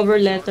naglalagay ng cover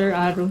letter,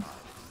 Aru.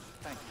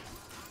 Thank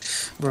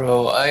you.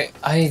 Bro,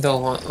 I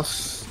don't want...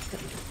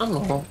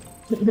 Ano?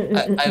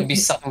 I'll be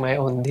sucking my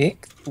own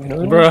dick?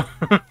 No? Bro.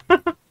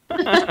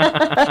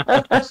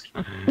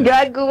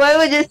 Gago, why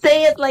would you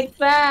say it like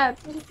that?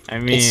 I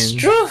mean... It's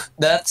true!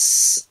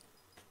 That's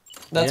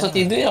what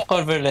you do in a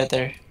cover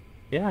letter.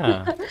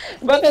 Yeah.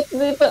 Bakit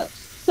di pa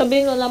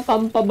sabihin mo lang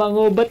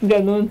pampabango, ba't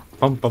ganun?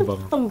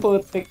 Pampabango. Ang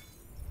putik.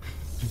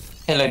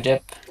 Hello,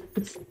 Jeff.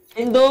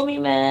 Indomie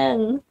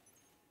man!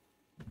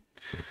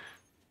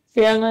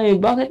 Kaya nga eh,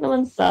 bakit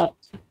naman sap?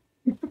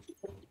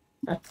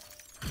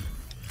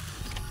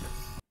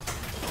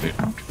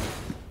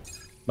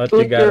 But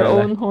you Toot your gotta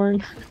own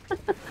horn.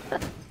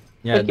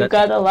 Yeah, But you that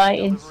gotta lie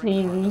in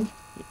CV.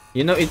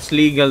 you know it's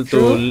legal to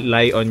True.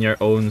 lie on your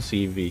own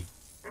CV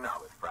You're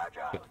not with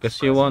Fragile because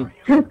you Express, won't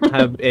are you?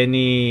 have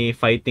any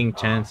fighting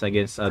chance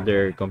against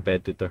other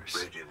competitors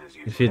Bridges is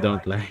if using you their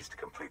don't lie. IDs to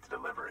complete the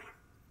delivery.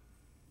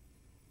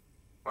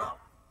 Well,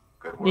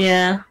 good work.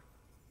 Yeah.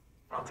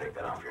 I'll take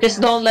that off your Just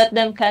hands. don't let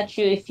them catch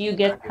you if you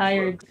get Package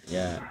tired. looked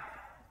Yeah.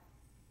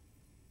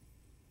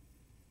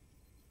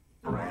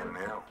 brand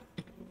new.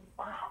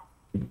 Wow.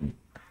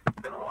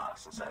 Been a while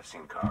since I've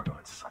seen cargo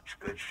in such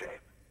good shape.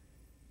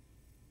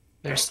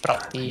 There's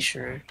truck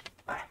t-shirt.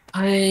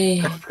 Ay,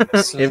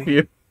 If so,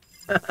 you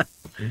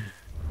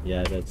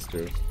Yeah, that's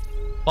true.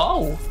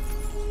 wow.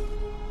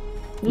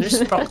 There's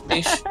truck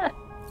t-shirt.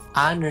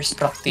 Ah, there's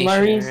truck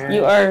Maurice,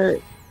 you t-shirt. are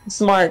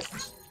smart.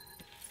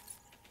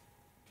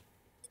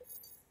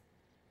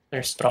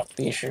 There's truck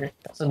t-shirt.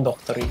 That's a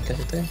doctorate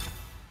kasi ito eh.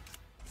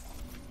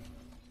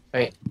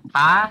 Wait.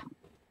 Ah?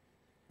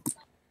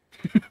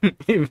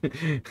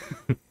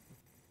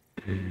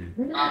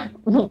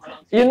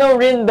 You know,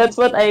 Rin, that's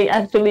what I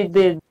actually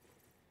did.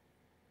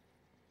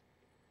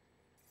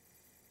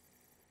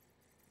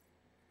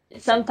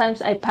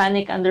 Sometimes I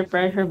panic under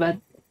pressure, but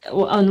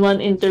on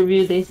one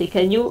interview they say,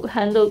 "Can you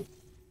handle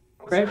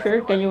pressure?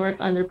 Can you work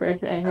under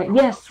pressure?" I said,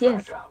 "Yes,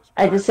 yes."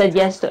 I just said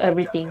yes to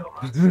everything.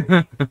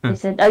 They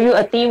said, "Are you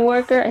a team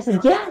worker?" I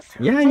said, "Yes,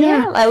 Yeah, I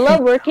yeah. am. I love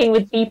working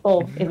with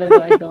people, even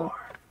though I don't."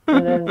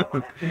 And then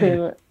they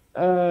were,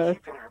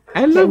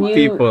 I "Can love you?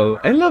 people.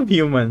 I love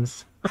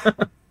humans.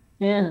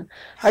 Yeah,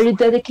 are you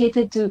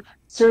dedicated to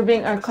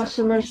serving our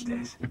customers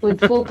with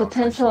full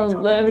potential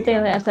and everything?"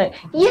 And I was like,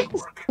 "Yes."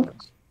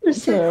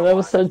 So that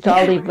was so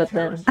jolly, but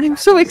then I'm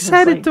so it was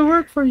excited like, to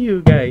work for you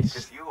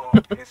guys.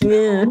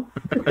 yeah.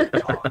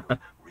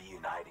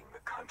 Reuniting the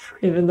country.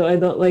 Even though I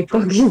don't like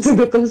talking to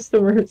the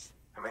customers,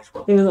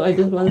 even though I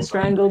just want to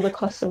strangle the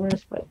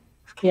customers, but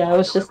yeah, I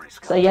was just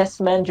a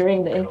yes man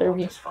during the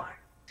interview.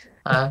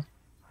 Ah?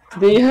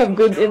 Do you have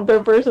good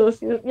interpersonal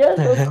skills? Yes,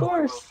 of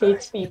course.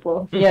 Hates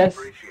people. Yes,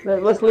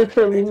 that was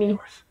literally me.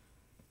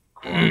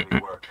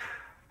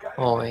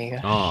 Oh my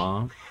gosh.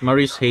 Aw,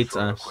 Maurice hates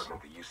us.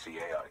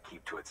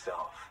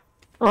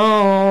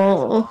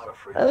 Oh,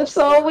 I'm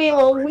sorry,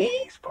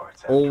 mommy.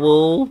 Oh,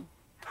 well,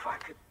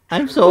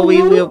 I'm so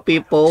we will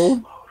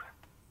people.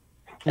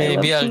 I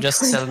Maybe love I'll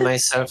just chiicord. sell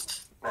myself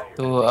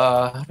to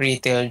a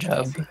retail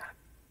job.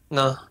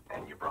 No.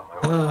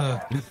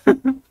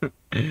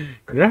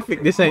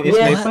 Graphic design is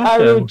my Yes,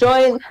 Aru,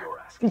 passion.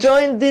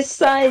 join this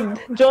side.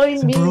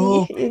 Join me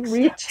Bro, in sa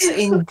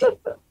retail.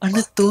 ano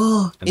to?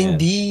 Ano yan?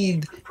 Indeed.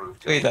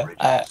 Wait,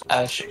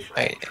 I'll share.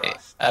 Wait,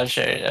 I'll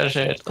share it. I'll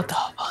share it. What the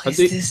fuck is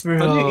this,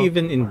 How do you bro?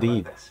 even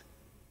Indeed?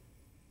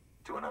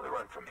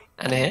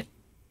 Ano yan?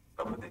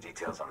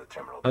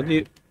 How do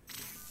you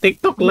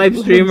TikTok live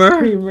Live streamer?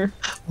 streamer.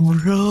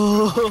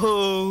 Bro,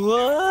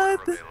 what?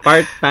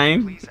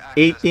 Part-time,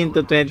 18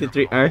 to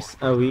 23 hours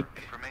a week.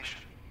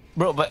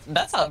 Bro, but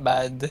that's not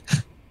bad.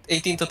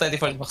 18 to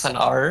 24 bucks an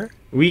hour.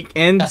 That's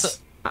Weekends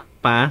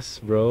pass,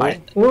 bro.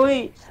 part.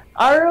 Wait,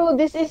 Aru,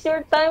 this is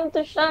your time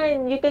to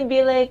shine. You can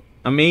be like,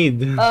 A maid.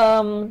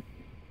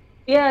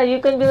 yeah, you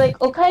can be like,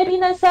 "Okaeri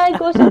nasai,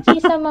 gosuchi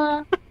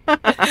sama.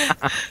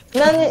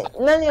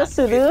 Nani o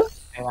suru?"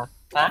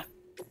 Ha?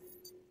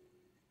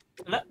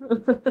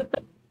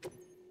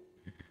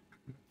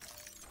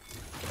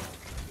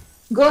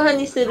 "Gohan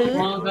ni suru?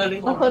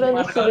 Oforo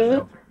ni suru?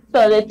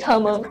 Sore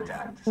tomo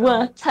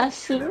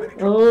watashi?"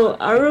 Oh,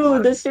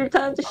 Aru, this is your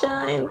time to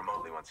shine.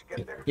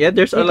 Yeah,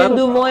 there's a You lot can of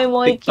do moi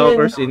moi kyun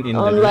TikTokers in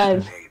on Indonesia.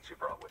 live.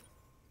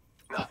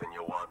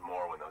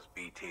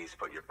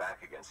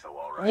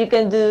 You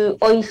can do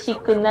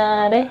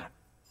oishikunare.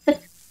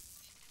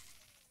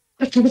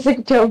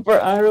 Perfect job for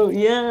Aru.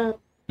 Yeah,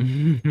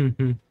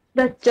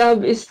 that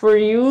job is for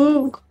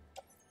you.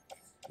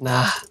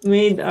 Nah.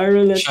 Made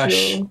Aru, let's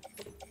Shush. go.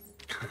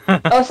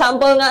 Oh,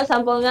 sample nga,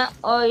 sample nga.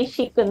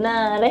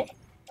 Oishikunare.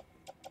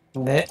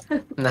 Hindi.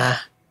 Nah.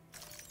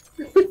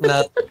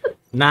 Not.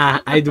 Nah,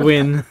 I'd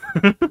win.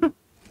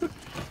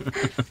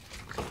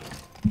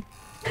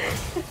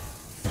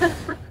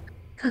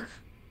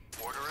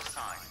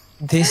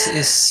 This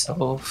is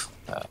so.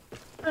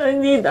 I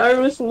need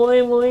Aru's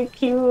moi moi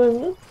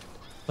kyun.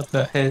 What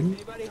the hell?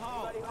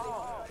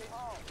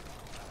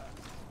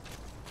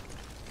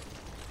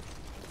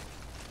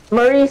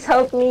 Maurice,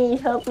 help me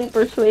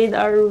persuade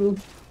Aru.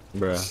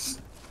 Bruh.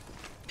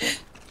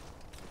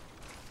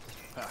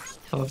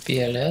 Oh,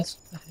 PLS?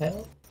 What the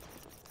hell?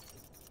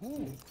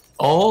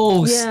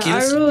 Oh, Yeah,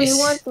 skills Aru, is. you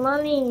want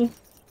money.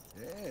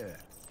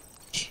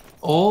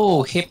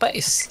 Oh, HIPAA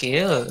is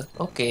skill.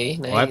 Okay,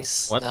 What?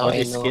 nice. What? Now What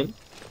I is know. skill?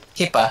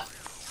 HIPAA.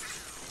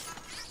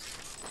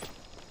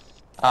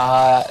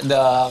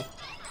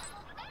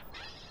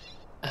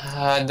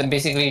 The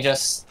basically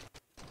just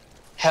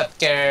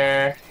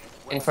healthcare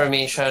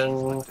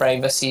information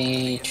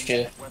privacy.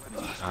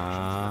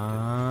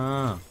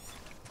 Ah.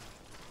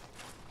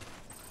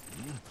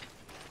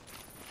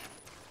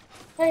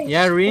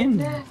 Yeah,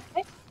 Rin.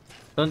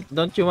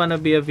 Don't you wanna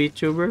be a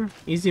VTuber?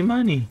 Easy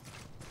money.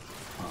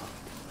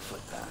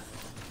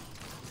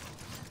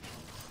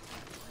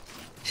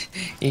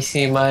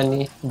 Easy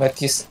money,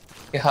 but you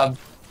have.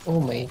 Oh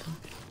my.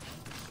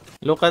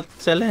 Look at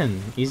Selen.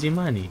 Easy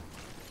money.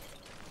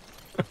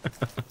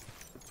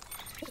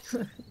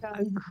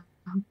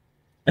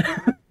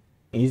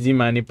 Easy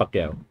money,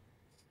 Pacquiao.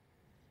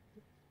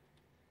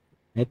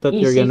 I thought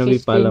you're Easy gonna be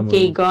 15K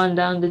Palamon. gone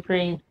down the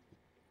drain.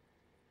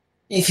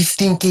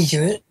 15K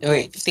yun?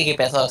 Wait, 50K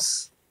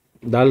pesos.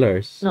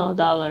 Dollars. No,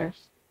 dollars.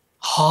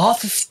 Ha?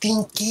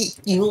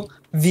 15K yung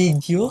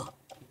video?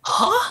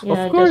 Ha? Yeah, Of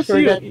just course,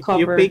 for that you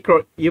cover. pay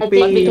you I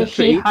think pay because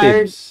she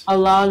hired creatives. a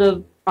lot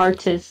of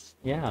artists.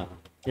 Yeah,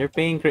 you're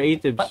paying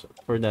creatives What?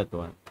 for that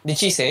one. Did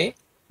she say?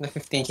 Na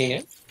 15K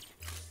yun?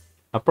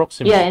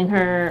 Approximately. Yeah, in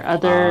her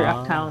other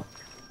Ah. account.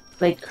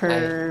 Like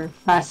her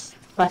past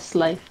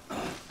life.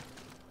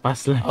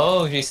 Past life.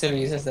 Oh, she still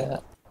uses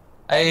that.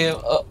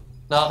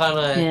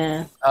 Nakaka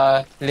Yeah.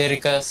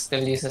 Lyrica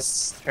still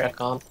uses her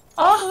account.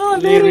 Ah,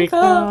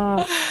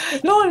 Lyrica.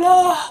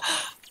 Lola!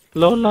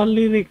 Lola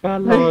Lyrica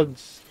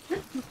Lodge.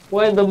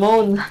 Why the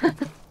moan?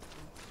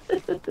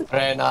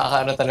 Pre,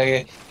 nakakaano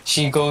talaga.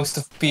 She goes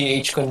to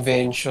PH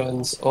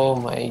conventions. Oh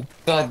my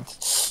god.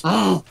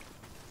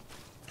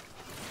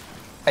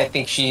 I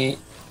think she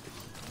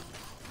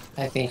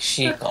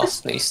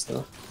cosplays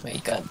too. My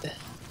god.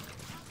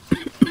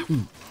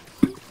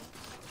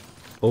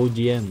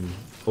 OGM.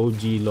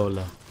 OG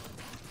Lola.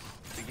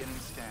 Beginning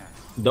scan.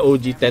 The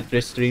OG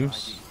Tetris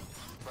streams.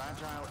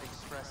 Fragile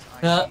Express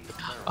Na, ID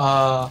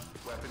verified.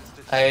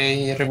 Weapons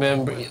I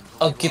remember,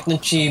 ang cute ng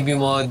chibi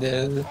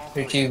model.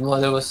 Her chibi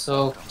model was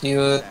so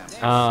cute.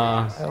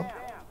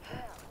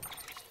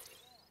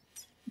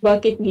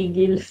 Bakit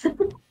gigil?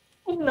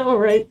 I know,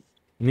 right?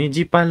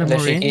 Niji pala mo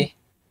Hello, rin? Shiki.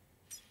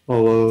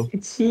 Hello.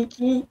 It's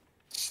cheeky.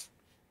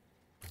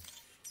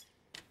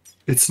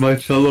 It's my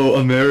fellow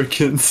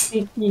Americans.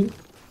 Cheeky.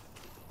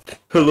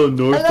 Fellow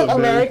North Hello,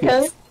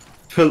 American.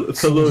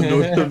 Fellow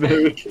North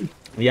American.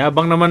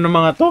 Yabang naman ng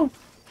mga to.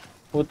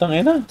 Putang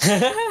ina.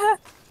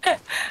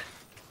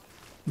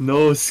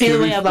 No, Sino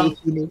scary mayabang?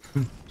 Filipino.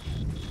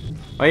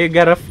 Why you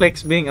gotta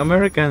flex being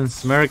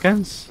Americans?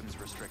 Americans?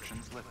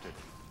 restrictions lifted.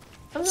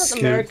 I'm not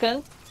Scared. American.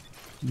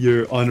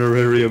 You're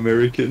honorary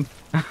American.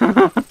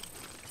 I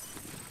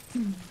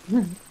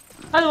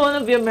don't want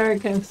to be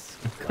Americans.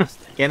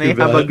 Can I Too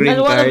have a bad. green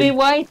I want to card? be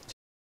white.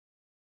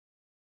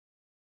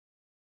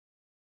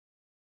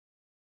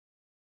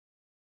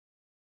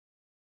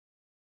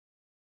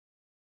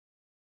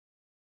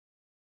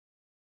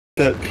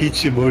 That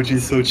peach emoji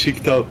is so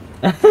cheeked up.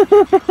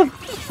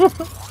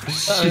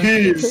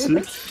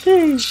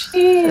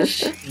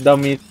 Sheesh. The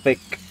mythic.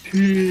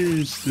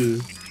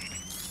 Sheesh.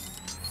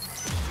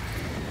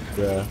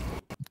 The...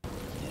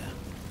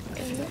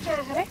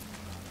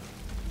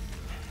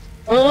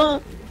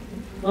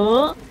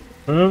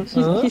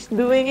 He's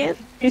doing it.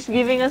 He's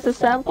giving us a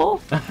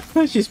sample.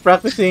 She's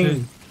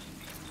practicing.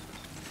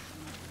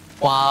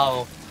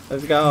 Wow.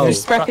 Let's go.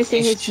 He's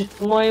practicing his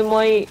moi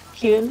moi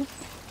tune.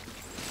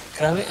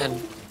 Grabe,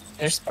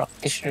 there's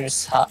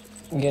practitioners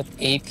get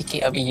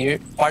 80K a year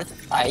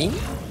part-time?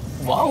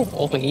 Wow,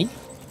 okay.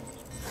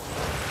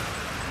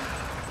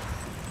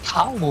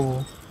 How?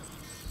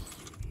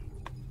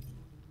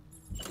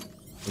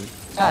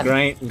 God,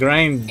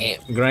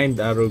 Grind,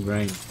 arrow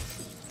grind.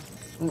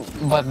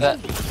 but the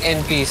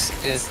NPs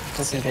is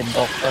considered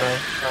doctor.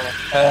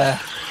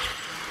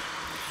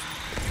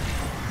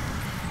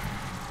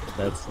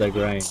 That's the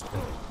grind.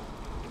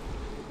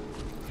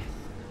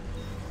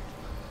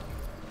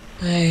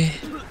 Ay.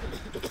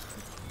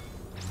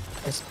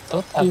 Just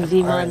don't have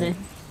Easy an arm. money.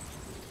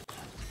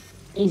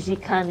 Easy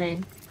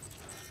kane.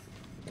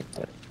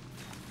 Ito.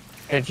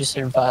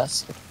 Register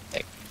basket.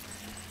 Like,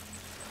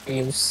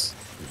 use.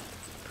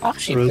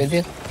 Actually,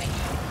 pwede.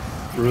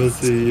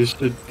 Rosie, you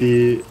should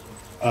be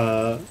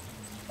a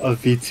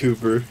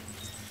VTuber.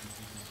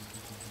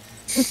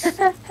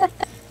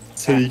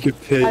 So you can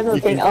pay. I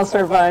don't think I'll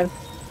survive.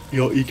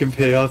 You can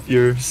pay off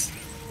your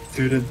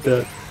student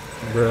debt.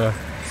 Bruh.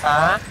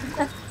 Huh?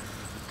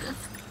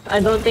 I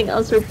don't think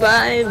I'll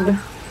survive.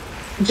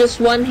 Just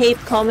one hate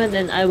comment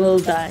and I will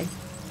die.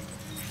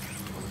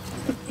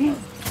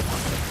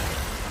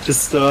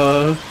 Just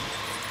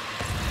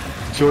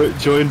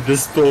join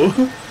Vispo.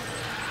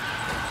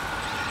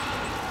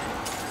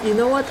 You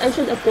know what? I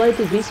should apply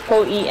to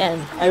Vispo EN.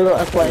 I will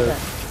apply that.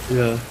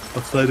 Yeah,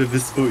 apply to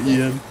Vispo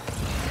EN.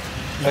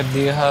 But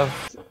do you have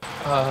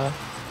a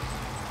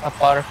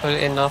powerful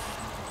enough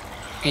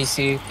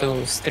PC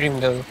to stream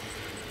though?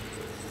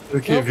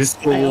 Okay, Nope,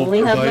 Vispo I will only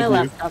have my provide you.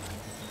 laptop.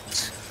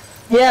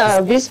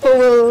 Yeah, Vispo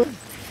will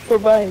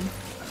provide.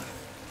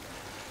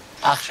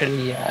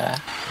 Actually, yeah.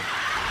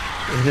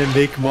 And then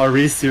make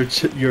Maurice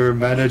your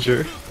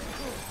manager.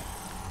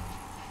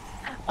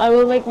 I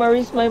will make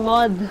Maurice my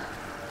mod.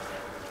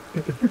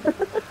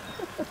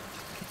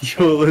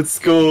 Yo, let's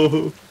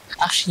go.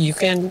 Actually, you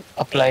can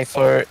apply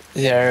for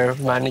their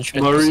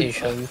management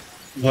position.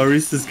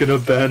 Maurice is gonna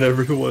ban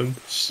everyone.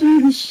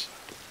 Sheesh.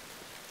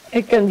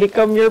 I can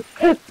become your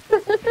pet.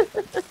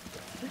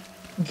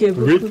 Give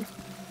it.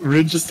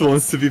 Rin just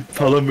wants to be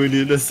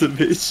Palamuni in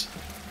SMH.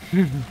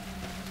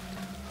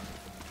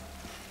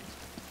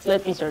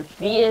 Let me search.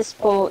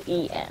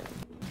 VSPO-EN.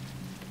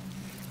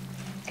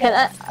 Can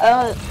I,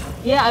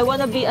 yeah, I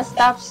wanna be a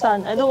staff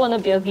son. I don't wanna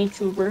be a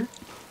VTuber.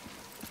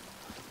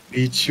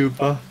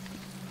 VTuber.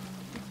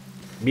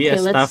 Be a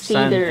Okay, let's staff see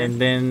son their...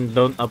 and then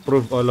don't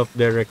approve all of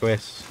their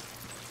requests.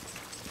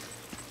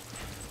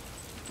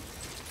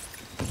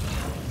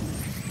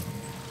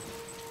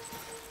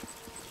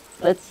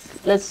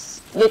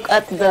 Let's look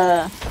at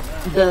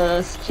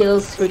the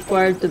skills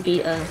required to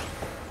be a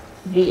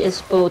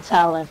VSPO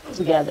talent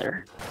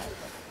together.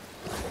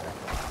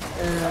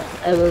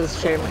 I will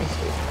share my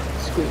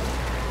screen.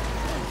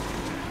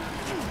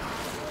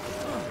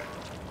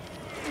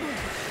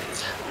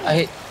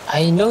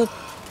 I know.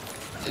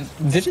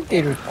 Didn't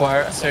they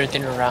require a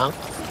certain rank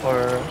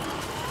or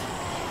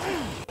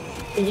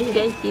Can you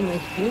guys see my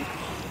screen?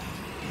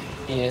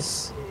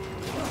 yes?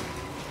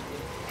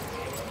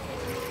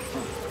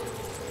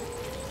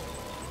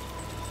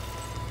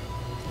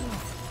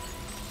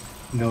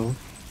 No.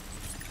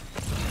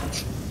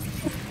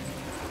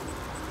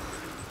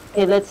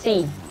 Okay, let's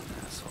see.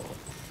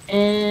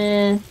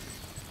 And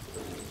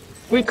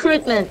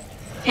recruitment.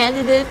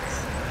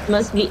 Candidates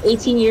must be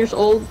 18 years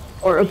old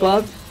or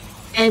above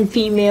and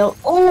female.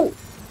 Oh,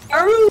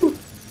 Aru!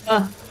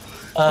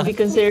 To be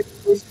considered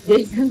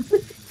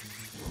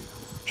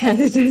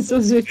candidates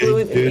must be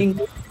fluent in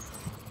English.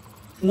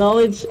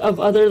 Knowledge of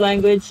other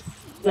languages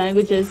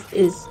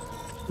is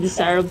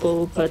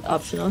desirable but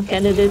optional.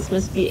 Candidates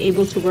must be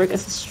able to work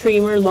as a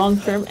streamer long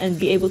term and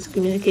be able to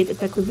communicate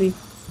effectively.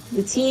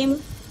 The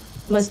team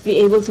must be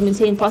able to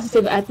maintain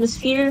positive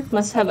atmosphere,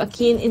 must have a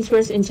keen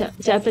interest in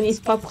Japanese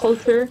pop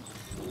culture,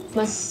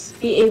 must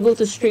be able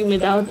to stream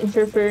without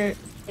interfere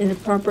in a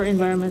proper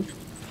environment.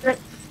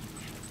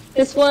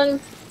 This one,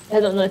 I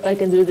don't know if I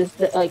can do this.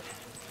 Like,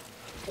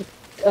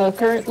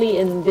 currently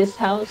in this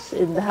house,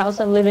 in the house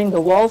I'm living,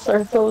 the walls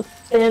are so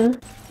thin,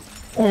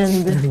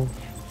 and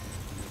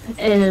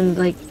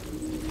like,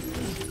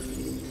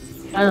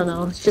 I don't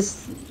know, it's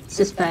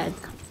just bad.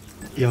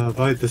 Yeah,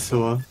 by the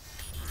SOA.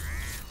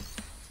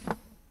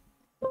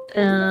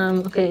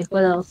 Okay,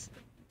 what else?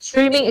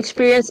 Streaming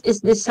experience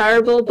is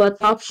desirable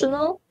but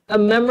optional. A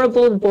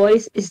memorable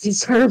voice is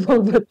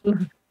desirable but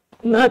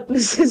not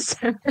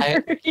necessary.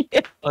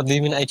 What do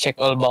you mean? I check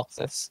all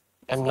boxes.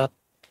 I'm not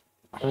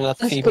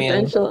That's female.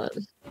 potential.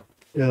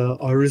 Yeah,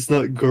 Aru's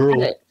not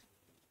girl.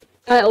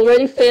 I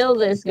already failed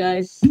this,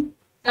 guys.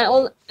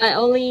 The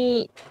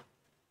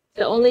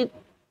only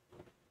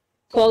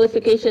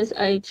qualifications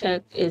I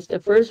check is the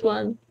first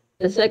one,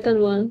 the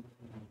second one,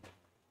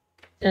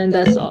 and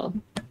that's all.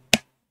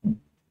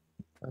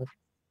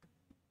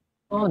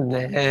 Oh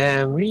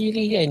damn!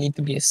 Really? I need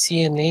to be a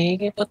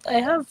CNA, but I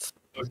have.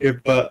 Okay,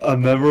 but a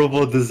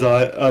memorable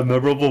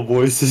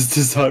voice is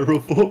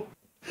desirable.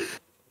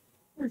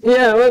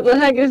 Yeah, what the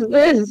heck is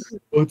this?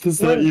 What does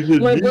that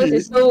even My mean? voice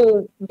is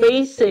so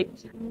basic.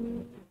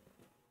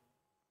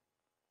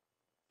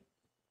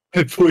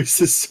 My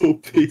voice is so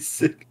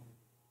basic.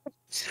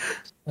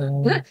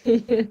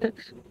 The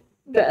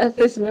F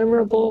is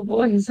memorable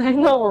voice. I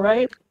know,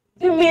 right?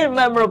 You mean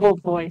memorable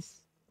voice.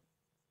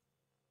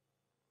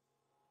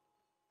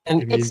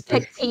 And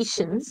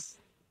Expectations.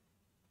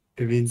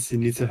 It means you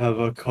need to have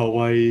a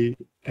kawaii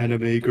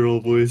anime girl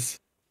voice.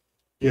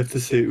 You have to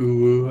say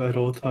uwu at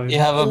all times. you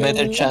have a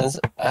better chance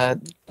at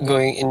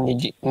going in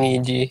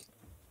Niji.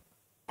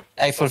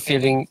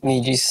 Fulfilling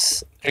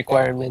Niji's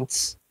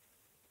requirements.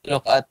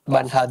 Look at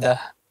Banhada.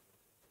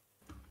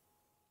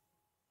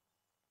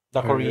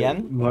 The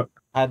Korean?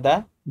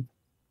 Hada?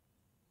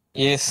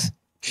 Yes.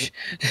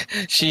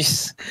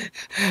 She's.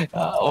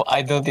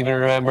 I don't even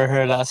remember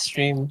her last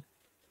stream.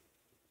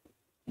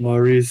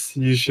 Maurice,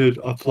 you should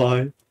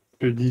apply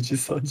for Niji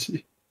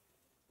Sanji.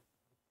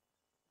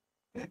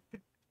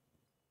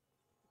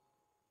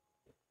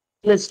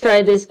 Let's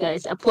try this,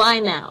 guys. Apply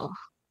now.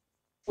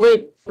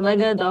 Wait, am I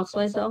gonna dox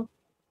myself?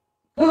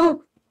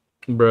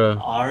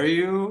 Bruh. Are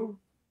you?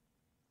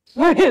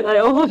 Wait, I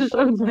almost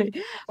showed my.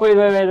 Wait.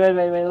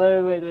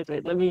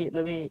 Let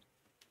me.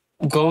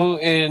 Go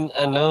in,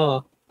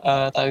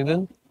 tawag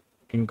dun?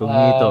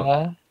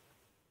 Incognito.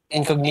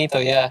 Incognito,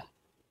 yeah.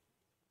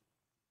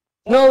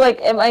 No, like,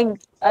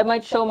 I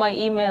might show my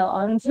email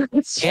on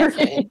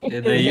screen.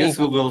 They use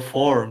Google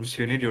Forms.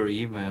 You need your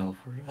email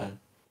for that.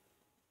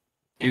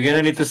 You're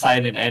gonna need to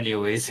sign in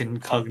anyways,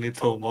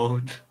 incognito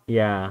mode.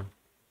 Yeah.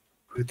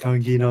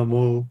 Utangina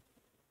mo.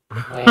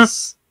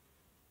 Nice.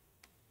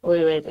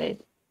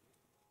 Wait.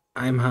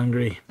 I'm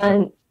hungry.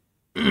 And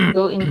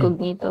go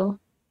incognito.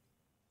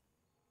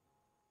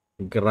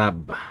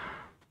 Grab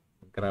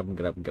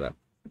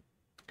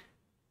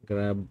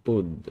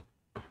food.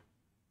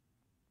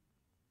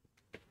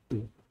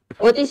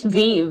 What is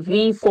V?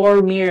 V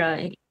for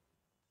Mirai.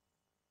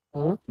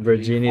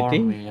 Virginity?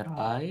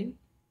 Mirai?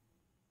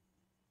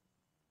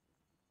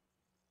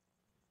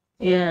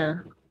 Yeah.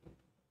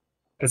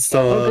 That's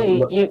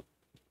the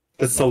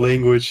that's the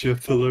language you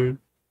have to learn.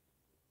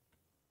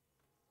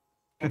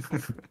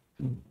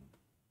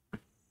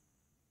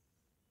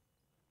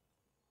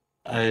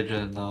 I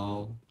don't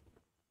know.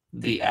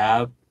 The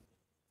app,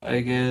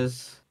 I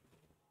guess.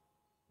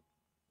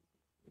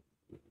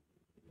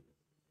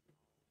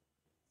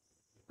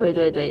 Wait.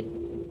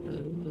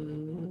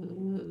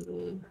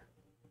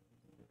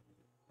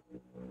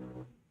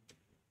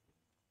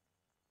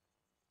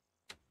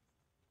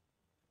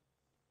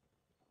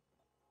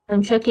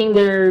 I'm checking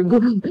their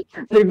Google,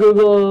 their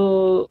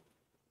Google.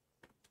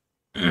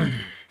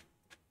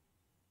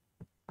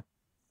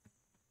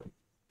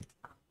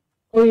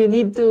 Oh, you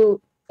need to.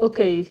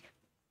 Okay.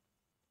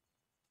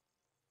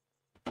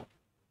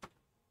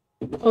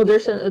 Oh,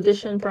 there's an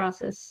audition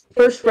process.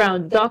 First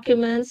round: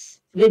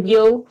 documents,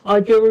 video,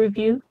 audio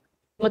review.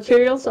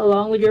 Materials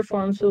along with your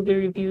forms will be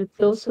reviewed.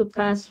 Those who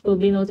pass will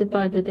be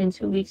notified within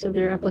 2 weeks of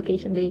their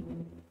application date.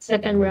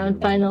 Second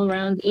round, final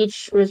round.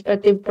 Each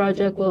respective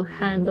project will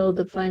handle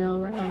the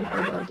final round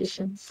of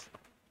auditions.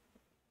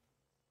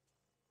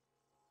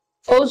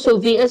 Also,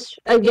 VS,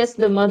 I guess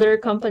the mother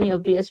company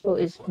of VS Pro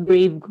is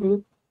Brave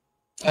Group.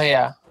 Oh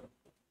yeah,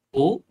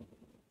 Who?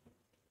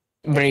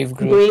 Brave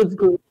Group. Brave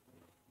Group.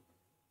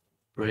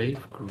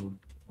 Brave Group.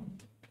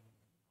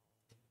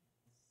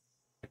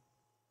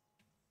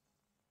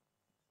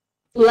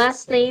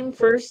 Last name,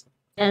 first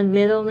and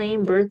middle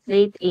name, birth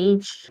date,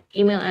 age,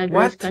 email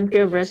address, What? country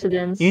of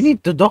residence. You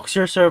need to dox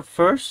yourself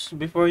first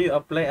before you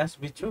apply as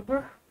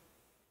VTuber.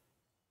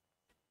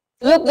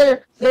 Look,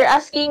 they're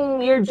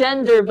asking your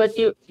gender, but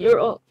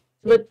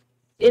but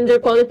in their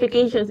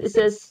qualifications it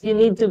says you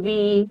need to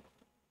be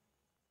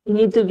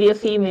a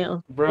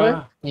female.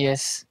 Bruh.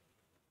 Yes.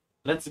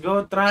 Let's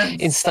go trans.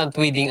 Instant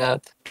weeding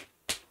out.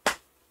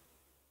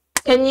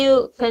 Can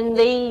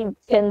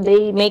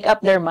they make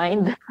up their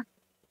mind?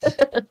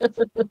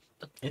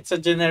 It's a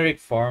generic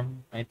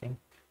form, I think.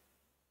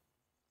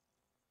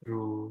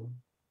 True.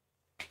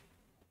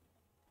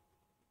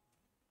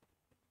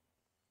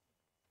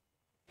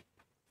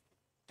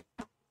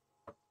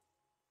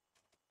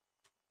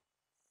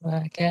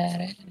 I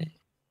got it.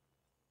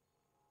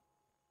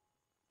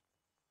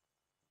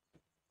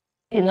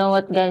 You know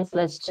what, guys?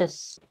 What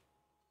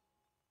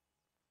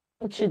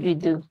should we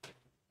do?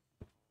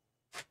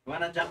 You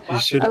wanna You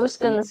jackbox? should I was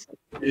gonna.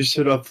 you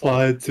should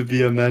apply to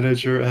be a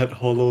manager at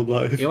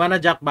HoloLive. You wanna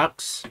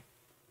jackbox?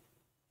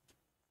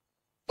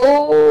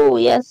 Oh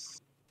yes.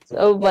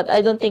 So, but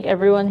I don't think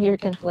everyone here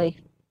can play.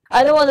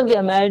 I don't want to be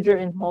a manager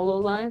in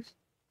HoloLive.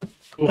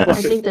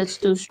 I think that's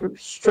too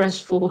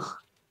stressful.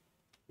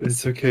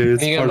 It's okay.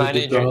 It's Being a part of the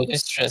manager job.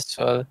 is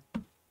stressful.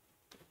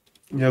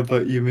 Yeah,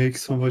 but you make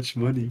so much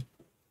money.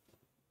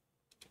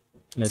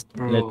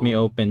 Let me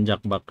open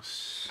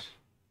jackbox.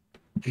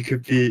 You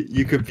could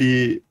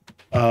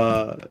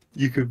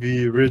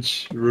be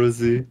rich,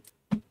 Rosie.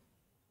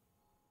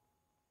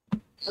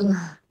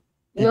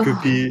 You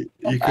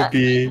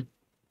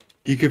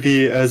could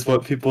be as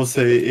what people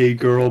say, a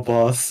girl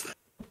boss.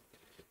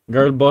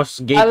 Girl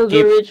boss, I will be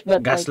gatekeep, rich,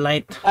 but like,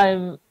 gaslight.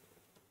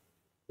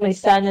 my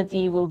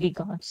sanity will be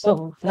gone,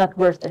 so not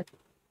worth it.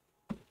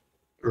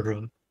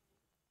 Bruh.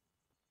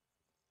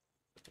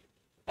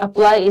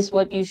 Apply is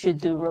what you should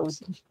do,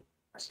 Rosie.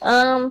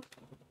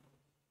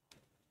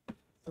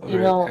 You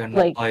know, Can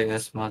like, apply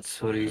as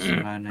Matsuri's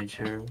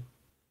manager.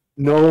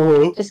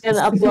 No. just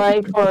gonna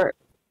apply for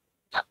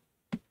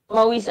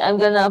Maurice, I'm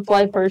gonna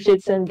apply for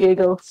shits and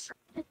giggles.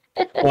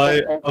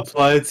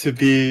 Apply to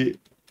be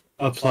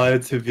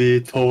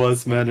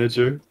Toa's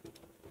manager.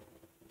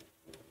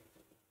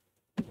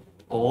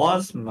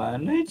 Was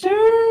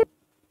manager?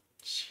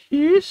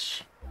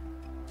 Sheesh.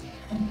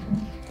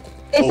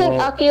 Isn't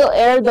Akil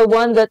Air the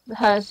one that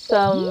has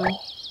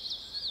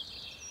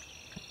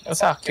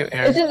That's Akio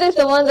Air. Isn't this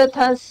the one that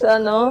has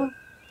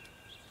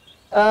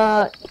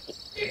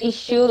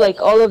issue,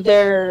 like all of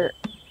their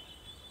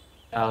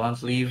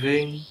Talent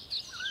leaving?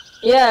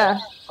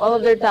 all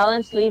of their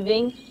talents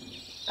leaving?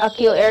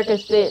 Akil Air,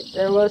 because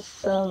there was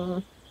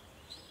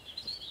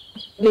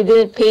they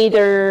didn't pay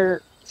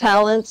their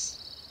talents.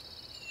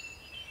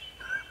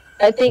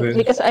 I think Wait.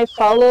 because I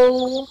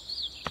follow.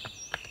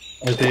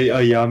 Are they a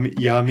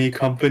Yami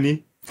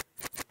company?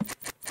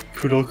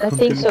 Poodle I company?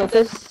 think so,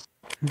 because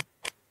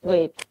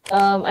wait,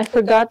 I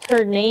forgot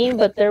her name,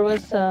 but there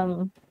was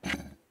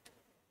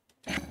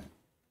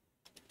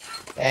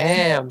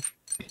Damn.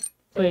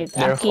 wait,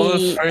 Their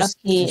whole first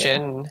Aki.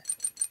 gen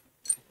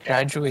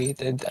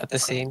graduated at the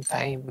same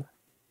time.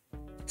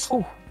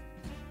 Phew.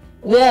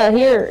 Yeah,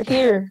 here.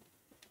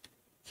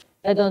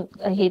 I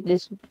hate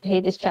this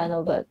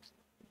channel, but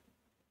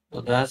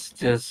Well, that's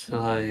just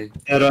like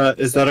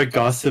Is that a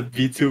gossip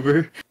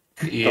VTuber?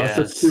 yes,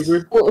 Gossip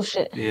tuber?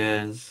 bullshit.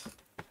 yes.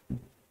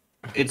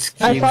 It's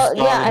I Keemstar,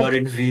 yeah, but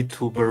in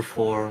VTuber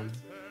form.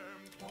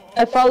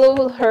 I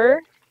follow her,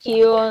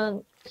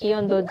 Kion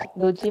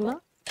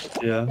Dojima,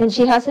 Yeah. and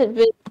she hasn't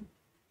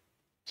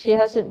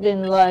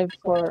been live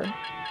for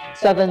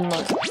 7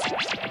 months.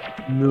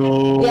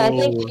 No. Yeah, I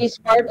think she's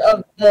part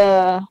of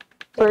the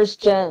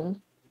first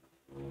gen.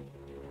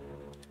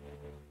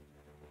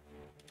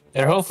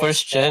 Their whole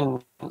first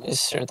gen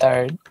is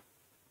retired.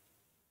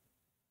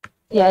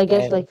 Yeah, I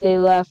guess And- like they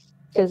left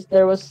because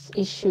there was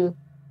issue.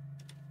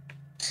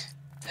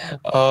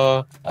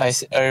 Oh, I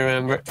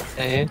remember.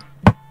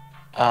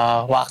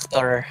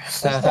 Wactor.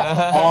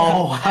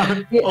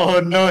 Oh, Yeah. oh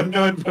no,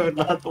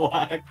 not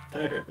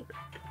Wactor.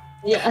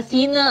 Yeah,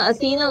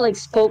 Athena like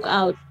spoke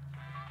up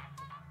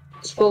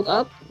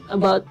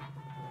about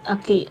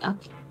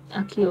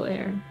Akio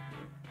Air.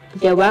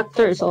 Yeah,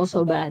 Wactor is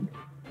also bad.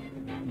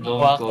 Don't go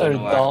Wactor to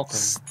Wactor.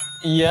 docs.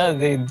 Yeah,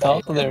 they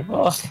dock their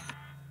boss.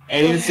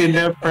 And it's in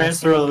their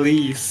press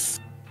release.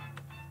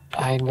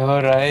 I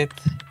know, right?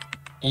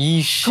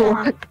 Yeesh.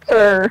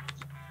 Wactor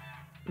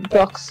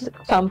Docs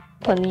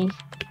Company.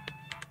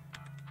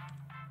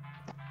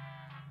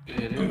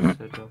 It is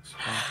a dogs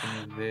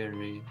company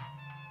very.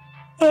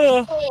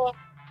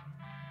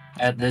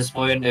 At this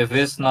point, if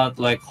it's not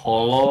like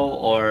Holo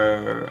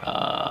or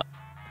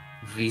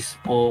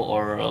Vispo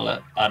or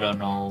I don't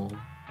know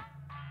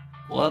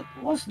what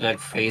was like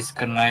Face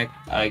Connect,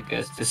 I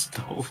guess this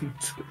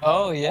don't.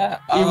 Oh yeah.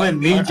 Even Our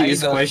Ninja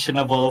is idol.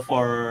 questionable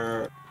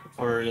for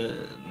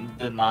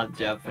the not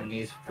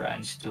Japanese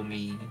branch to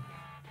me.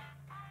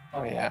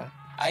 Oh yeah.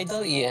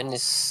 Idol Ian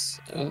is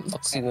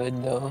looks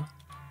good though.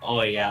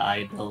 Oh yeah,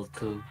 Idol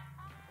too.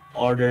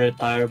 Or the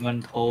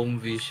retirement home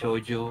V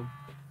Shoujo.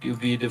 You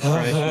be the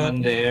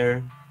freshman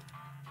there.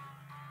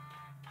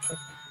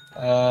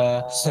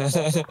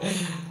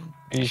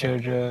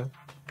 Bishoujo.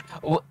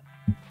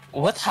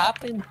 What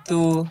happened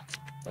to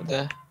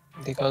the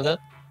they call that?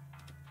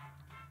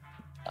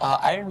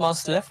 Iron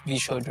Mouse left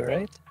Bishoujo,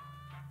 right?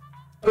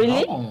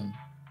 Really? No,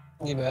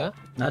 Diba?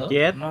 Not No?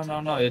 yet.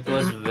 no. It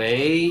was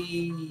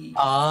Vei,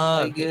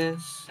 I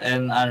guess,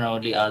 and I don't know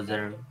the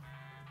other.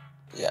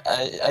 Yeah,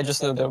 I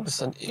just know there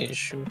was an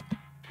issue.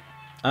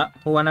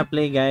 Who wanna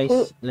play, guys?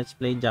 Who- Let's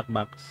play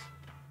Jackbox.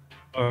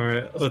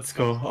 Alright, let's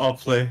go. I'll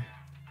play.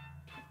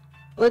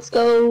 Let's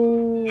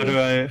go.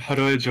 How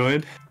do I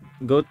join?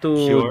 Go to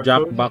QR code?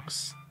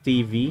 Jackbox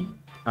TV.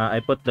 I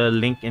put the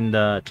link in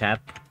the chat,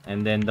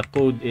 and then the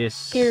code is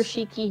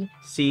Kirishiki.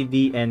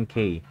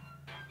 CDNK.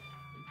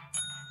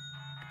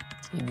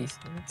 See these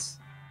nuts.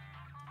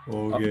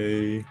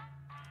 Okay.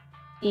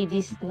 Eat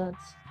these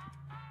nuts.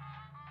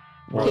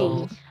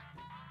 Bro, Okay.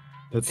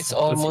 it's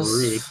almost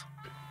rude.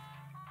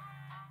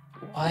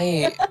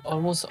 why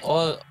almost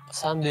all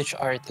sandwich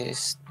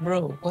artists,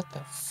 bro. What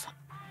the fuck?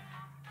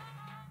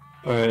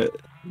 Alright,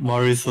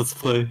 Maurice, let's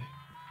play.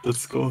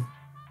 Let's go.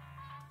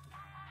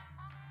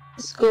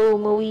 Let's go,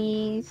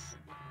 Moise.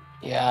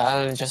 Yeah,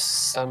 I'll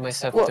just sell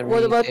myself to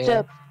What about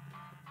retail. Jeff?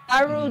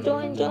 Aru,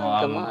 join, No,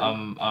 come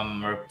on. I'm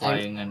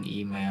replying an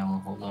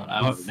email. Hold on,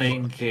 I'm What?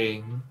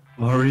 thinking.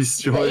 Maurice,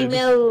 The join.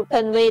 email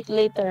can wait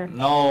later.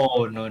 No.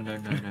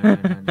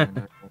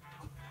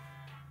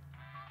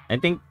 I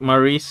think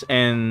Maurice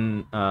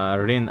and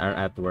Rin are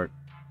at work.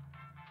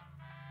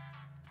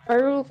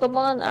 Aru, come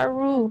on,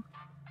 Aru.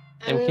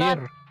 I'm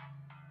here.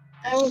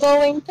 I'm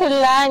going to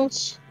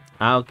lunch.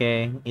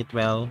 Okay. Eat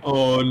well.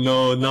 Oh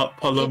no, not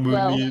well.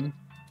 Palamunian.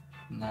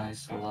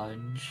 Nice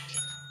lunch.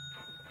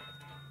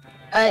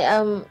 I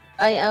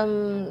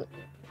am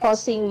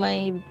pausing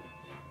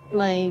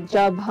my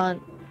job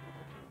hunt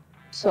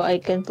so I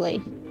can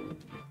play.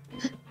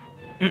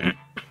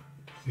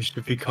 We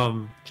should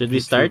become. Should we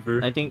start?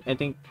 YouTuber. I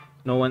think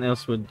no one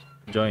else would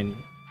join.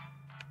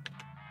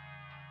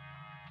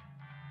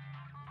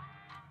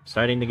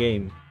 Starting the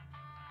game.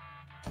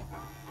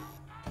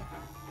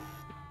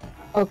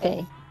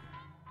 Okay.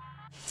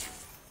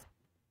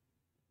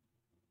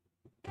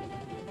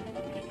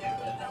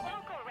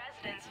 Local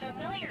residents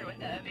familiar with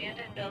the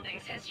abandoned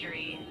building's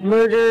history.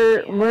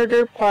 Murder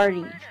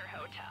party. Murder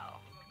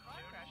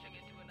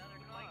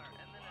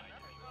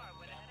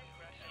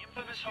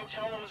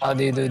hotel. How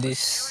do you do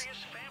this?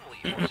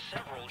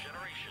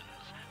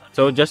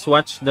 So just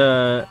watch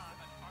the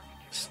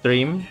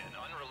stream,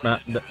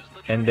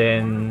 and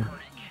then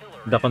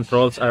the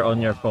controls are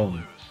on your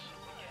phone.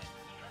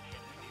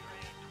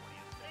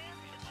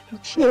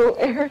 Chill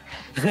air.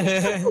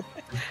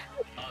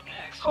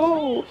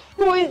 Who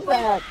is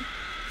that?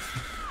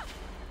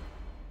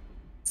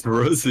 It's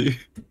Rosie.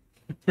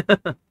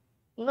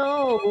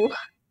 No.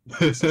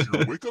 This is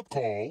your wake-up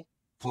call.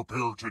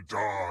 Prepare to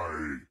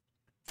die.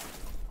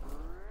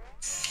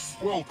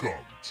 Welcome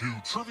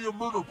to Trivia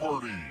Murder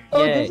Party.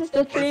 Oh, Yay. this is the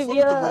I flooded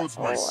trivia. the roads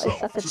Oh, I myself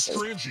suck at to this.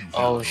 strand you Oh,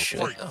 here in a shit,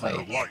 fight for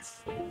your okay.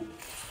 life.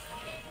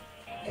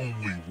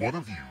 Only one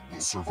of you will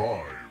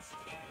survive.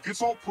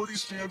 It's all pretty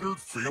standard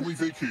family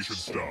vacation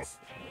stuff.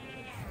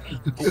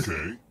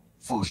 Okay,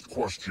 first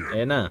question.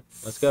 Ayan na.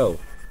 Let's go.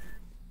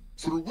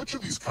 Through which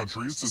of these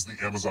countries does the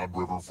Amazon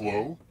River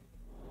flow?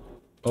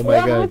 Oh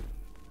my god.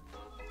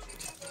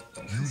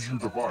 Use your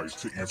device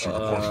to answer the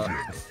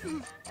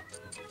question.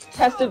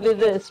 Has to be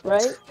this,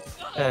 right?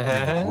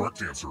 The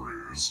correct answer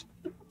is...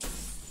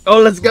 Oh,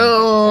 let's Question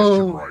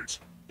go. right.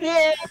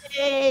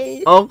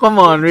 Yay! Oh, come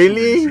on,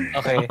 really?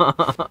 Okay.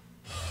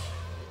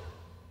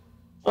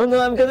 Oh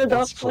no, I'm gonna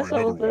Let's dox try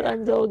myself. another one.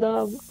 I'm so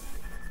dumb.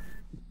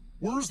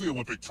 Where is the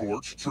Olympic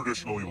torch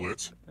traditionally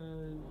lit?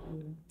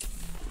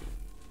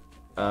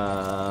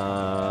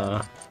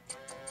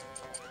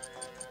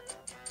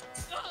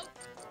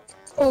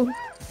 Oh,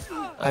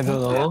 I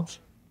don't know.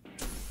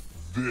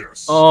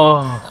 This.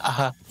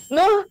 Oh.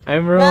 No,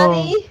 I'm wrong.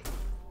 Nani.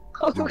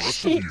 Oh, The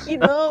rest of you. shaky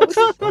nose.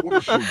 I want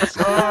to show you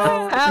something.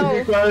 Ow.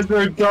 You guys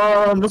are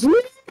dumb.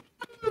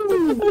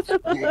 Welcome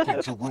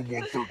to room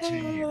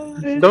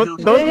 113. Don't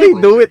Here's they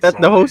the do it at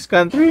the sorry. host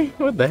country?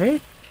 What the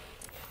heck?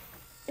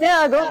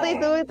 Yeah, don't they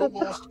do it? The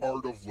lost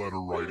art of letter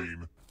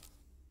writing.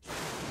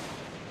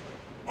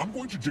 I'm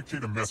going to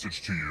dictate a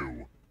message to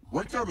you.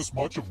 Write down as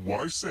much of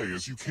what I say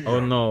as you can. Oh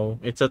no,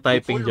 it's a The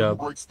typing player job.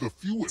 who writes the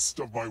fewest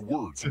of my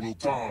words will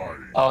die.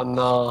 Oh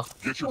no.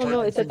 Get your Oh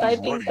no, it's a fingers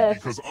typing ready test.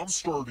 because I'm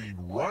starting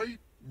right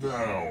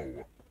now.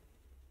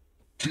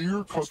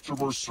 Dear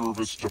Customer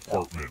Service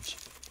Department,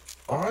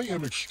 I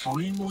am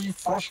extremely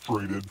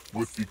frustrated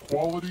with the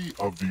quality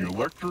of the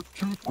electric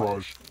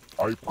toothbrush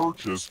I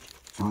purchased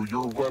through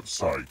your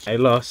website. I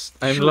lost.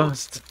 I'm Sure,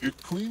 lost. It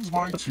cleans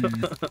my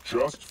teeth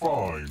just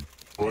fine,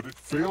 but it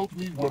failed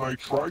me when I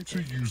tried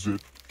to use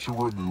it to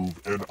remove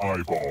an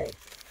eyeball.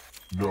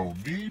 No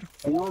need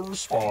for a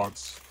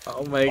response.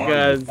 Oh my I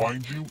will god.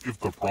 find you if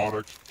the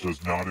product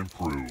does not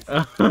improve.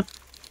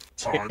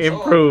 Time's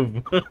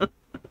Improve. up.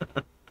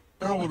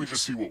 Now let me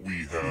just see what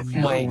we have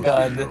here. My with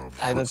god, the,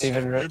 I don't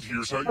even re- And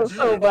here's how you That's did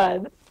so it.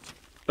 bad.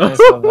 That's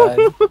so bad.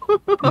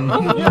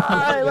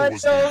 Yeah,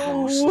 let's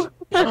go.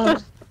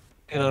 I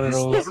don't This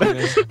know. letter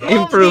is not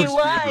Improve. to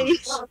Why?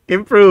 standards.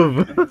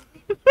 Improve.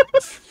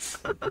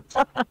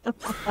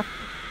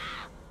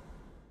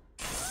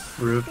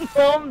 Rip.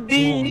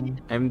 Zombie.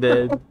 I'm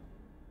dead.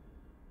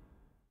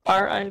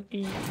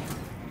 R.I.P.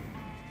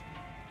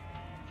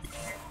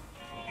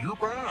 You're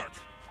back.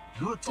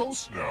 You're a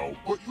toast now,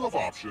 but you have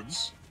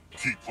options.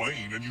 Keep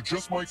playing and you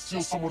just might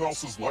steal someone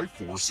else's life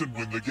force and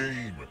win the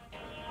game.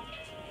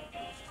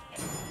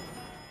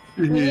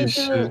 We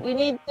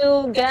need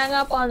to gang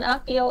up on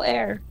Akio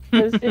Air.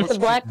 Because it's Let's a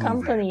black keep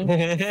moving.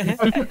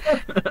 company.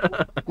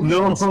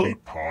 No. What's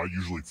meat pie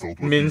usually filled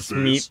with Mince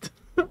these days?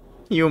 meat.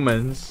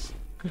 Humans.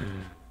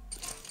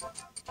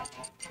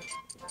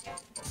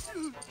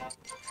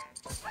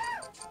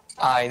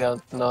 I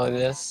don't know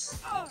this.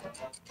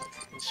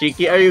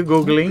 Shiki, are you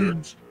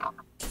googling?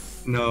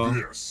 No.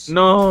 Yes.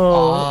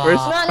 No. Where's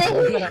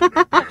Nani?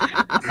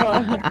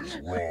 Everyone is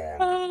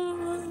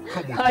wrong.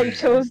 Come with I me.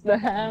 chose the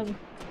ham.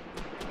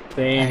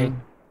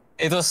 Same.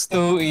 It was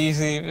too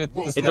easy. It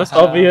was the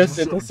obvious.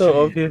 ham. It was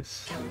so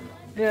obvious.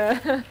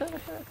 Yeah.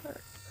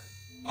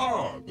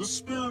 Ah, the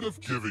spirit of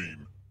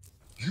giving.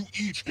 You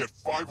each get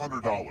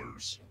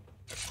 $500.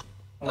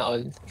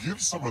 No.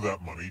 Give some of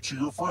that money to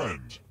your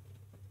friend.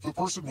 The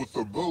person with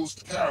the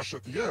most cash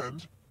at the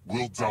end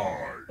will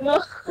die.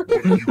 No. But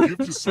if you give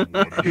to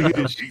someone and you have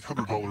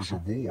 $800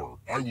 or more,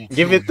 I will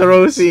Give kill it to you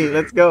Rosie. instead.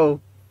 Let's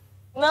go.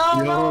 No,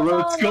 Yo, no,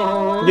 let's no,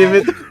 go. no. Give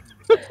it.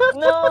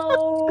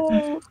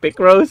 No. Pick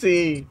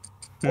Rosie.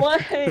 Why?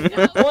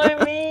 Why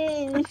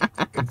me?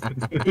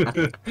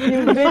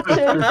 You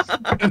bitches.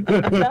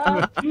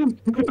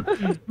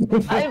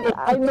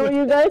 I know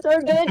you guys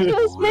are gonna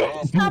choose me.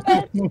 Stop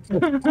it.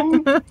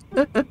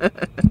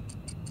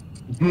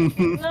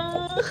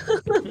 No.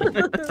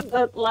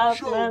 That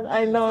laugh, man.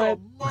 I know it.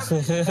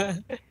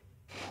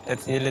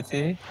 That's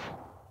utility.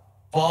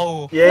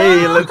 Wow.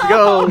 Yay, let's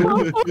go.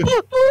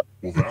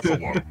 Well, that's a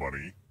lot of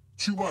money.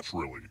 Too much,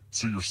 really.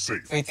 So you're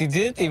safe. Wait, you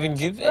didn't even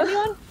give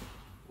anyone?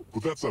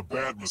 But that's a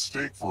bad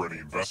mistake for any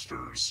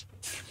investors.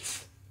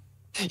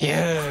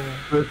 Yeah.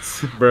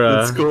 Let's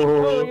Bruh.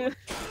 go.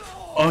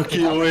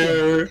 Akio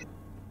Air.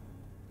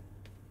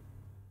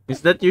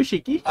 Is that you,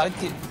 Shiki? How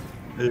did...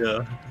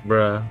 Yeah.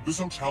 Bruh. This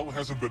hotel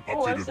hasn't been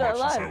Oh, I'm updated still much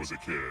since I alive. was a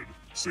kid.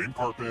 Same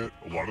carpet,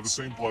 a lot of the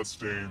same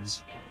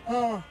bloodstains.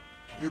 Ah,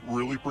 it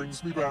really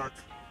brings me back.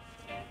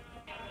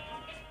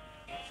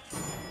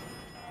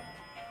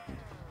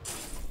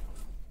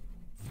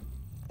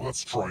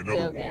 Let's try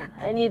another Okay. one.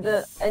 I need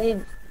a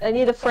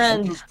What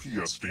friend. does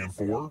PS stand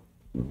for?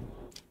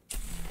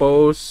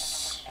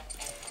 Pose.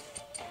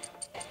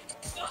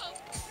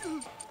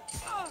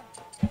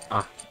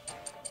 Ah.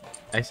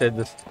 I said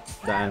this,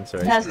 the answer.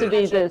 It has to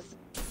be this.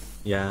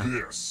 Yeah.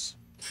 This.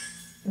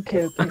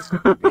 Okay, okay.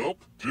 Well,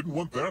 didn't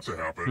want that to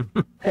happen.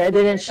 Okay, I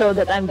didn't show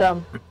that I'm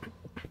dumb.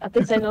 At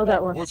least I know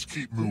that one. Let's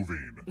keep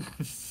moving.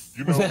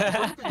 You know, the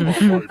great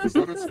thing about life is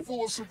that it's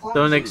full of surprises.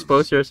 Don't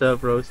expose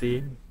yourself,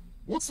 Rosie.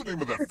 What's the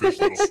name of that fish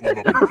that'll swim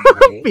up your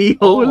pee Pee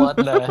Oh, hole. what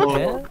the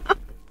hell?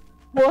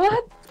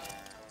 What?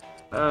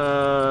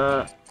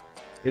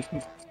 It's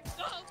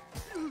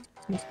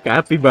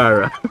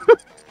capybara.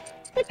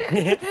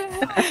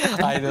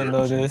 I don't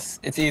know this.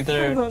 It's I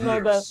either... don't know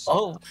that. Yes.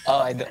 Oh,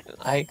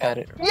 I got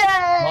it. Yay!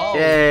 Wow.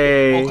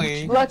 Yay.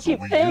 Okay. Lucky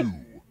Only pick. you.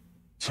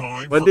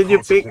 Time What for did you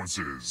pick?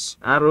 consequences.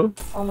 Aru?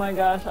 Oh my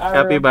gosh, Aaron.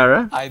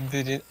 Capybara? I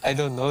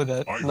don't know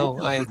that. I No, hope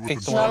you're I good with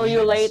picked the one. Know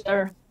you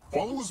later.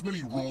 Follow as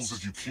many rules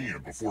as you can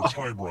before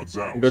time runs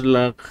out. Good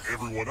luck.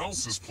 Everyone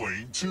else is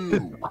playing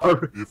too.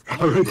 Aru If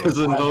any of them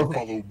doesn't try to know.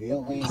 follow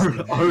more rules than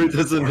you, Aru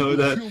doesn't I know will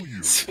that. kill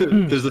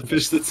you. There's a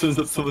fish that swims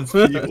up someone's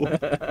pee hole.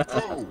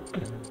 Go.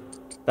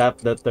 Tap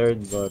the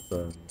third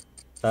button.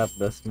 Tap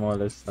the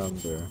smallest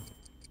number.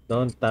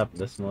 Don't tap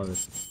the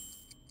smallest.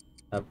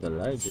 Tap the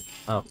largest.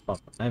 Oh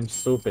fuck. I'm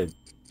stupid.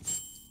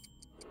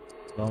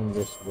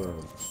 Longest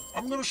word.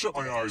 I'm gonna shut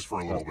my eyes for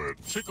a little bit.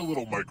 Take a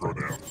little micro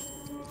nap.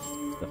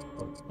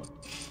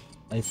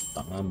 Ay,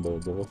 tanga,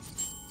 bobo.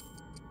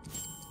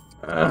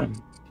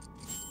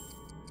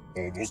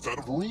 Almost out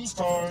of rules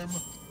time.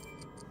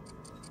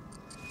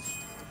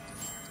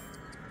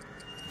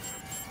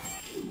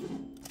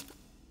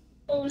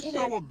 Oh shit.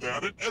 Now I'm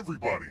mad at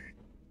everybody.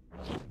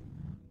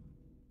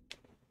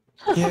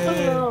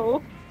 Yeah.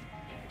 No.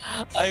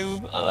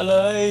 I'm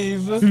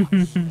alive.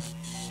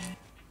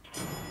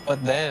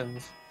 But damn,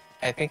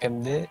 I think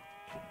I'm dead.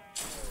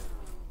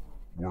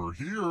 We're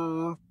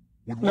here.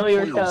 When No, one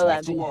you're player is still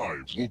left alive.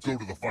 alive, we'll go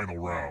to the final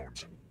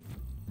round.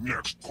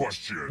 Next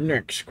question.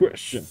 Next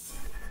question.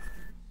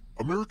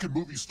 American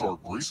movie star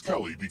Grace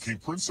Kelly became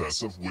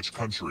princess of which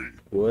country?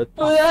 What?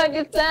 Who the heck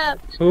is that?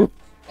 Who?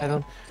 I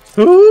don't.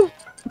 Who?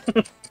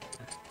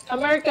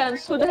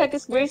 Americans. Who the heck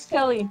is Grace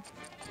Kelly?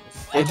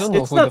 I don't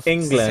know It's who not the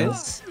England.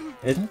 This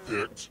is. It,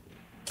 Picked.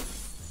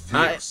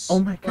 I, This. oh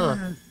my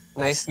god.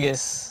 Nice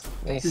guess.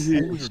 Nice.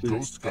 Only a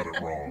ghost got it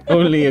wrong.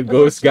 Only a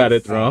ghost got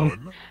it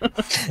wrong.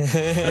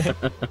 Fun.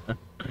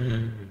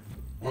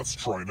 Let's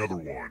try another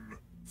one.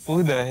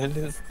 Who the hell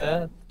is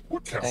that?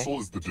 What castle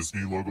is the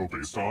Disney logo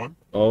based on?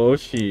 Oh,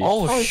 she.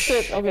 Oh, Oh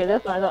shit. Okay,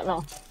 that's one I don't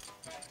know.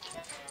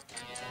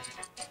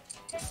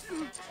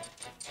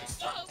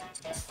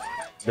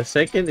 The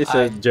second is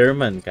a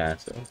German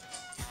castle.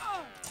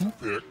 Who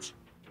picked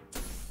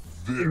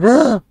this?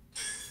 Bruh!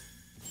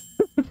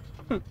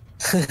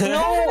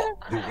 No.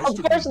 The rest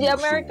Of course, you the are still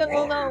American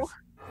will know. alive.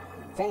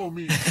 Follow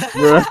me.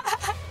 Bruh.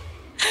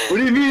 What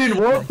do you mean?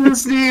 Walt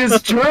Disney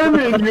is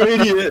German, you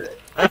idiot!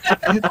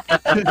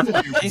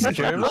 He's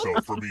German?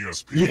 Yourself from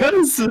ESP.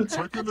 Yes!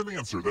 Type in an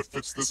answer that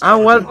fits this Ah,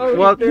 category. Oh,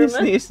 Walt German?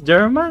 Disney is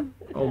German?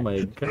 Oh my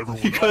god.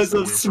 Everyone Because else of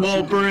will small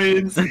answer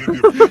brains. and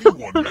if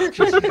anyone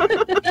matches you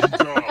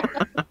die.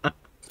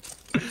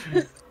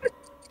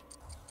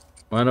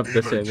 One of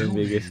the And I seven do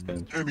biggest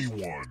mean countries.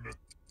 anyone.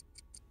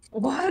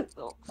 What?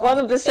 One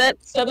of the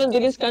seven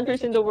biggest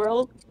countries in the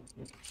world?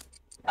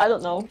 I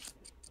don't know.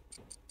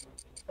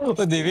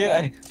 What do you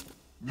mean?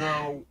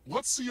 Now,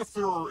 let's see if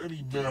there are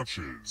any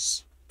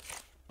matches.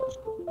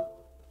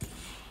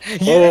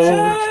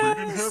 Yes! Trade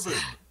in heaven,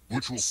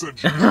 which will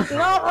send you.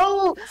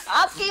 No!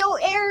 Akio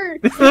Air!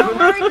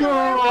 American!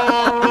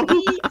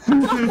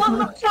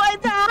 Try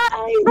that!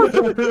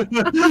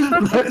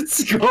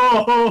 Let's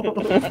go!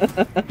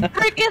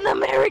 Freaking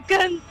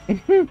American!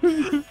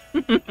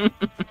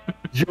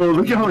 Yo,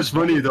 look at how much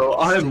money though.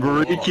 I'm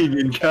raking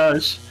in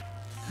cash.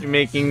 You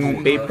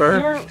making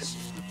paper?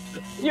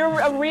 You're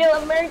a real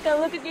American.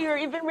 Look at you. You're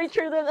even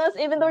richer than us,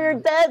 even though you're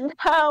dead.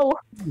 How?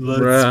 Let's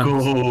Bruh.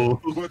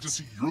 go. Glad to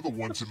see you're the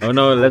one to make Oh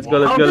no, it let's go,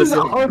 let's How go, is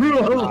let's go. Aru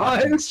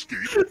alive?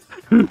 Escape.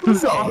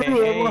 Is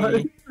Aru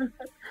alive?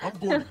 I'm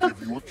going to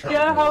give you a category.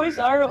 Yeah, how is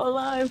Aro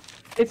alive?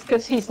 It's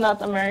because he's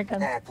not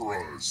American.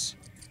 Operas.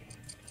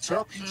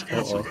 Tap each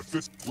answer that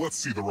fits. Let's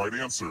see the right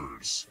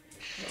answers.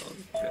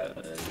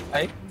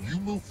 I? You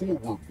move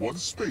forward one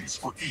space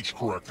for each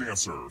correct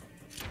answer.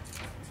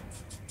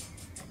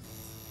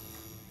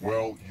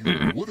 Well,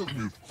 you would have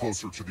moved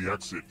closer to the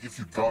exit if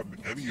you'd gotten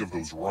any of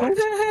those right.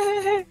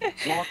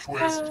 Plot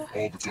twist,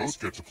 all the ghosts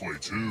get to play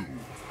too.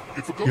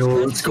 If a ghost Yo,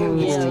 catches let's go.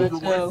 close Yeah, to let's your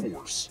go. life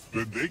force,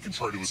 then they can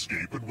try to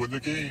escape and win the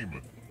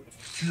game.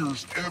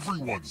 Here's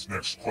everyone's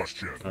next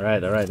question.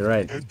 Alright, alright,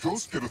 alright. And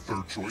ghosts get a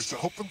third choice to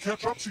help them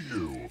catch up to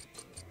you.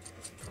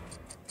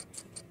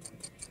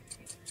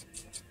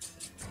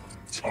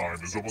 Time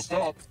is almost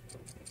up.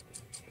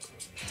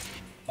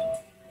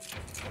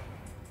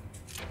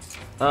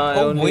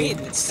 Oh Only...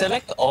 wait,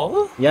 select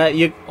all? Yeah,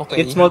 you.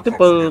 Okay. It's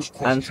multiple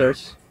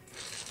answers.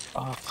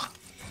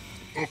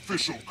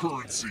 Official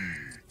currency.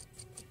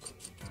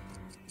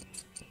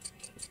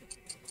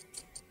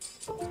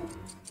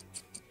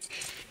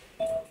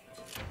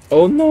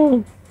 Oh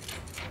no!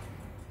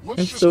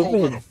 Let's It's just so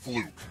call that big. a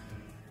fluke.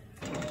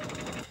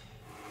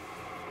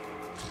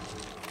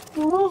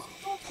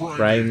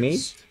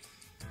 Primate?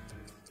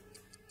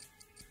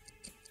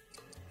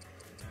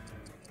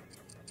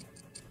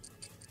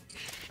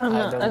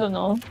 I don't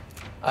know.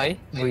 I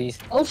breathe.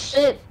 Oh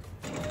shit!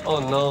 Oh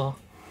no.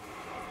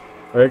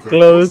 We're The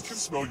ghosts close. can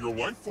smell your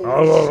life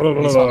force.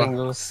 This fucking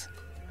goes.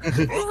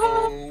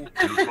 Uh-oh,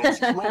 here comes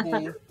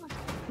trouble.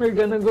 We're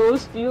gonna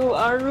ghost you,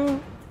 Aru.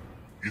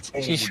 It's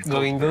only She's for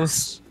going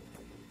friends.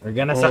 We're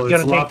gonna Oh, suck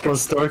your it's dick.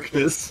 Lapos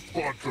Darkness.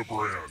 Vodka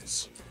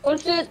brands. Oh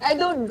shit! I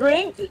don't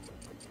drink.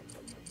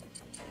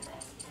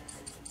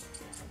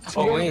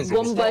 Oh wait,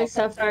 Bombay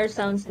Sapphire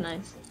sounds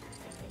nice.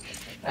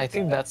 I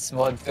think that's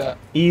vodka.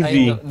 I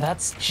Easy. know,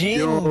 that's gin.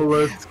 Yo,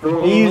 let's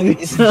go. Easy.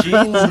 It's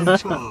gin.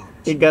 Turns.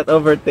 He got Oh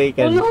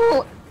overtaken.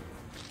 no!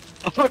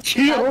 Fuck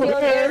you! Akio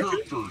Air.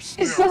 Characters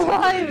It's snapped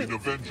alive. in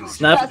Avengers.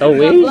 Snapped That's the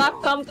away.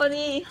 Black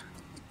Company.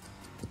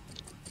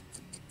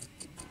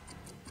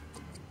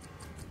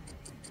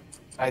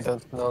 I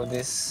don't know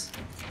this.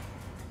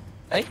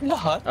 Ay,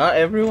 lahat? Ah,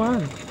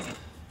 everyone.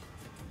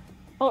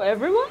 Oh,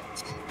 everyone?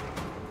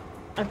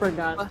 I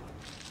forgot.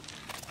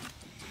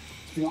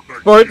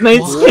 Fortnite.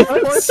 Fortnite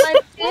skins.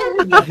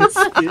 Fortnite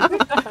skin.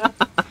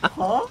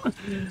 Huh?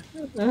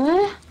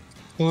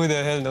 Who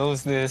the hell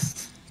knows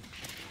this?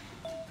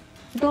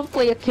 Don't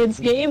play a kid's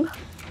game.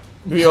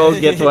 We all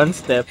get one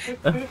step.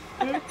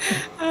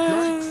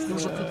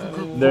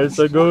 Yikes, There's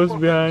a ghost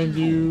behind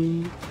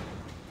you.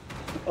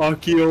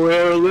 Akio,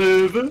 where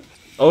live?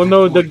 Oh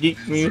no, the geek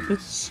music.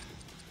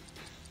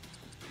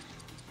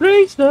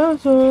 Race the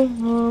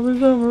song on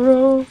the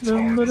road.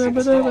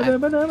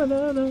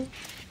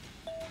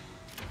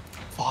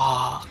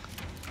 Fuck.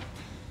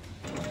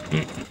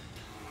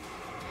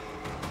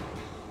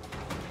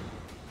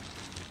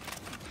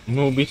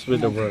 Movies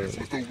with the world.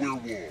 with a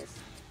werewolf.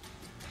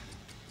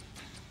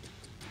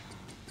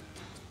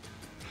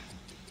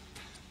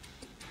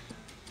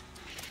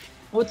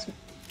 What's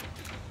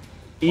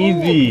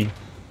Easy.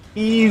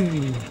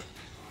 Easy.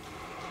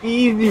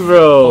 Easy,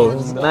 bro.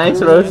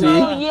 Nice, Rosie.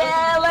 Oh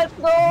yeah, let's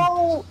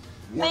go!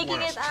 One Making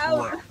last it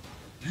out. trap.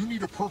 You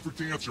need a perfect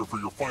answer for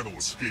your final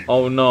escape.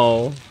 Oh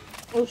no.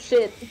 Oh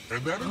shit.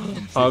 And that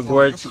includes Hogwarts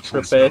your answer choice now,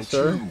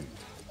 professor. too.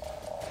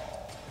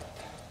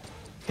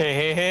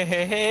 Hey.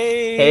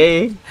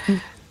 Hey.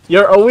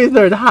 You're a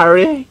wizard,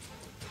 Harry.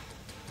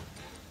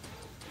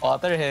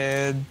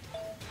 Potterhead.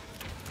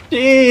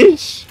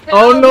 Sheesh.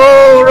 Oh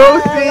no,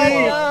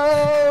 Rosie.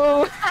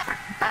 No!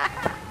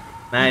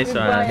 Nice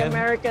Goodbye, one.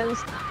 Americans.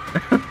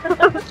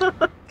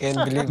 Can't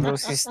believe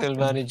Rosie still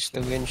managed to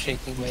win,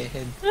 shaking my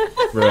head.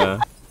 Bruh.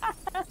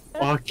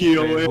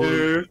 Akio,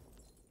 where?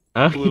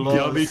 Huh?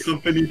 Yami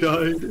Company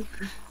died.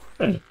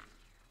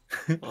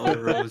 Oh,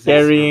 Rosie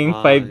Carrying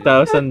survived.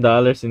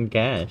 $5,000 in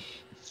cash.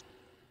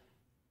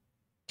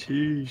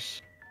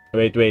 Sheesh.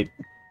 Wait.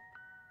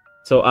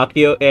 So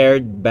Akio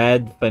aired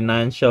bad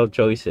financial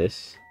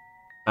choices.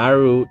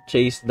 Aru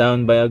chased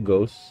down by a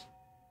ghost.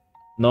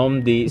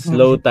 Nomdi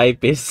slow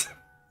typist.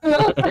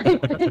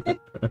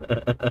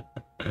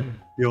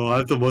 Yo, I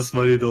have the most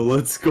money though.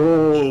 Let's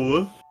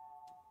go.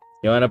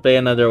 You wanna play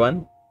another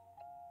one?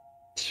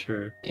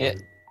 Sure. Yeah.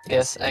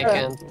 Yes, I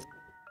can't.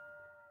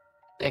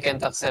 I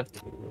can't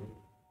accept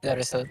the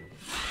result.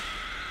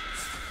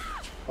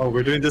 Oh,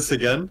 we're doing this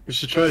again? We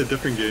should try a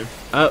different game.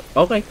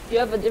 Okay. You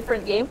have a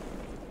different game?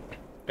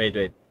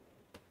 Wait.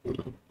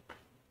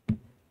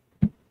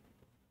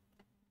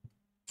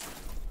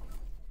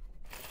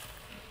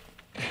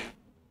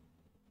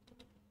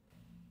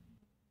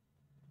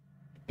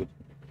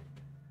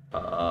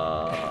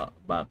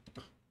 Back.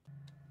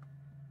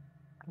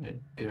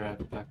 Be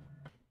right back.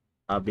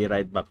 I'll be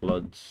right back,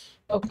 Lods.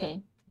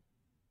 Okay.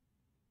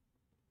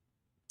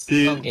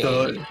 See, Okay.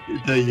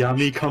 the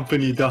Yami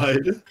Company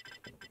died.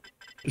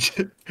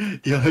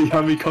 Yeah,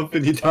 Yami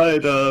Company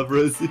died,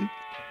 Rosie.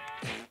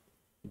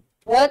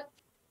 What?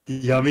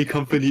 Yami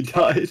Company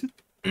died.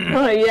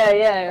 Oh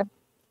yeah.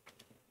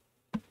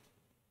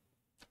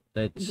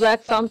 Let's...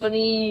 Black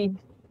company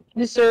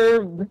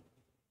deserved.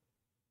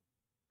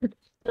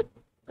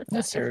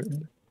 That's her.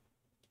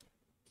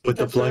 But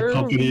the That's black true.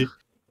 company,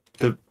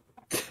 the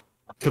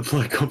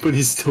black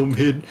company still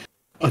made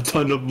a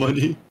ton of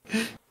money.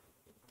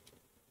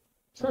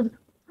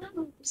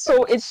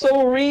 So it's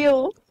so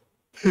real.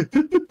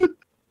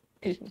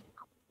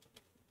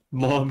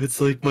 Mom, it's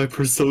like my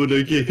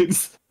Persona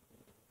games.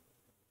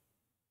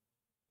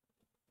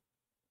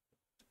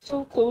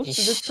 So close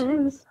to the Ish.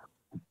 truth.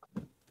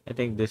 I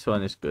think this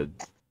one is good.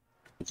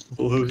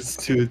 Close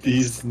to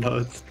these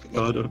nuts.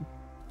 Got him.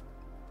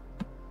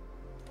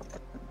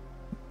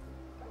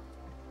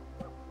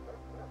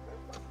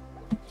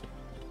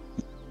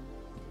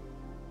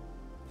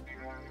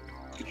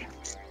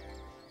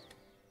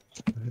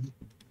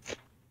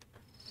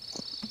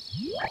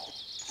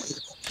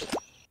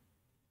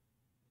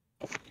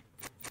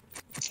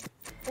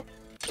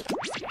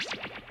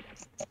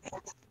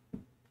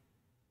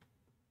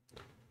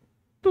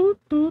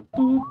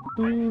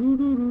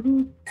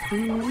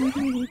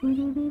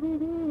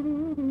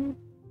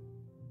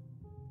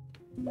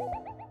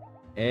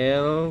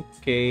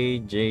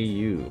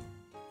 LKJU.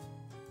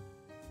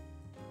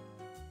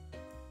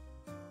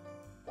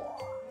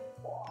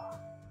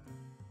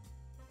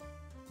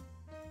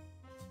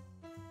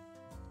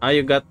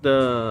 You got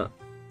the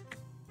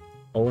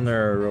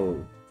owner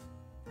role.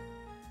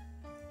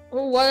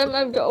 Oh, why am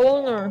I the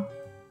owner?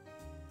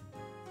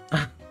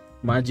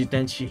 Maji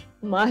Tenshi.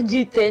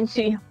 Maji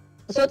Tenshi.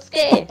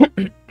 Sotsuke.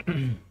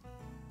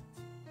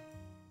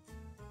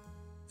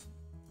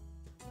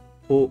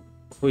 Who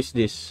is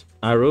this?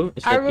 Aru?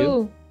 Is that you?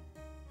 Aru.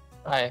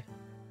 Ay.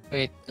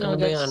 Wait, No, ano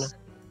ba yung ano?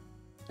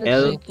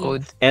 L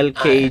Code.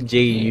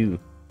 LKJU.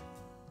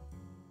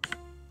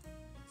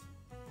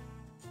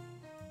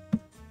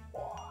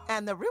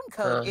 And the room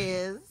code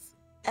is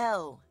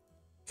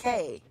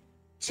LKJU.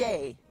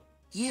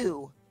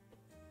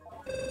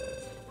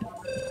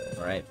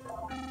 All right.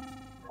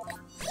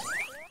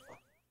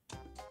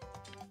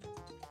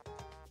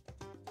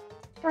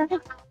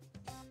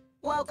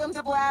 Welcome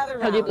to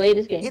Blather. How do you play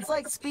this game? It's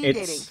like speed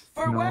It's- dating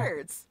for no.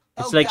 words.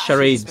 It's Oh like gosh, I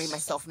charades. just made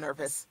myself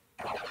nervous.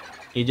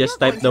 You just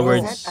You're type the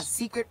going to words. present a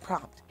secret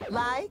prompt,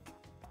 like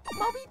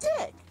Moby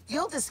Dick.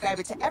 You'll describe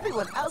it to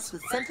everyone else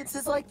with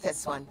sentences like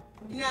this one.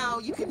 Now,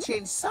 you can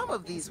change some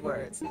of these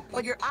words,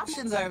 but your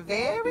options are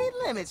very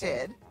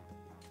limited.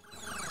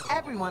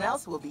 Everyone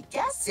else will be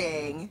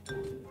guessing,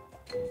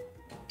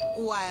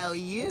 while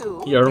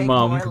you Your make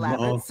mom. more elaborate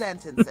Mom.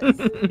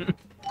 sentences.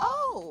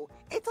 Oh,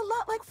 it's a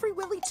lot like Free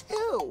Willy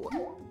too.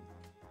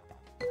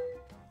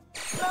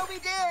 Moby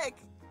Dick!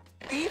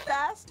 Be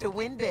fast to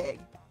win big.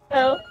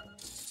 Oh.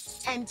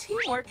 And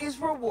teamwork is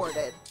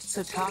rewarded.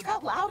 So talk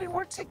out loud and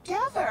work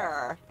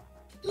together.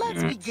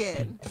 Let's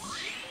begin.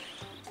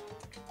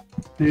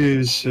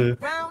 Yeesh.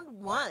 Round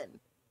 1.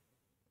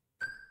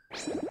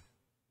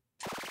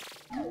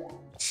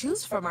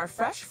 Choose from our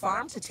fresh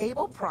farm to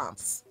table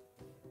prompts.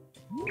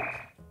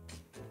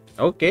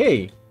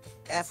 Okay.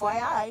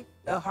 FYI,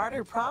 the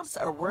harder prompts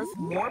are worth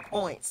more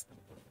points.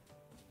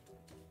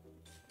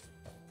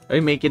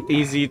 I make it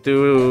easy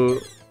to...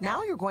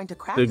 Now you're going to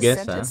craft To a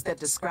guess, sentence that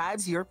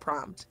describes your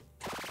prompt.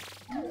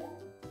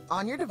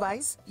 On your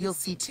device, you'll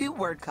see 2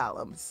 word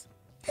columns.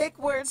 Pick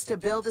words to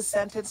build a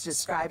sentence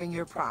describing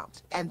your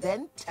prompt, and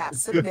then tap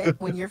submit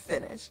when you're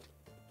finished.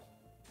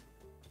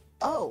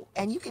 Oh,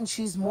 and you can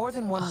choose more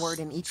than 1 word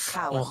in each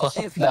column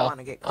if you want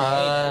to get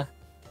creative.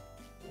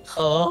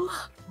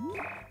 Oh.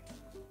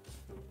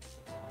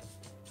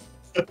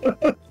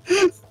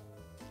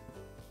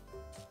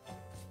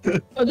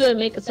 How do I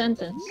make a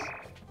sentence?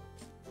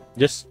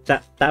 Just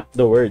tap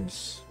the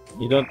words.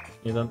 You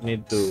don't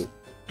need to...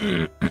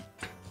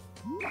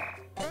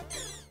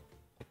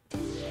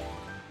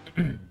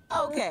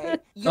 Okay,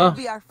 you'll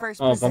be our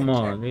first Oh, presenter. come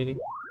on, really?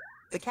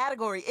 The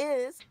category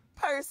is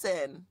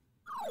person.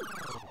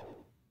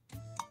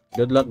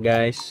 Good luck,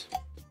 guys.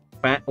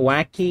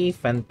 Wacky,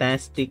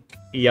 fantastic,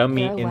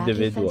 yummy You're a wacky,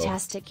 individual.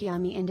 fantastic,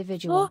 yummy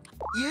individual.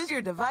 Use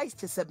your device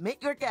to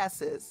submit your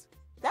guesses.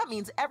 That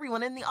means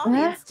everyone in the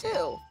audience,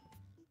 too.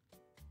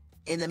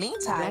 In the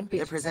meantime,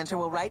 the presenter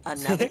will write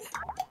another.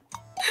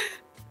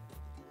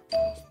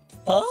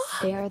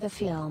 They are the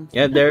film.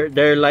 Yeah,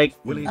 they're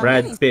like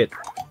Brad Pitt.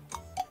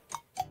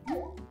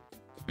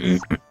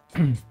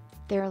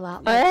 They're a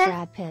lot like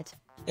Brad Pitt.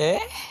 Eh?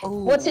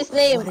 Ooh, What's his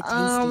name? What a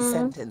tasty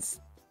sentence.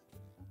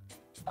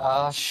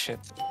 Oh shit.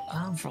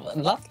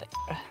 Lovely.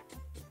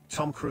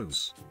 Tom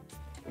Cruise.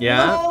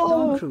 Yeah?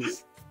 Tom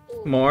Cruise.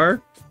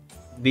 More?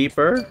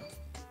 Deeper?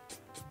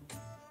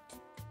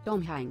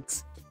 Tom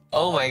Hanks.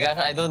 Oh my gosh,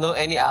 I don't know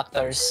any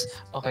actors.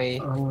 Okay.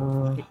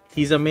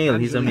 He's a male,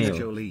 he's a Angelina male.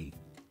 Jolie.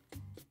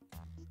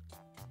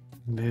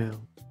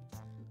 Male.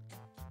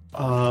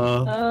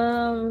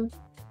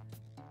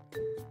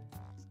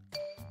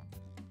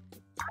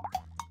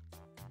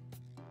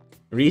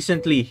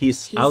 Recently,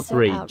 he's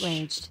outraged. So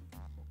outraged.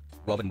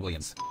 Robin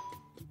Williams.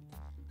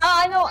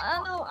 I know.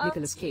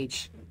 Nicolas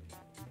Cage.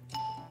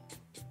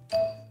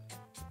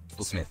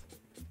 Will Smith.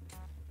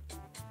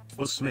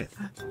 Will Smith.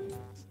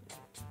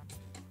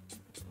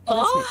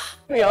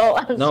 We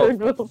all No,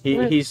 answered Will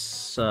Smith.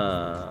 he's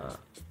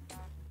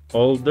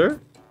older.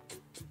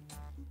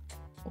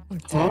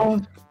 Oh,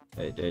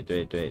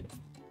 Wait.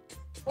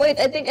 Wait,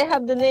 I think I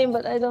have the name,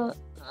 but I don't.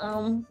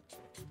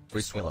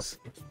 Bruce Willis.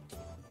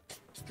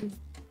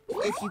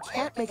 If you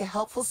can't make a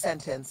helpful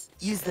sentence,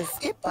 use the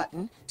skip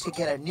button to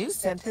get a new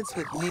sentence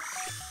with new.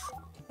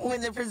 When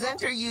the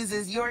presenter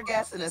uses your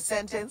guess in a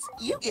sentence,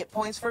 you get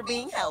points for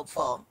being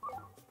helpful.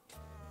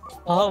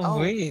 Oh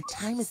wait.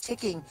 Time is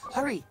ticking.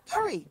 Hurry,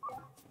 hurry.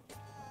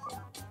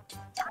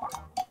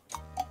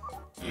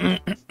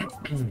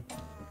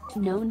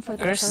 Known for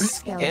the There's first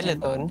skeleton.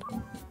 skeleton.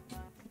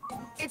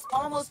 It's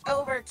almost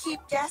over.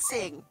 Keep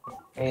guessing.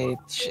 Wait,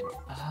 shit.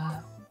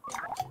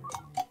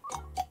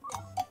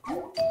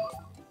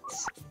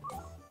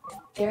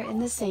 They're in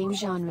the same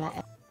genre.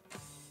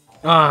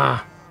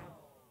 Ah,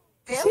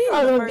 Failure I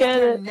on the don't first get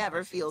turn it.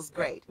 never feels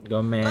great, go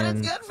but man.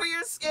 it's good for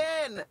your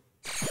skin.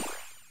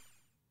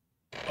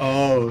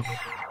 oh,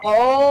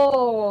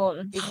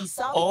 If you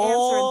saw the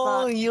answer and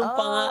thought, yung oh,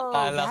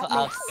 pangalan that ng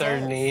makes actor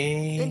sense,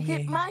 then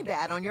hit ni. my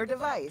bad on your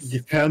device.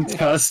 you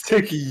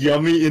fantastic,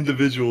 yummy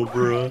individual,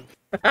 bruh.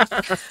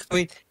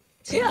 Wait,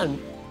 siyan?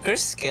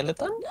 There's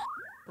skeleton?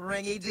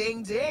 Ringy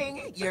ding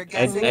ding, you're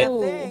guessing I- a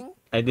thing.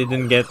 I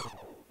didn't get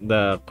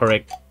the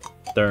correct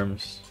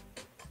terms.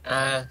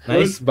 Ah,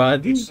 Nice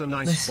body. It's a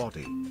nice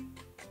body.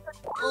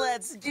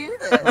 Let's do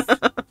this.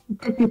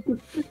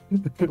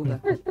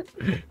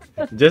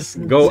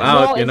 Just go No,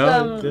 out, you it's,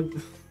 know.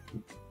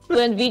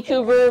 when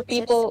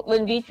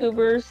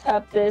VTubers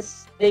have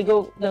this,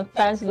 the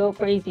fans go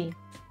crazy.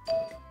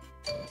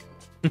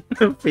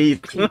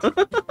 Feet.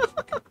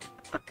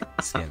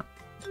 Skin.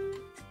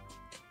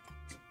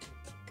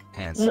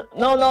 Hands.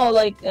 No,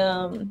 like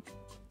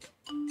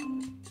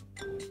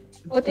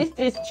what is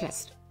this?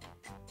 Chest.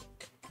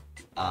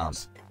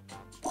 Arms.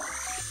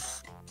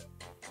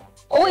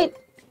 Oh wait,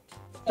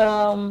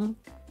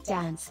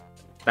 Dance.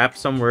 Tap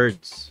some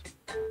words.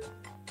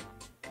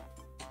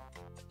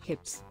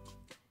 Hips.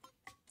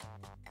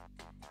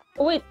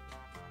 oh wait,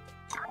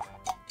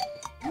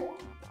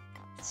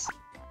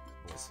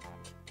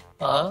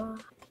 ah,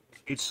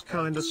 It's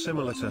kinda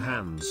similar to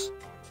hands.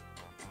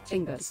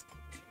 Fingers.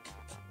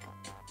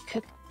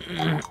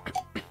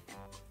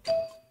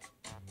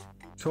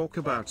 Talk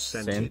about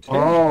scented.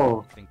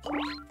 Oh.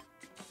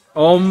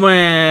 Oh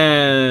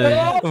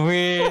man.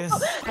 Whiz.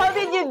 How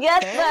did you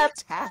get that?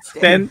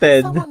 Fantastic.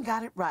 Scented. Someone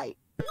got it right.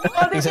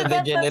 How did He you said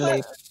get they that?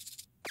 generate.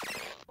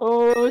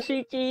 Oh,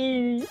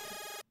 Shiki.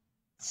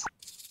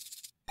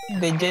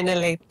 They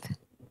generate.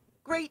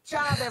 Great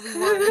job,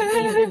 everyone.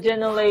 Please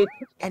generate.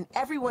 And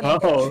everyone who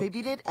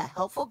contributed a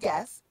helpful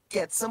guess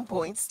gets some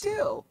points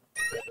too.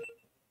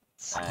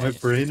 My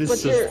brain is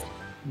What's just your...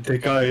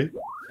 dekai.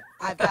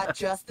 I've got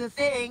just the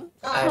thing.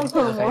 Oh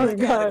my This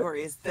God.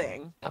 category is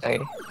thing. Okay.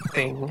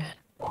 Thing.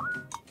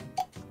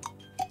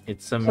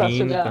 It's a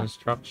mean Sasuga.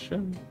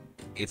 construction.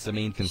 It's a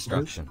mean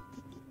construction.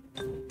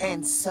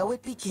 And so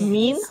it begins.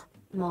 Mean?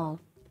 Mall.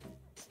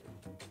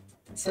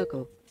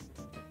 Circle.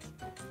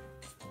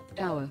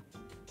 Tower.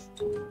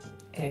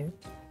 Okay.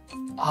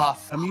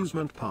 Half.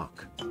 Amusement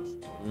park.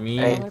 Mean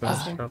Hey,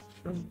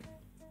 construction.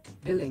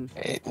 Building.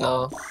 Wait,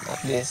 no,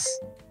 not this.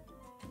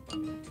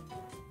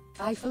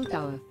 Eiffel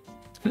Tower.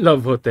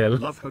 Love hotel.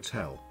 Love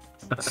hotel.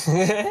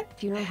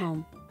 Funeral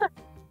home.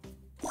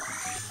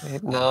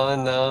 Wait,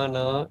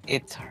 no.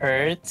 It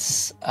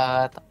hurts.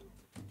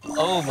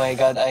 Oh my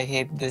god, I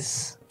hate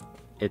this.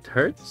 It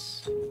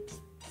hurts?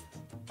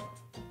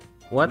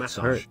 What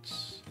Massage.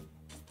 hurts?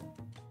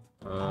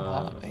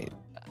 Wait.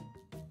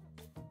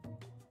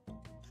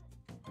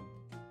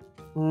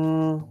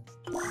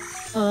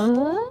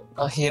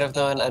 Ang hirap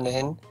naman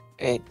anuhin.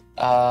 Wait,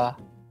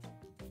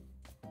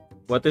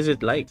 what is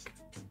it like?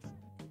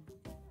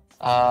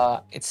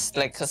 it's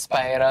like a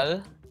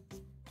spiral.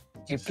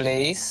 You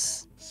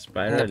place in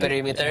Spiral. the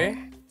perimeter.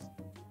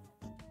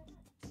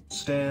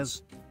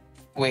 Stairs.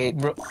 Wait,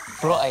 bro,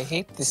 I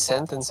hate these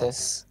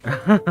sentences.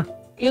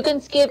 You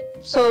can skip,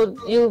 so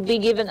you'll be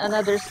given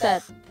another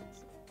set.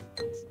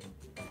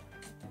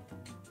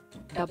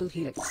 Double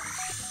helix.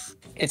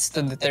 It's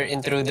to deter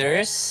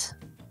intruders.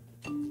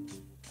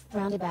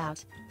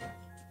 Roundabout.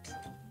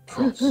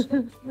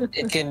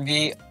 It can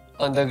be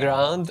on the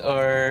ground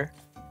or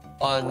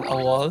on a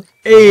wall.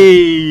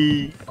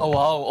 Hey! Oh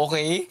wow,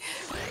 okay.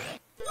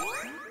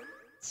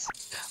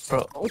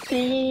 Bro,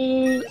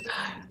 Okay.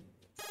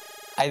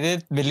 I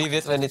didn't believe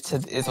it when it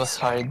said it was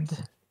hard.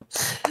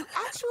 You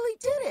actually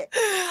did it.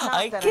 Not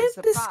I that I'm can't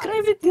surprised.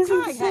 describe it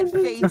using I had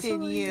faith in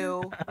sentences.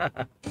 you.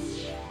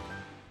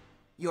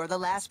 You're the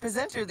last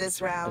presenter this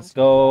round. Let's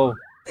go.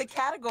 The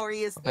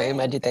category is Okay, thing.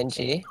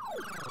 Magitenchi.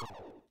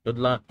 Good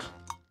luck.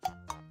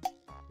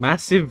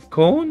 Massive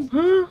cone?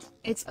 Huh?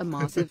 It's a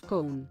massive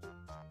cone.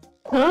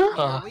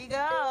 Here we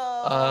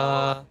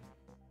go.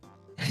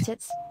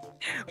 Tits.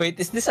 Wait,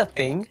 is this a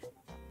thing?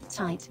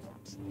 Tight.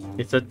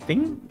 It's a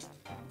thing?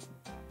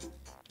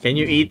 Can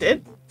you eat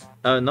it?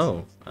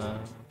 No.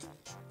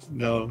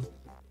 No.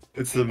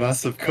 It's a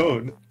massive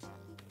cone.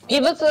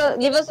 Give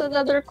us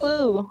another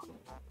clue.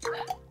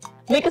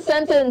 Make a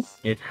sentence.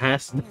 It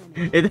has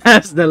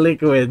the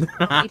liquid.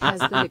 It has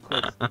the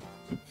liquid.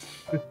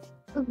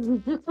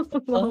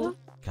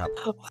 Cap.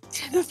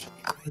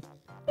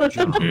 What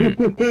kind of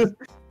liquid?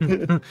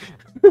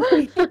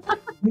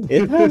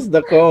 It has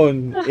the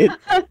cone.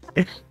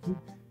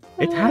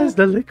 It has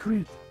the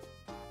liquid.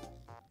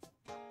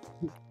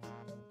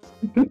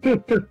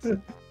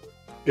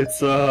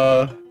 It's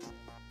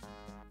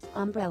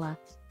Umbrella.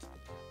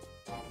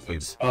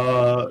 Oops.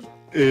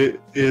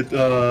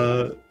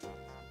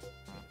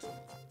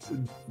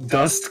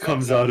 Dust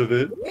comes out of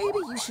it. Maybe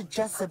you should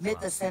just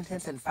submit the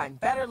sentence and find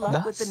better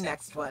luck with the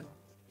next one.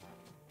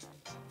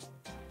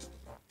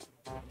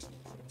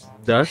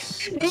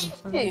 Dust?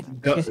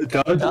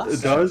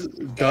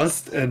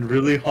 Dust and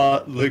really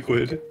hot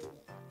liquid.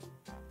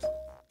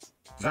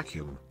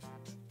 Vacuum.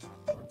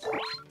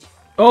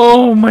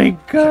 Oh my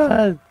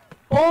god!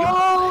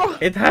 Oh!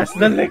 It has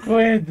the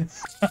liquid!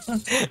 Oh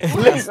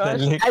my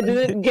gosh, I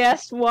didn't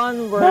guess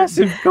one word.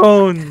 Massive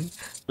cone!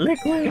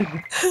 Liquid!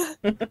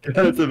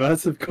 That's a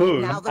massive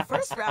cone. Now the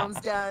first round's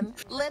done.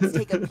 Let's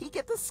take a peek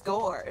at the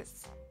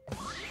scores.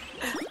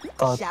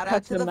 Shout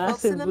out to the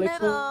folks in the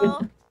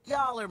middle.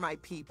 Y'all are my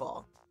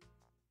people.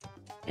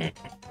 Yeah,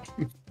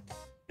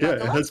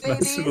 it has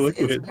massive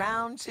liquid. It's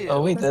round two.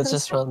 Oh wait, that's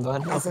just round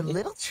one. As a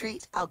little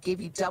treat, I'll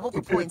give you double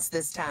the points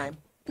this time.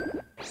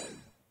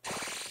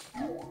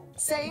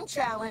 Same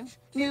challenge,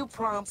 new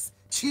prompts,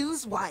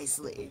 choose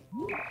wisely.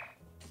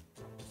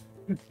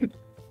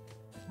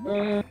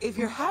 If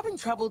you're having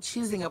trouble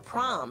choosing a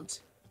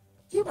prompt,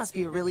 you must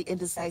be a really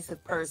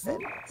indecisive person.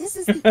 This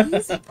is the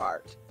easy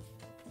part.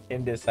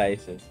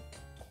 Indecisive.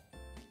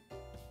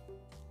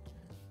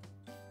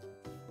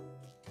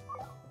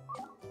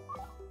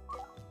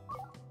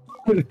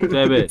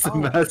 It's a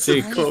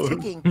massive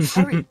cone.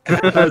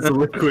 It has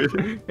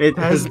liquid. It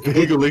has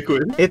big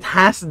liquid. It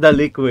has the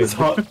liquid. It's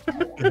hot.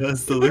 It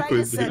has the Write a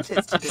liquid.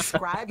 sentence to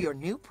describe your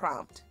new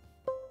prompt.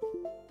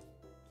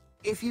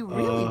 If you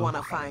really want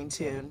to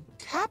fine-tune,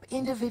 tap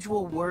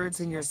individual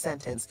words in your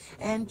sentence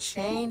and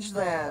change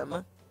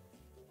them.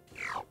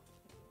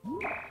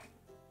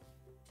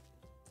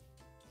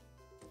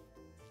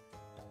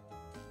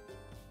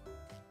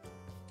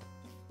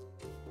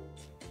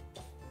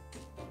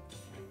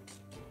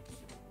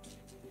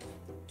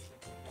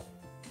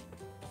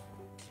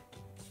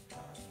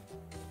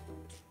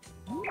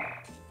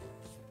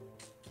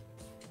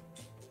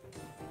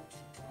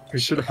 We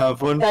should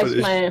have one, That's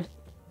but my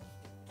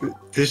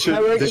they should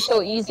my word they, is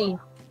so easy.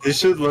 they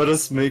should let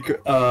us make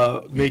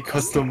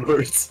custom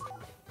words.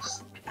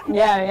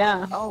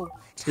 Yeah. Oh,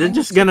 They're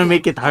just gonna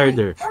make it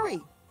harder.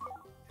 hurry!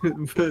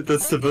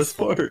 That's the best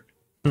part.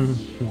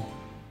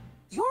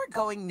 You're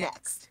going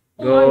next.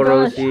 Go, my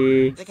gosh.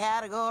 Rosie. The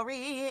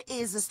category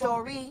is a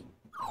story.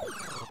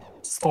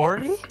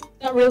 Story?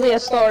 Not really a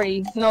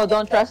story. No,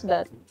 don't trust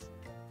that.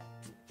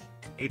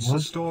 It's a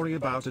story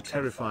about a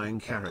terrifying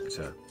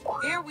character.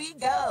 Here we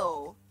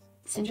go.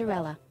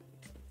 Cinderella.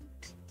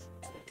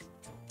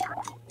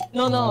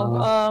 No.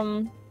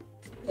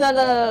 It's not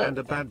a. And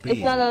a bad It's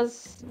bee. not a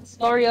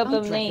story of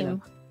a Dracula.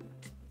 name.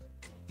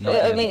 Not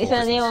I many mean, it's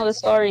a name of a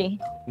story.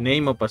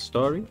 Name of a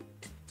story?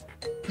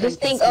 Just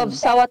think of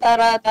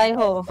Sawatara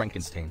Taiho.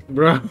 Frankenstein.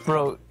 Bro,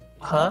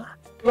 huh?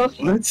 Bro,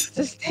 What?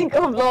 just think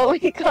of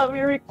Loli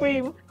Kamiri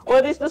Cream.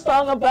 What is the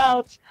song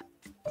about?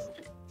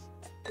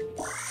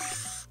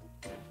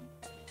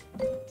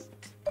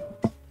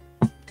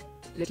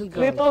 Little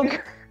girl. Little girl.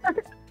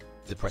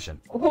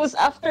 Depression. Who's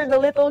after the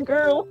little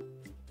girl?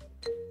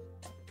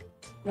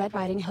 Red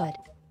Riding Hood.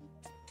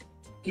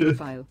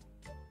 Pedophile.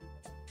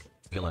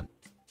 Villain.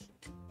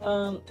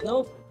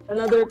 Nope.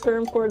 Another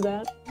term for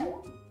that.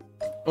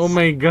 Oh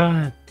my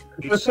god.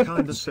 It's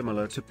kinda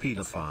similar to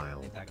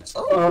pedophile.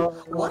 Oh,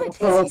 what a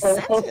tasty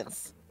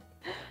sentence.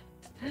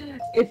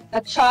 It's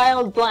a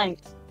child blank.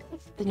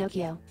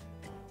 Pinocchio.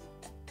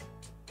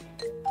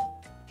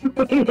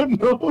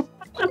 No.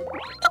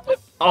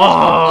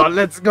 Oh,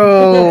 let's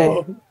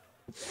go.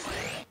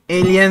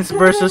 Aliens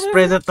versus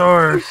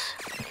Predators.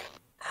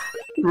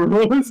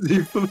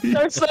 Rosie, please.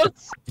 You're so,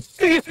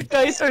 you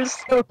guys are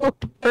so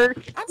hurt.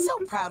 I'm so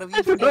proud of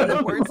you for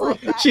naming words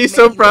like that. She's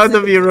so making the proud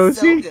of you,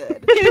 sentences Rosie. So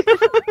good.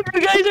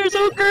 You guys are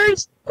so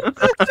cursed.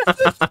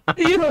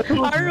 You,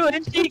 Haru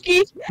and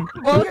Shiki,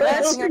 both You're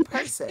as asking a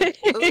person.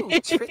 Ooh,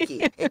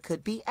 tricky. It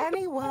could be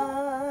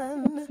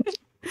anyone.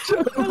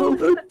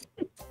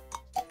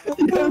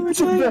 Yeah,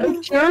 it's a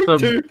bad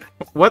character.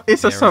 What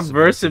is a They're a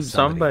subversive subversive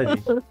somebody.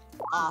 somebody?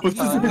 Off What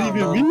does you that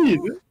go. even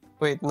mean?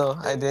 Wait, no,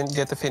 I didn't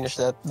get to finish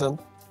that. Don't.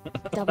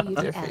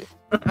 WTF.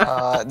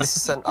 This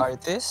is an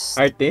artist.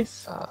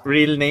 Artist? Uh,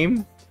 Real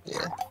name?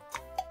 Yeah.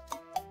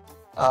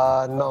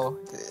 No,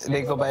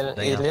 they go by an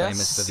They are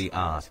famous for alias. the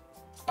art.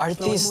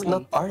 Artist,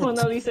 not art.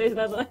 Mona Lisa is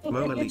that one.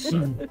 Mona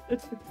Lisa.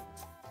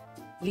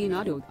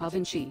 Leonardo da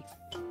Vinci.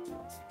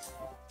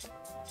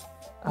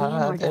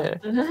 There.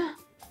 Uh-huh.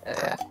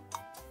 Yeah.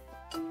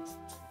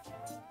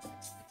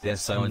 They're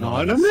so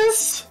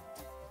anonymous.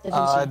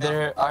 Anonymous?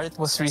 Their art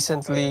was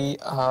recently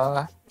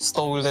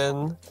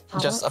stolen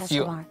just a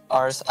few Escobar.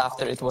 hours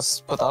after it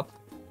was put up.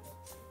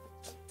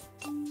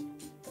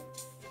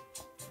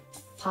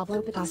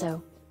 Pablo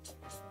Picasso.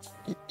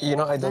 You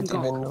know, I don't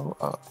Van Gogh. even know.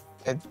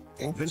 I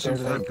think Vincent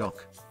they're van like, Gogh.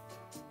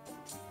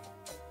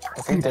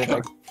 I think they're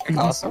like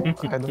Picasso.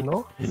 I don't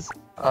know.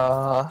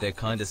 They're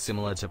kinda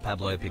similar to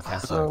Pablo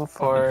Picasso. Known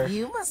for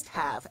You must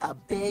have a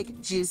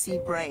big, juicy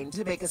brain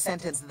to make a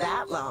sentence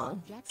that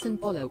long. Jackson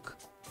Pollock.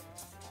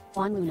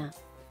 Juan Luna.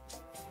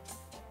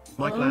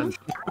 Michelangelo.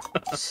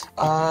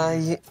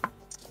 I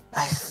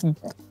Known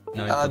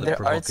for the their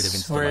provocative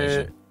arts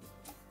were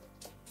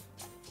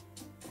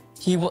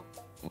installation.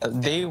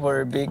 they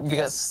were big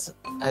because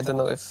I don't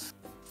know if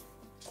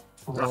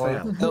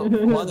Raphael. no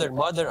modern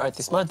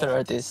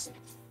artist.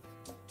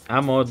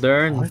 I'm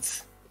modern.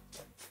 What?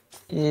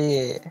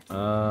 Yeah.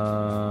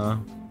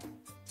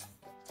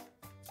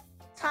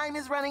 Time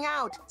is running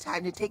out.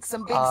 Time to take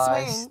some big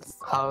Uh, swings.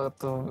 How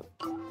to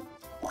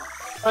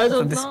I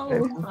don't This-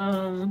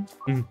 know.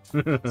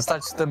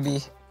 starts to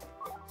be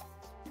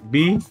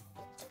B?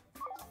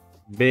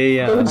 Bea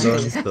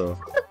Doji. Alonso.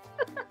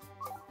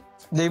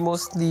 they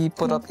mostly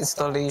put up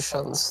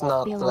installations,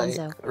 not like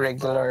Alonso.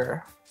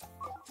 regular.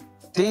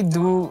 They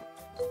do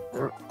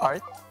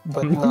art,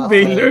 but not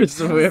Taylor like,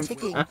 Time Swift. is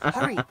ticking.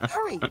 Hurry,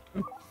 hurry.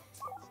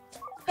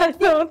 I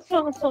don't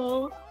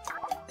know.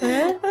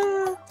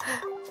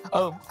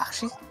 oh,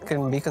 actually,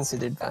 can be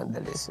considered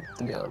vandalism.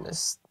 To be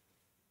honest,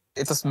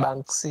 it was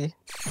Banksy.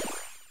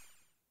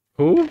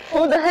 Who?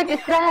 Who the heck is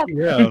that?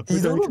 Yeah. You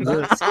don't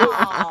know Banksy?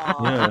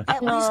 Aw, Yeah.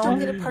 At least you'll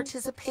No. get a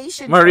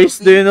participation Maurice,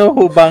 trophy. do you know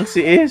who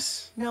Banksy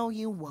is? No,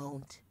 you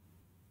won't.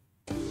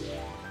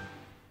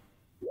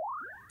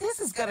 This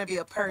is gonna be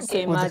a person.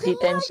 Okay, Maji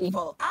Tenshi.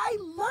 Delightful. I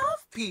love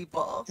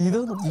people. You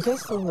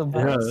guys don't know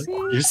Yeah.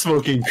 Banksy? You're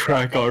smoking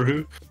crack,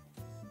 Aru.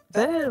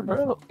 There,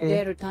 bro. Okay.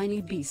 They're a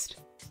tiny beast.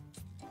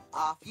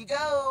 Off you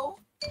go.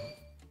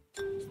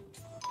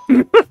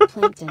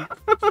 Plankton.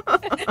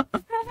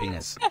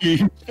 Penis.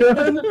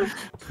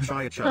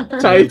 Chaya-chan.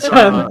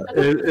 Chai-chan.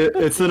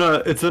 It's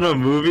in a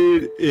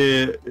movie.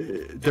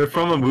 They're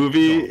from a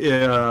movie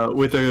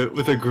with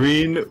a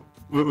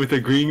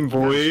green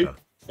boy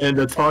and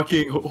a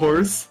talking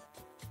horse.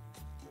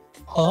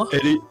 Huh?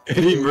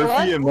 Eddie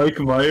Murphy and Mike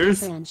Myers.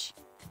 French.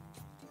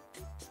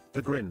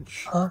 The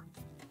Grinch. Huh?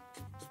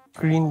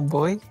 Green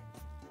boy?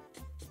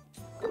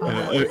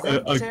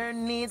 Presenter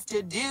needs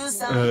to do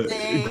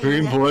something.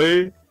 Green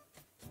boy.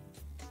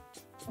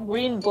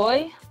 Green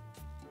boy?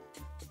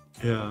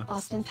 Yeah.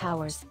 Austin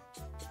Powers.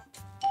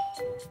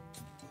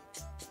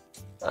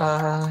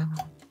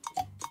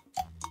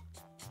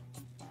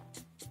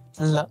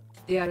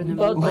 They are in a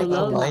About movie the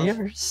about love. love.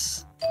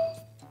 Liars.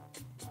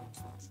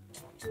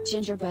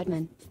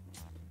 Gingerbreadman.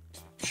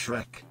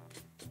 Shrek.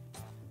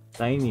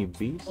 Tiny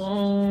beast.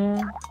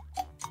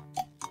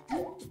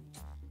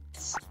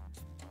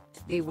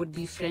 They would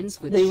be friends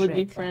with They Shrek. would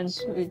be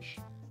friends with.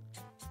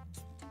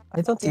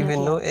 I don't even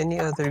Yeah. know any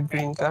other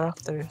green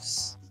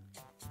characters.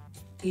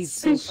 He's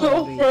so He's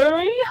so furry.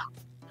 furry.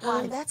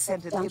 Why, that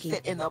sentence could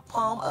fit in the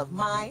palm of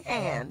my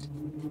hand.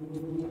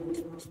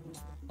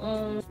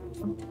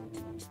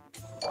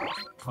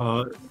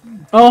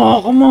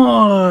 Oh, come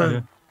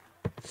on!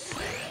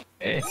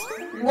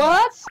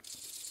 What?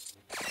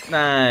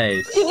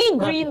 Nice. You mean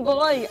green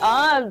boy?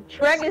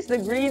 Shrek is the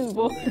green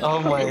boy. Oh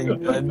my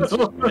god.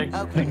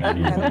 Okay,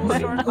 Incredible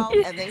Store called,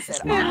 and they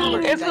said all the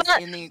It's merchandise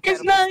not. in the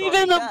It's Incredible not Store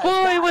even a because boy.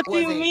 that What do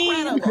was you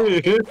mean?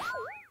 incredible.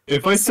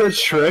 If I said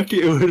Shrek,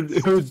 it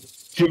would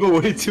give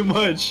away too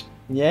much.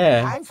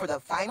 Yeah. Time for the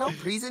final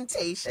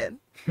presentation.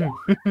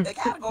 The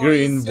category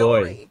Green is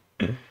boy. story.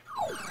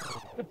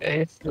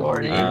 Okay,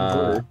 story.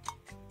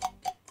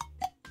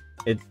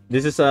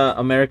 This is a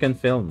American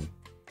film.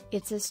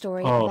 It's a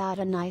story Oh. about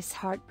a nice,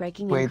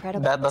 heartbreaking, Wait,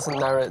 incredible. that doesn't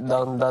narrow it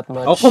down that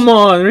much. Oh, come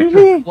on,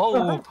 really?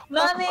 Whoa!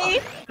 Nani?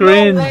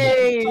 Cringe. No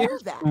way.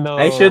 Told that. No.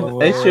 I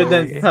way.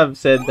 shouldn't have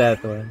said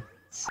that one.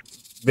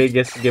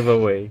 Biggest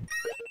giveaway.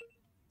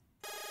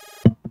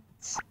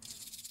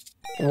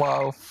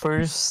 Wow,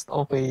 first,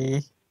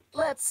 okay.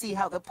 Let's see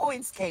how the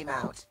points came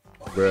out.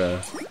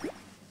 Bruh.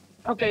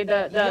 Okay,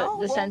 Y'all the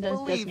won't sentence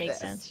does believe make this,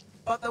 sense.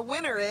 But the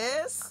winner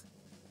is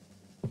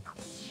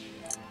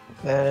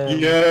Yeah.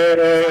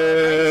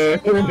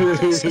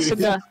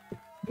 Sasuga.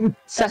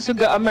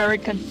 Sasuga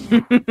American.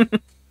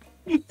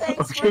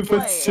 Thanks Okay, for but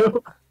playing.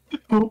 still.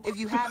 If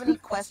you have any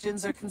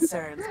questions or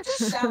concerns,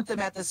 just shout them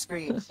at the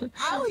screen.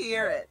 I'll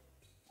hear it.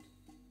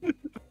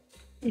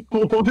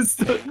 What was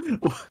that?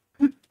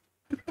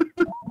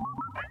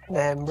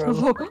 Damn, bro.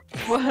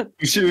 What?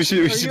 We should Are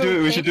do it.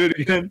 you We should do it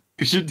again.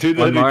 We should do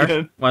that One more.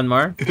 again. One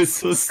more. It's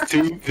so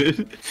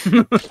stupid.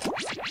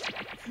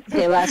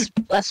 Okay, last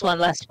one.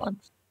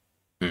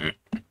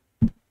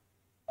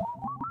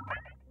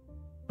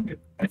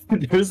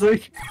 There's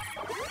like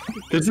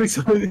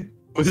something.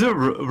 Was it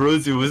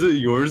Rosie? Was it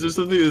yours or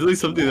something? It was like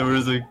something that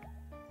was like.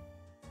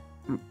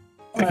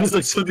 It was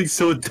like something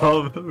so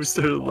dumb. We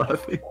started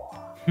laughing.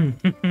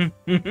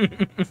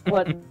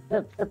 What?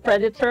 The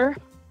predator?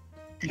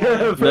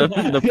 Yeah,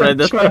 The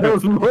predator.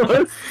 child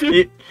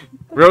molester.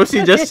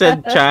 Rosie just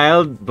said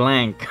child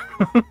blank.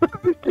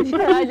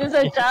 Yeah, I just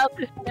said child,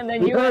 and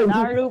then you and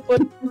Naru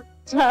put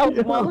child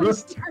Yeah,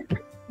 monster.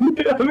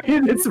 I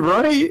mean, it's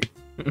right.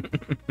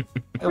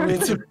 I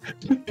mean,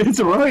 It's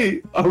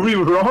right. Are we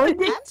wrong?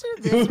 Answer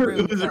this room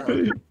It was code.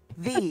 right.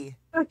 V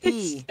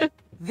E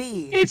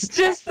V. It's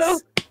just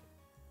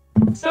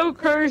so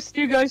cursed.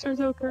 You guys are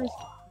so cursed.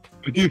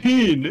 What do you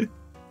mean?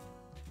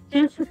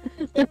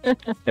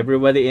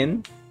 Everybody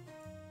in?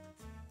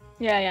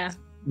 Yeah.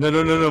 No.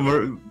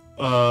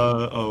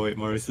 Oh wait,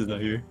 Maurice is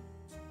not here.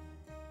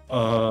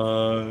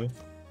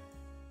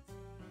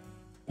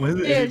 When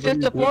Yeah, it's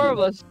just the four of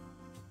us.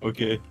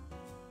 Okay.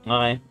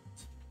 Okay.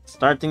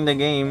 Starting the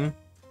game.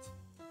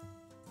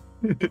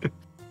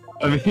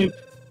 I mean,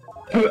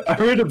 I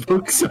read a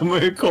book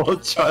somewhere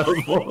called Child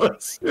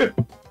Molester.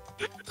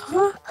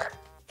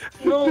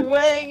 No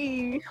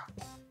way.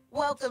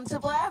 Welcome to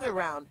Blather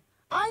Round.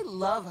 I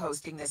love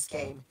hosting this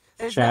game.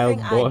 There's Child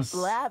nothing boss. I'd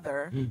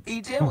blather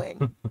be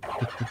doing.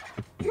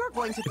 You're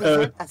going to Have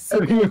present a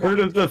secret you heard round.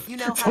 of the, You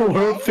know how to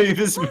world play?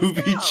 famous Let's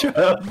movie go.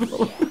 Child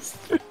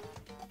Molester?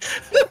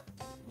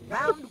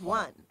 Round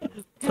one.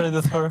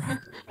 predator.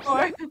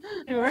 Why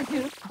Here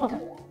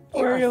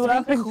are you are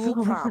laughing three cool so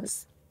much?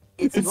 prompts.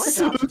 It's your It's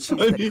job so to choose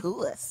funny. the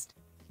coolest.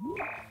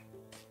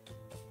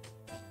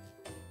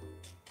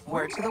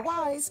 Word to the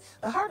wise,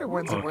 the harder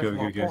ones are worth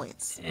more Okay.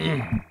 points.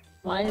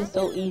 Mine is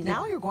so easy.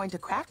 Now you're going to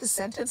craft a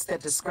sentence that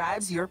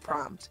describes your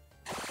prompt.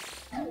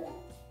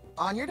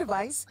 On your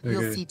device, you'll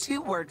Okay. see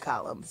 2 word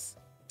columns.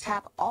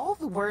 Tap all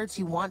the words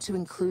you want to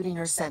include in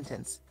your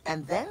sentence,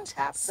 and then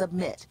tap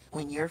Submit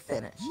when you're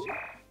finished.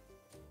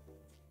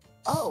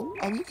 Oh,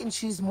 and you can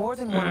choose more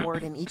than one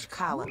word in each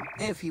column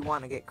if you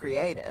want to get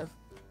creative.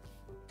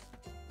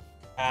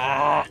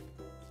 Oh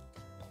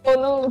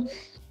no,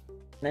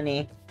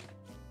 Nani?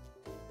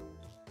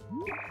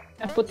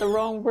 I put the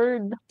wrong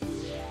word.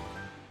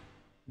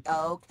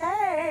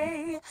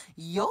 Okay,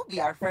 you'll be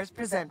our first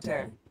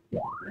presenter.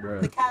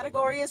 The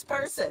category is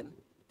person.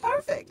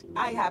 Perfect.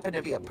 I happen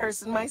to be a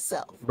person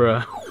myself.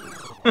 Bruh.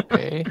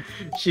 Okay.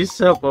 She's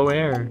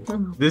self-aware.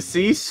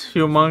 Deceased,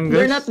 humongous.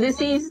 They're not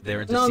deceased.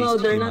 They're a No,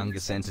 deceased they're not.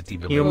 humongous entity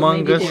below.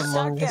 Humongous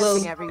Start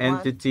guessing, everyone.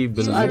 entity Use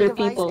below. your Other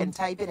device people. and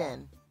type it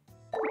in.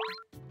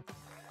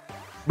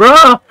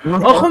 Bruh!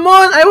 Oh, come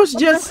on! I was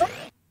just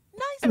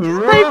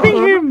typing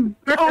him!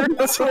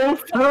 Oh, so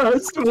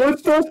fast!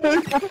 What the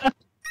heck?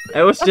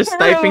 I was just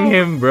typing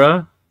him,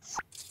 bruh.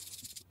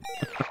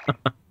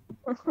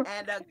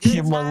 And a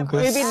good time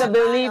for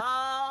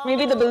Humongous.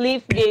 Maybe the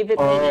belief gave it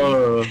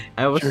meaning.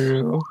 I was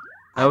True.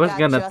 I was got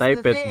gonna just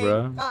type the it, thing.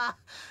 bro.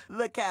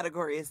 The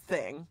category is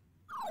thing.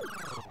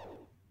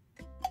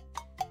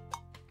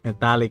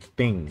 Metallic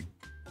thing.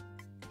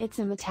 It's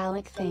a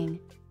metallic thing.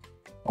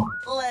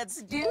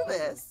 Let's do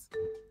this.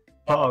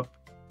 Pop.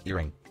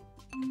 Earring.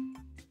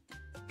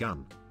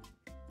 Gun.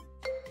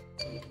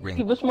 Ring.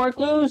 Give us more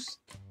clues.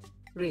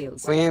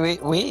 Rails.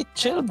 Wait,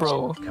 chill,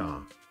 bro.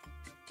 Car.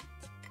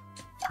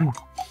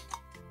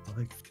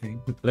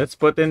 Let's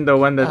put in the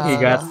one that he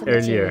got It's a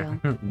earlier.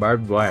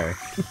 Barbed wire.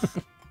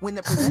 When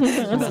the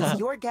presenter uses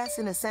your guess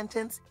in a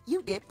sentence,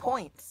 you get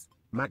points.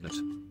 Magnet.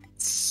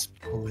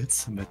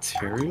 Splits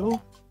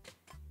material?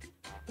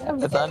 Yeah,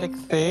 metallic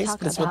thing, Talk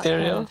splits about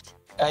material. craft.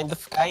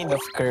 Kind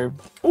of curve.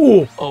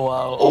 Ooh! Oh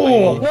wow.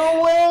 Oh!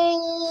 No way!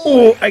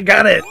 Oh, I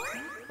got it!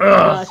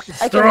 Ugh,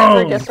 Gosh, I can never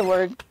strong! guess a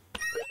word.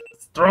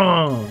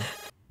 Strong!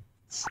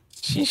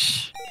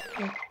 Sheesh.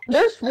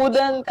 There's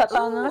wooden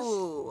katanas.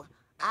 Ooh,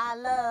 I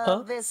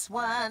love this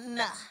one.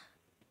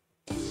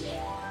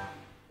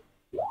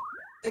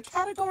 The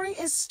category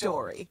is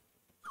story.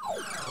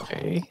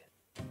 Okay.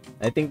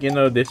 I think you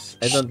know this.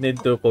 I don't need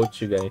to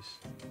coach you guys.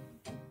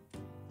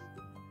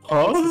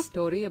 It's a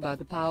story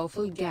about a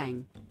powerful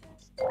gang.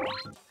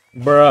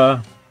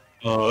 Bruh.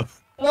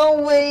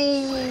 No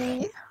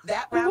way!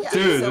 That round got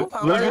Dude, me so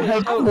let me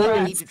have pumped. I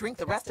need points. to drink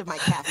the rest of my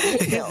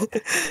caffeine milk.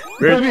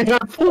 Let me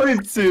have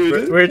points,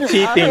 dude. We're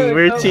cheating.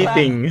 We're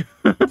cheating.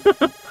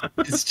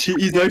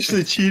 He's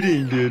actually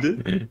cheating,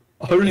 dude.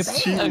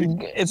 Haru's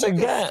cheating. It's a game.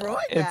 Destroyed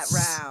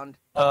that round.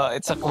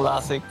 It's a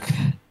classic.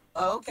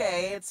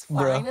 Okay, it's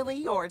Bruh. finally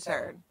your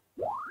turn.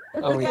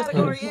 Oh, The wait.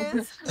 category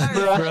is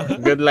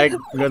Good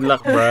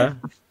luck, bruh.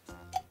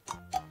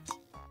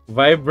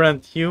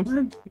 Vibrant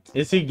human?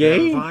 Is he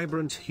gay?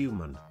 Vibrant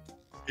human.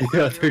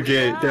 Yeah, they're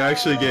gay. They're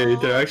actually gay.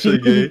 They're actually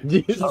gay.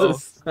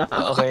 Jesus.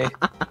 Okay.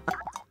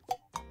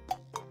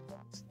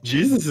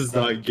 Jesus is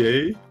not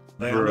gay.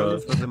 They are known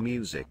Bruh. for the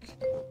music.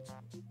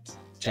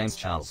 James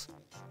Charles.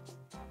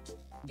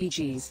 Bee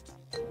Gees.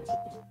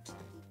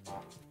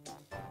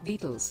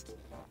 Beatles.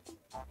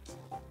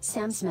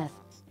 Sam Smith.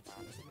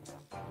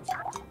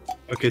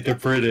 Okay, they're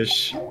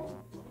British.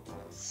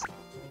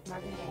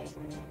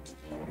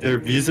 Their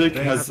music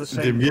They has have the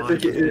their same music.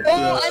 vibe. Is,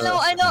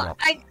 I know.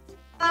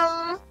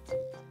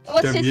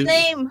 What's Their his mu-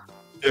 name?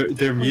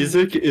 Their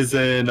music is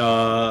in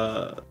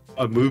a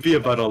movie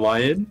about a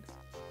lion.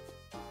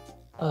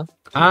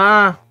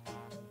 Ah!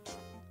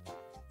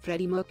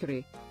 Freddie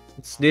Mercury.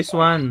 It's this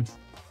one.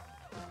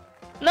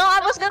 No,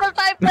 I was gonna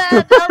type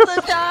that,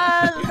 Elton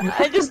John!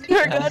 I just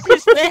forgot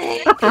his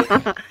name!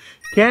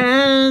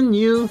 Can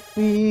you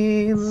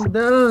feel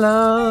the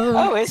love?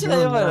 Oh, wait, sila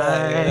yung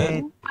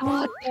tonight?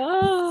 What?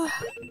 I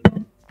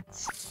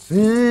thought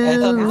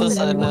it Now was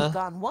that ano, everyone's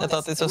gone I once,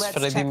 thought it was let's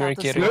Freddie check out the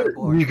Mercury.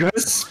 scoreboard. You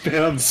guys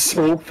spam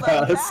so Like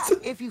fast. that,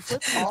 if you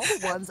flip all the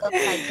ones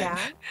upside down.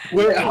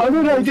 Wait, how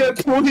did I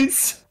get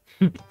points?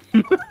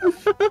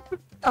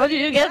 How did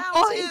you get Round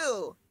points?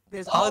 two.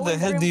 There's How the always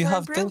hell room do you for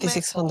have improvement.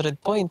 2,600 As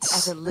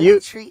points? a little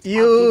treat, I'll give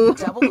you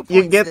double the You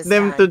points get this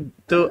them time.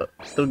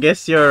 to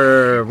guess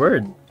your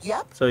word.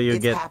 Yep, So you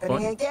it's get happening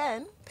points.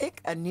 again. Pick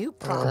a new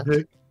prompt.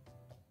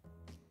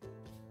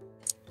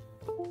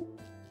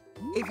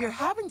 If you're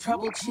having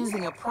trouble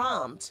choosing a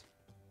prompt,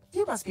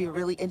 you must be a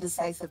really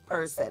indecisive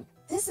person.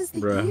 This is the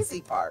Bruh.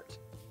 easy part.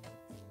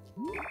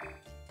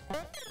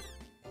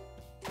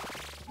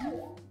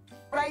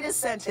 Write a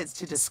sentence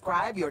to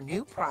describe your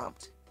new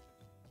prompt.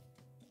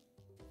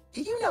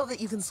 Do you know that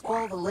you can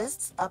scroll the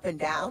lists up and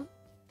down?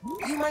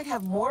 You might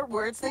have more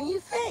words than you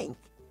think.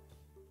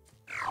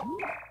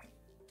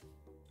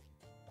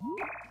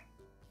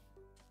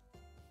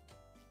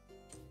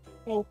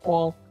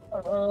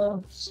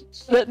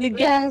 Let me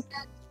guess.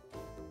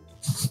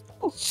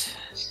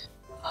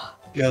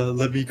 Yeah,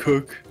 let me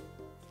cook.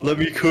 Let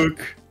me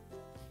cook.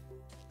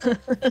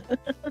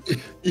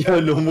 Yeah,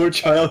 no more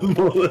child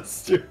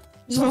molester.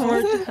 No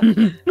more.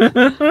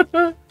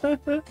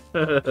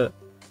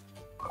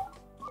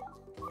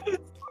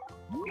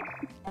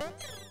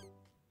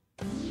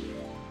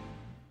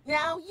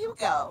 Now you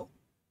go.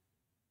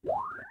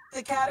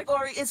 The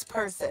category is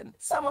person.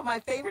 Some of my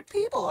favorite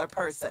people are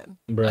person.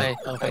 Ay,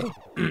 okay.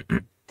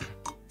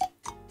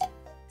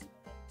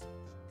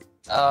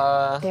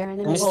 They're an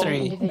innocent Mystery.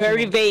 individual.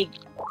 Very vague.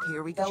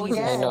 Here we go I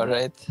again. know,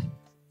 right?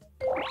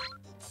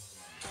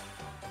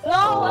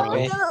 No,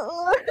 Okay.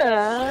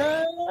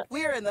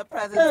 We're in the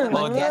presence of a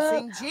Oh,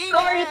 guessing genius.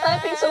 How are you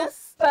typing so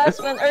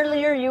fast when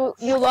earlier you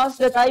lost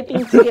the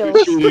typing skill?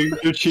 They're cheating.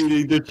 They're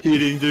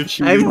cheating. They're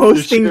cheating. I'm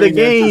hosting the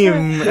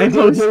game. I'm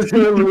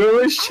hosting. They're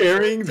really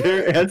sharing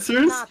their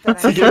answers Not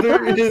that I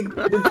together in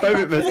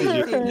private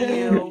messages.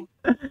 Continue.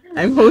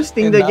 I'm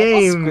hosting And the that was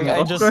game. quick.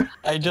 Of course.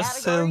 I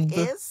just Category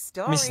said is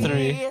story.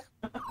 mystery.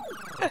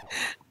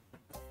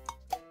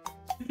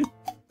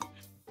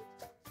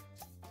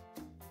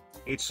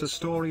 It's a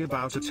story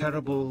about a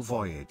terrible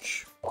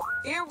voyage.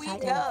 Here we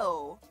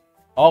go.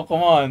 Oh,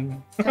 come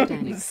on.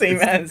 Titanic. Same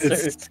answer.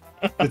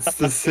 It's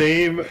the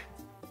same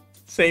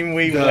Same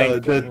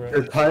wavelength.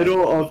 The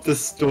title of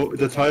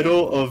the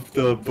title of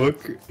the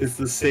book is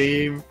the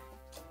same.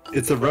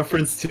 It's a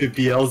reference to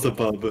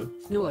Beelzebub.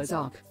 Noah's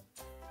Ark.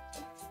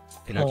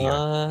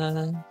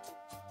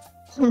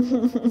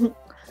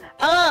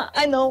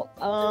 I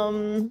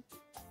know.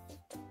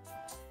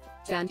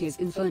 Dante's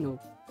Inferno.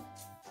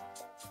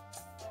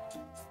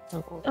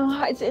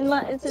 It's in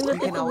the You tip of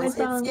can my always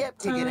hit tongue. skip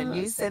to get a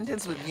new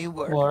sentence with new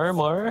words.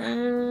 More.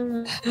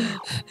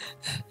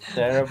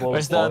 Terrible.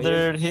 Where's the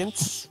other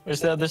hints?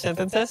 Where's the other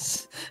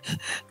sentences?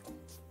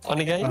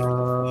 Only guy?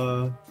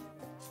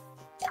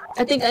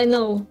 I think I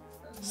know.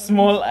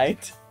 Small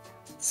item.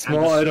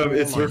 Small item.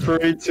 It's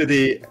referring to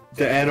the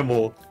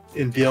animal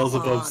in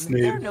Beelzebub's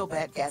There are name. no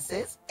bad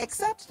guesses,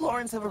 except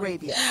Lawrence of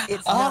Arabia.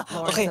 It's not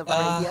Lawrence okay, of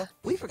Arabia.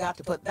 We forgot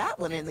to put that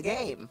one in the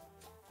game.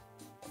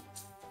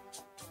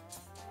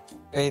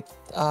 Wait,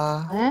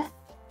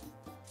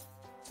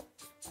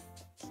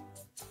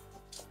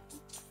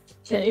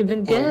 Can't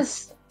even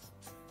guess.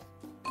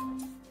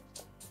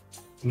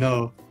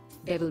 No.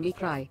 Devil May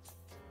Cry.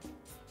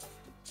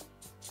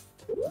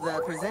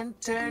 The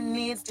presenter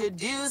needs to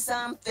do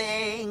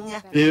something.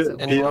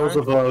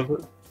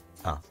 Beelzebub.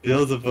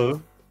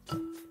 Beelzebub.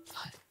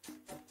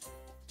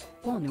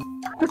 Porno.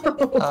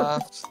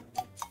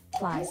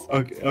 Flies.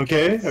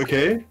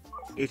 Okay.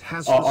 It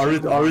has.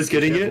 Ari's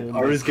getting it.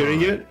 Ari's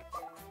getting it.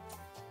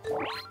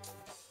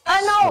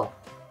 I know.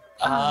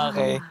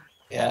 okay.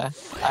 Yeah,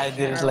 I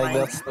didn't like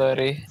that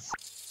story.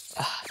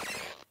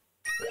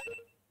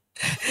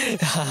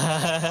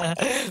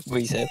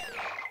 Buisit.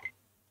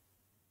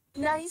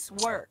 Nice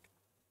work.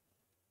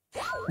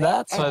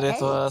 That's what it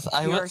Hey, was.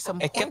 I here are some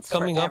kept points for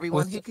coming up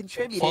everyone with who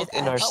contributed Fault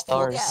in a Our helpful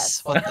Stars.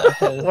 guess. What the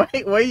hell?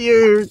 Why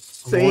you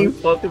saying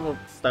Fault in Our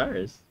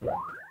Stars?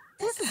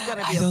 This is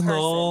gonna I be a don't person.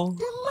 know.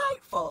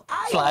 Delightful.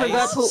 I Flies?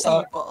 forgot who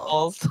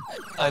Fault?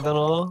 I don't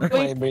know.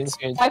 My brain's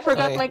going. I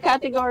forgot my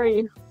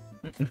category.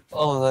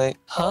 Oh, like,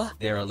 huh?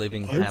 They're a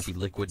living, happy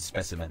liquid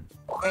specimen.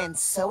 And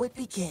so it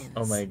begins.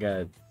 Oh my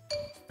god.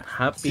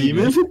 Happy.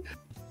 Demon?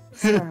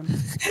 Sperm.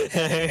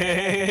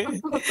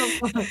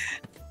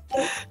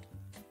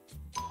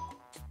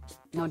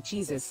 Not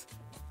Jesus.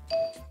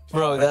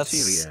 Bro, that's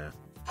Bacteria.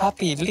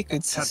 happy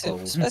liquid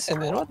Tadpole.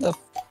 specimen. What the?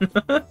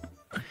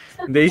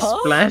 They Huh?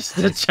 splashed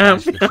the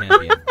Smash the champion.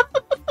 champion.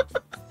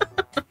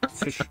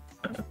 Fish.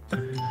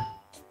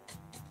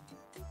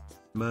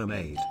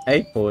 Mermaid.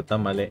 Ay, puta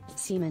mali.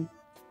 Semen.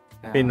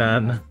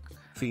 Pinana.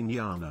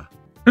 Finyana.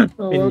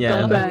 Oh, Pinyana.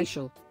 welcome back.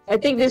 I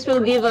think this will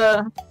give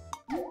a.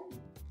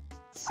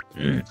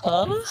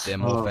 Huh? They're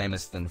more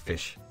famous than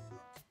fish.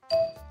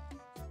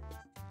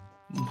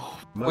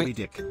 Moby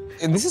Dick.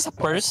 This is a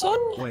person?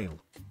 Whale.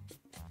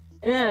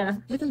 Yeah.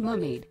 Little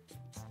Mermaid.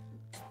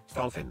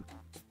 Dolphin.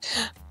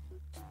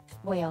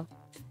 Whale.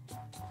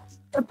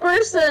 A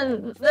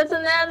person. That's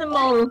an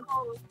animal.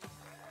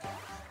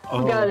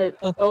 Oh. Got it.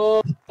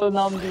 Oh,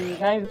 Nambi.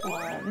 Nice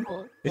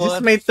one. This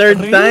is my third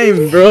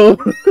time, bro.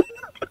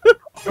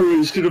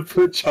 We should have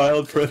put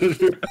child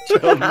predator.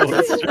 Child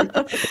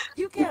monster.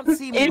 You can't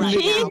see me Is right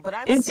he? now, but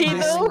I'm Is he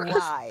smiling though?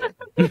 wide.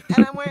 And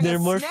I'm wearing They're a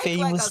more snake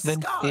famous like a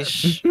than scarf.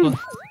 fish.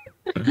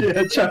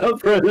 Yeah, child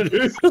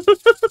predator.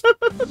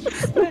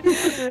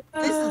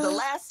 This is the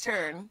last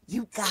turn.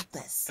 You got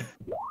this.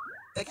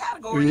 The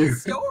category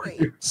is story.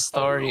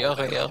 Story.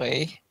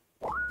 Okay.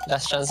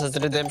 Last chance at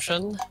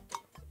redemption.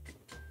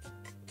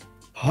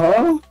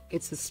 Huh?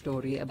 It's a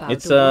story about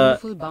It's a a-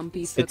 wonderful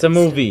bumpy It's a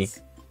movie.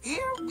 circumstance.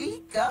 Here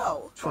we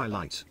go.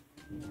 Twilight.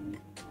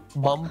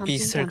 Bumpy Humpty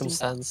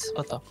circumstance.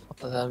 What the fuck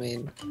does that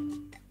mean?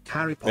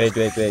 Harry Potter.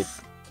 Wait.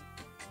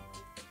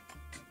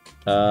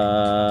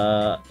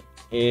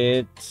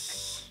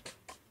 It's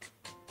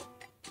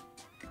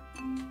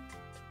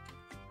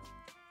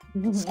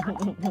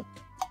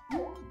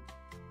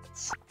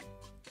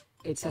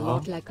It's a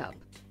lot like up.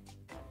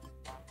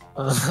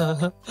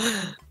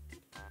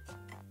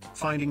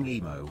 Finding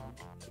Nemo.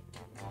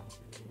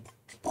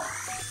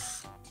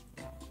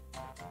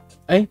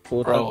 ay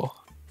puta. Bro,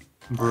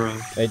 Bro.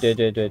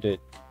 Wait.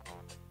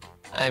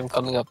 I'm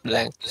coming up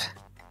blank.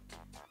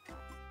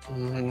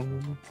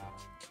 Mm,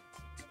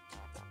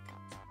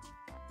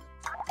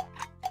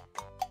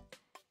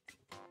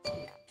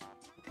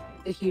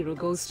 The hero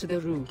goes to the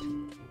root.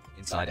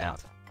 Inside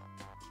Out.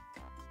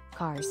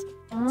 Cars.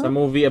 It's a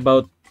movie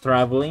about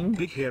traveling.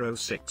 Big Hero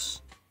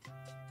 6.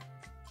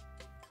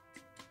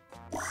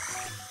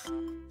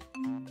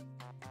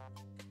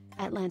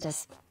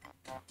 Atlantis.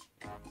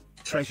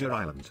 Treasure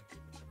Island.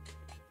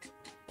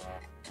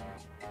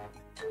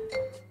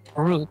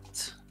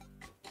 Root.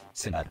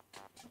 Sinbad.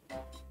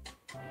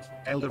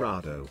 El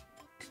Dorado.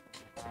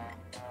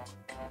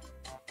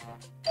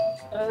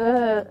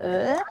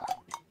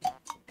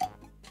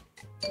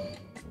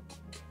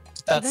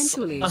 That's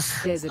Eventually,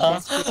 there's a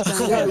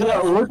desperate Yeah,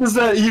 traveler. what does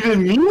that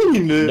even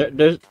mean?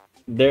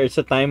 There's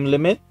a time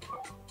limit.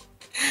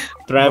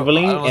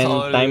 Traveling Bro, I was and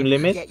all- time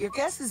limit. Get your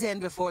guesses in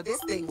before this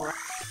thing.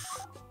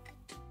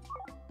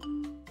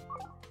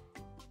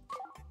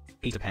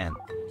 Peter Pan.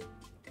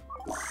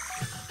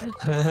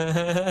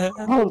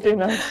 Oh,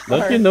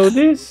 Don't you know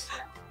this?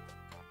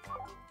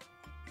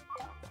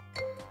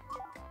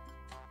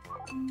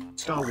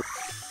 Star Wars.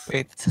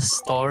 Wait, it's a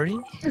story?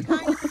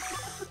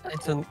 I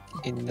don't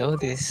even know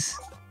this.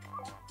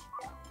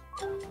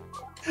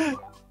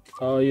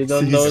 Oh, you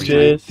don't See, know he's cheating.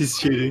 this? He's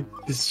cheating.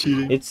 He's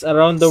cheating. It's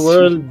around the He's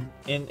world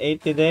cheating. in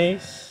 80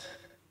 days.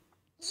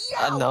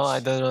 No, I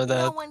don't know No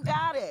that. one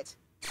got it.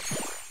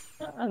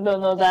 I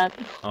don't know that.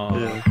 Oh.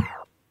 Yeah.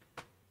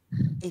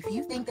 If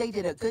you think they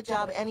did a good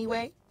job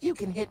anyway, you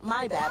can hit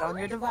my bad on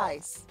your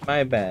device.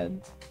 My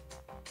bad.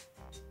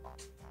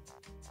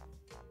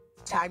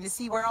 Time to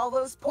see where all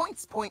those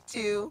points point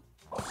to.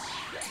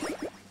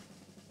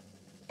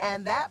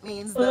 And that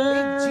means the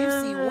big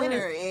juicy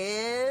winner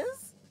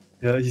is...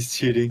 Yeah, he's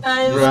cheating.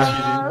 I He's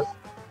lost.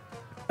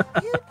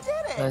 You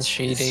did it! That's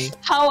cheating.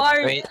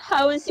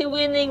 How is he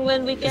winning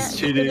when we He's didn't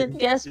cheating.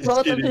 guess He's both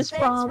of cheating. his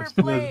prompts?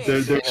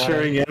 They're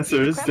sharing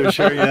answers. They're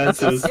sharing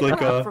answers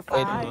like a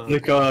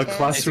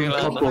classroom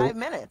couple. 5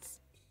 minutes.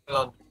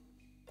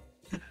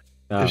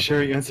 They're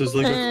sharing answers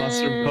like a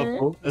classroom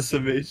couple.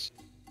 SMH.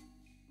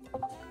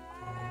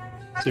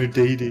 They're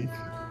dating.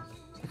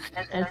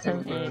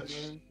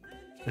 SMH.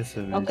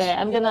 SMH. Okay,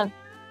 I'm gonna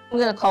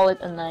call it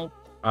a night.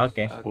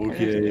 Okay.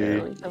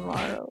 Okay.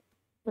 Tomorrow.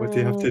 What do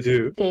you have to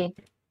do? Okay.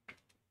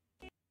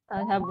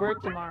 I have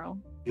work tomorrow.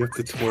 You have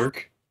to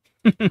twerk.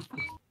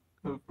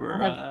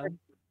 Bruh.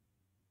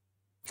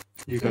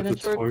 You got to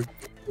twerk.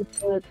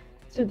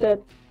 To that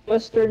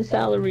Western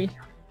salary.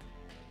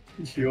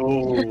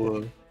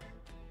 Yo,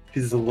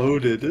 he's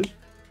loaded.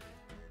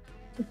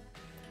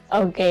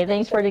 Okay,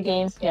 thanks for the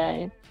games,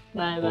 guys.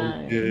 Bye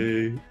bye.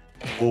 Okay.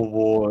 Oh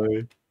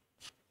boy.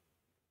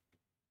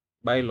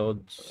 Bye,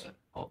 Lods.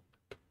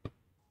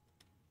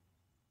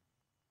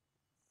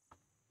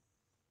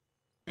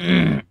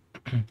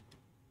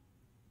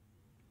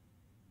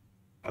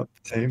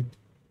 Same.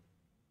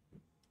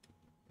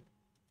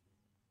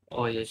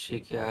 Oh,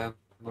 Yashiki, I have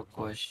a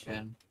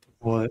question.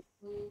 What?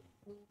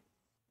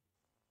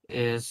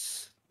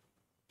 Is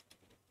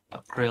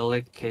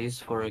acrylic case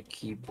for a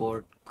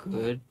keyboard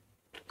good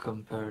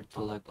compared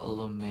to like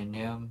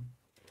aluminum?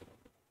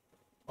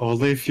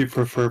 Only if you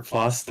prefer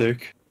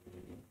plastic.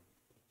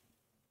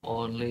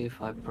 Only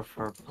if I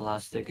prefer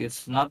plastic.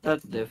 It's not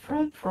that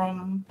different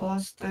from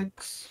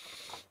plastics.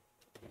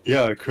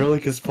 Yeah,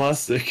 acrylic is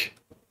plastic.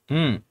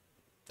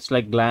 It's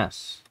like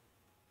glass.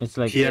 It's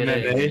like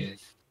PMMA.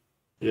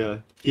 Yeah,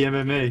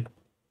 PMMA.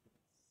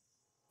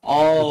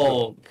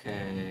 Oh,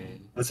 okay.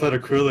 That's what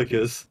acrylic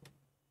is.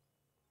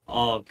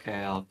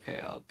 Okay.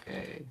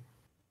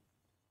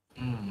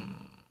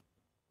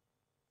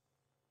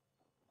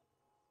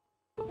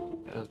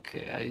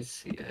 Okay, I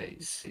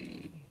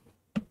see.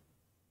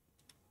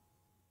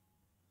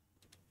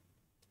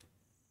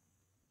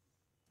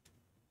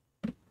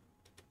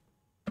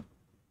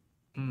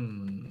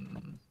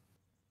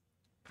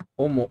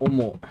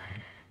 Omo.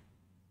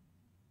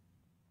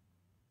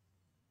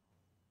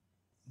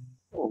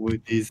 Oh,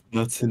 with these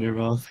nuts in your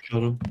mouth,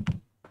 cut 'em.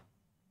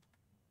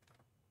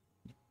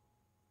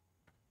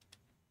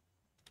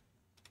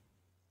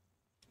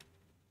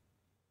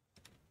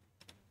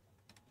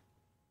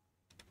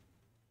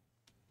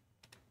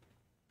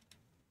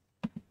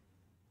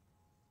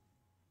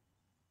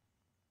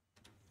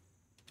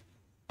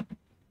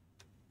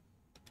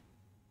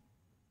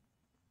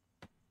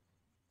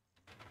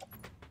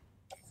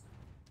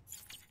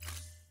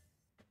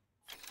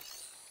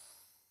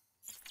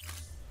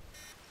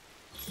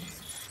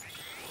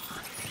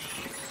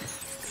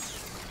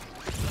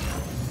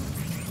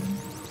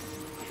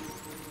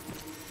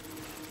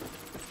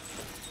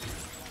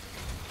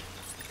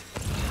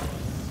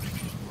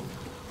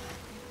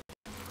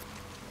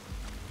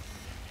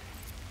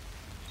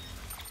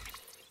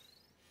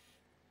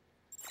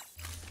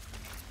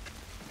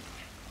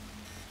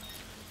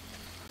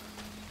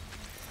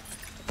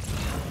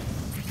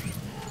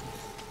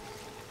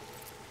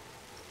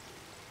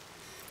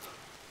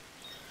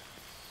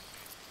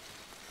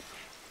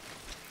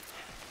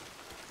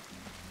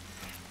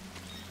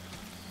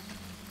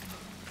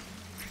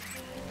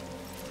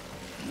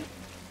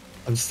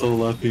 I'm still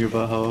laughing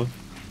about how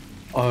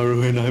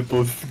Aru and I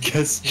both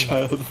guessed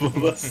child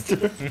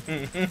molester.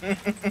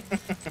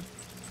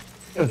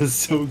 That was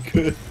so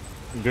good.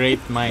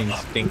 Great minds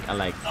think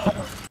alike.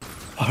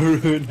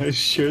 Aru and I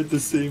shared the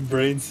same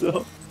brain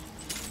cell.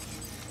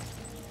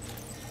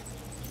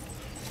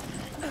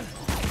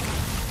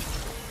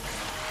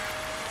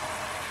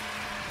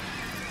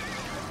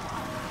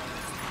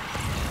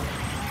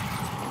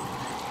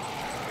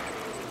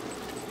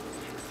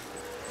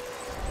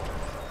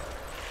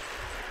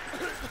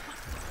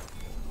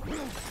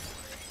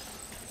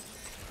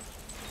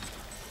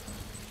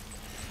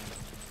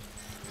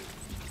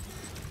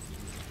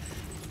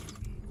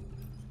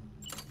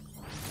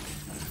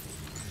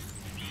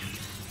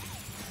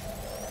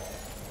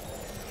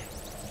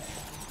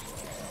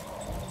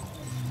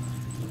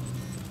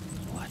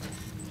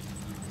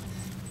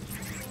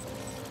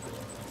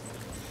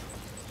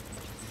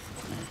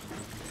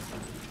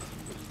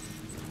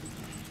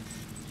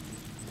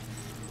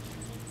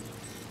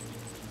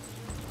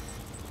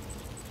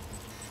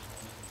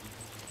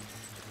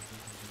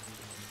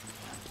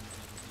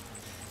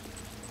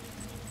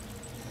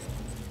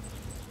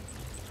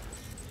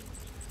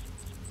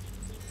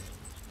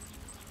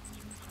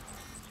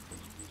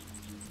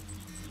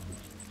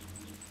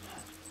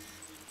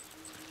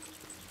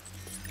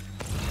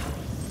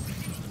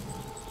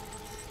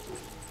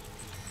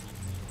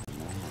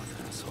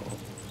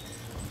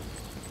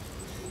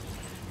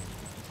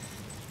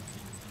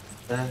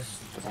 Death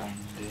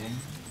Stranding.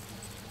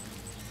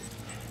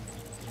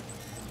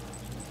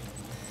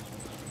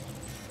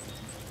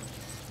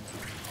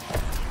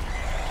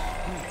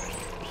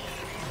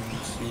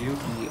 It's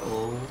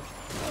Yu-Gi-Oh!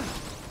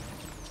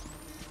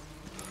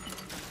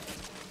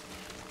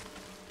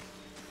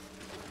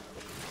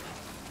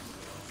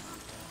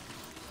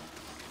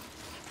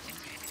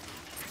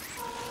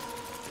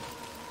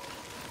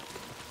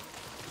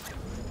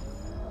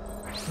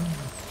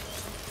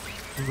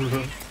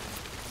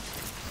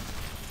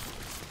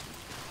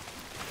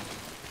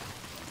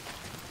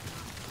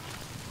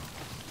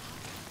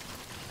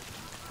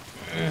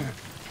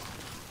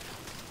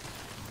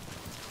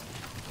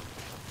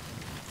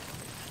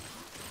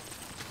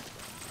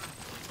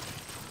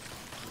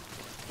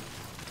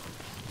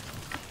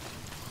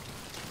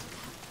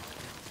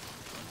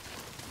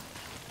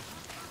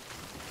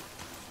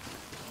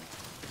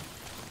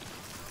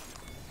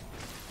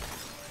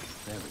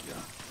 There we go.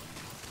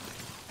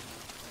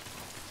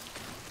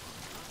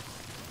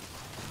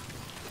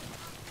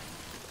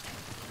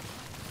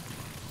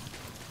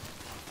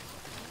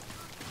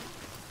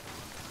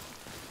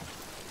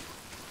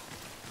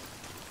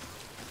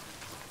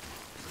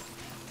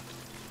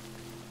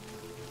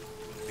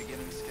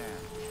 Beginning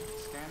scan.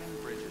 Scanning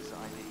bridges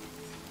ID.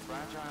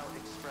 Fragile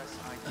Express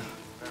ID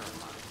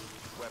verified.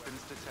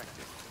 Weapons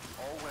detected.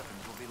 All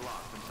weapons will be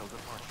locked until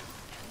departure.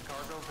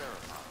 Cargo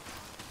verified.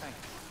 Thank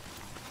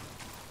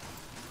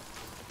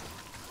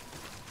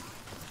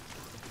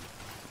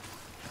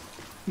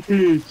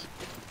you.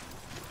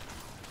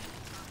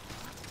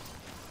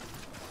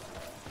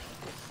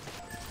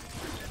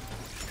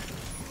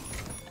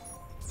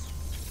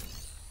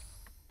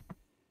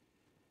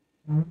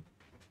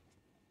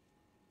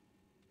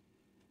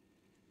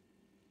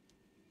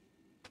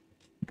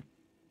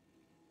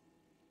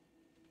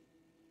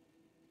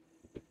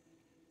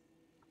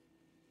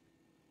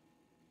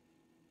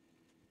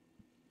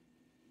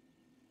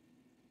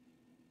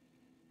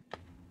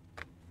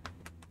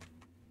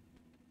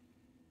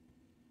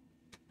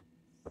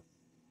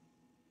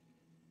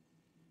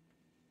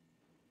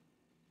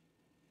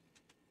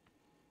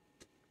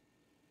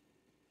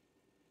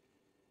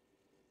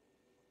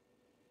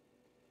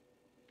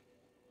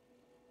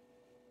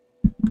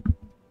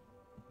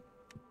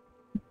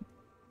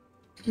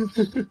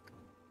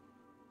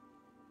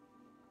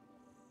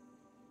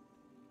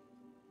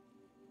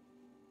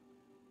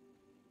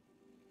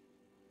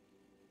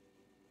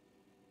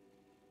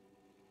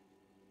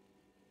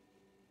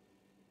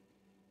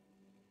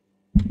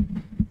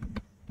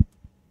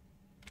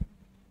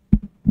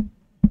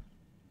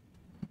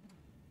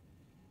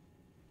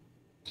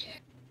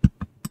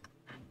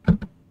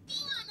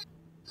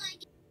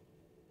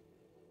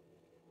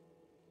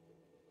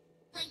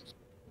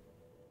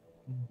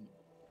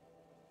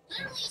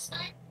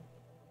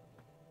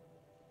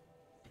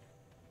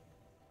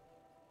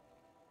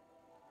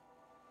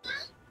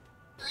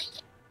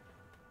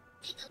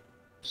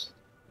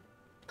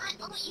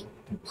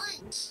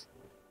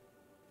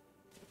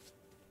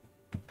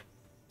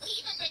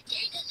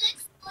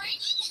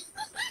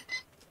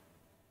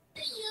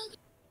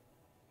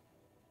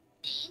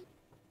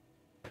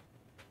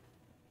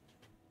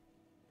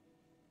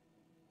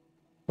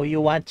 Who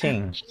you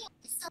watching?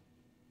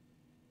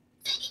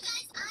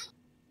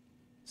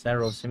 Is that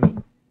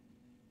Rosemi?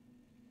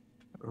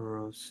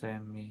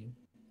 Rosemi.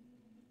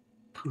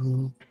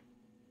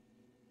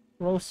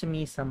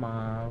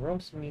 Rosemi-sama.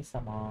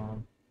 Rosemi-sama.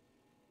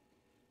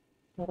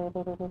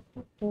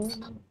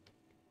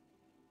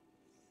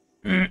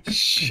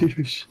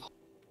 Sheesh.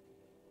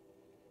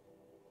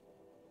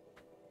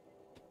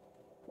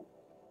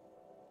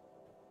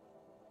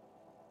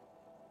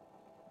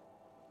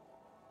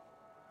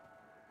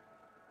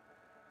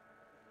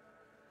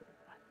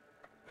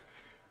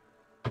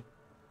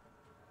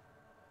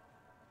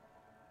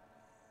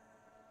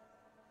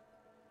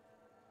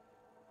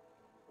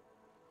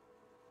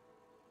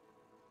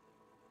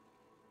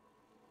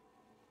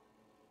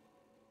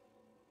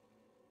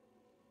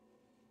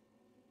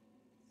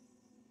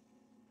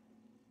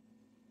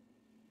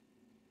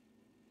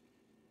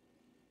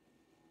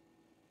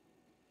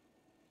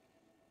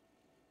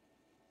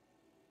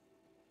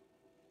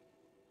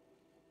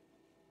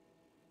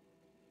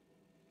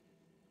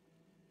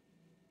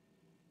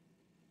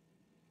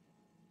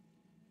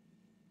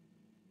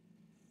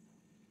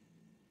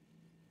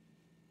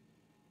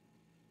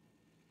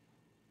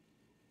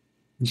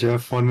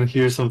 Jeff, want to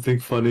hear something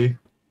funny?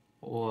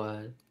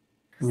 What?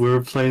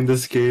 We're playing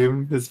this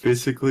game. It's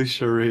basically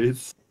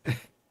charades,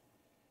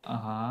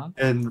 Uh-huh.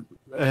 and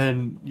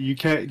you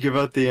can't give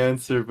out the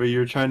answer, but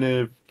you're trying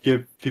to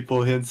give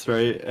people hints,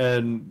 right?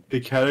 And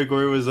the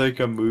category was like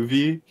a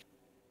movie,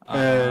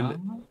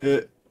 and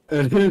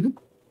and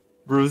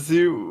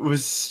Rosie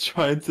was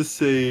trying to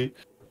say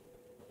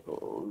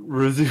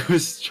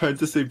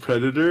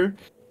Predator,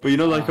 but you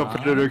know, like a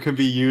predator can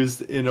be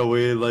used in a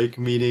way like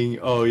meaning,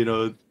 oh, you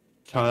know,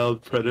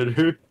 child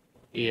predator.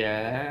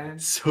 Yeah.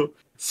 So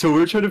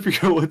we're trying to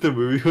figure out what the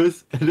movie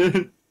was, and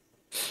then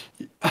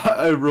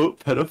I wrote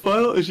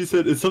pedophile, and she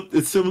said it's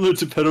similar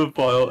to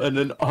pedophile, and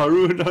then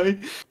Aru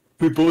and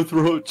we both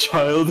wrote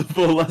child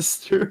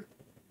molester.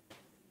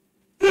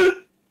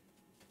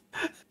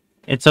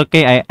 It's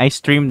okay. I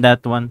streamed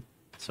that one,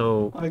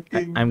 so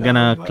I'm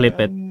gonna clip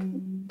it.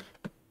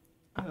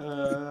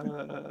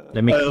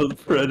 Let me Child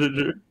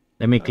predator.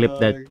 Let me clip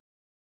that.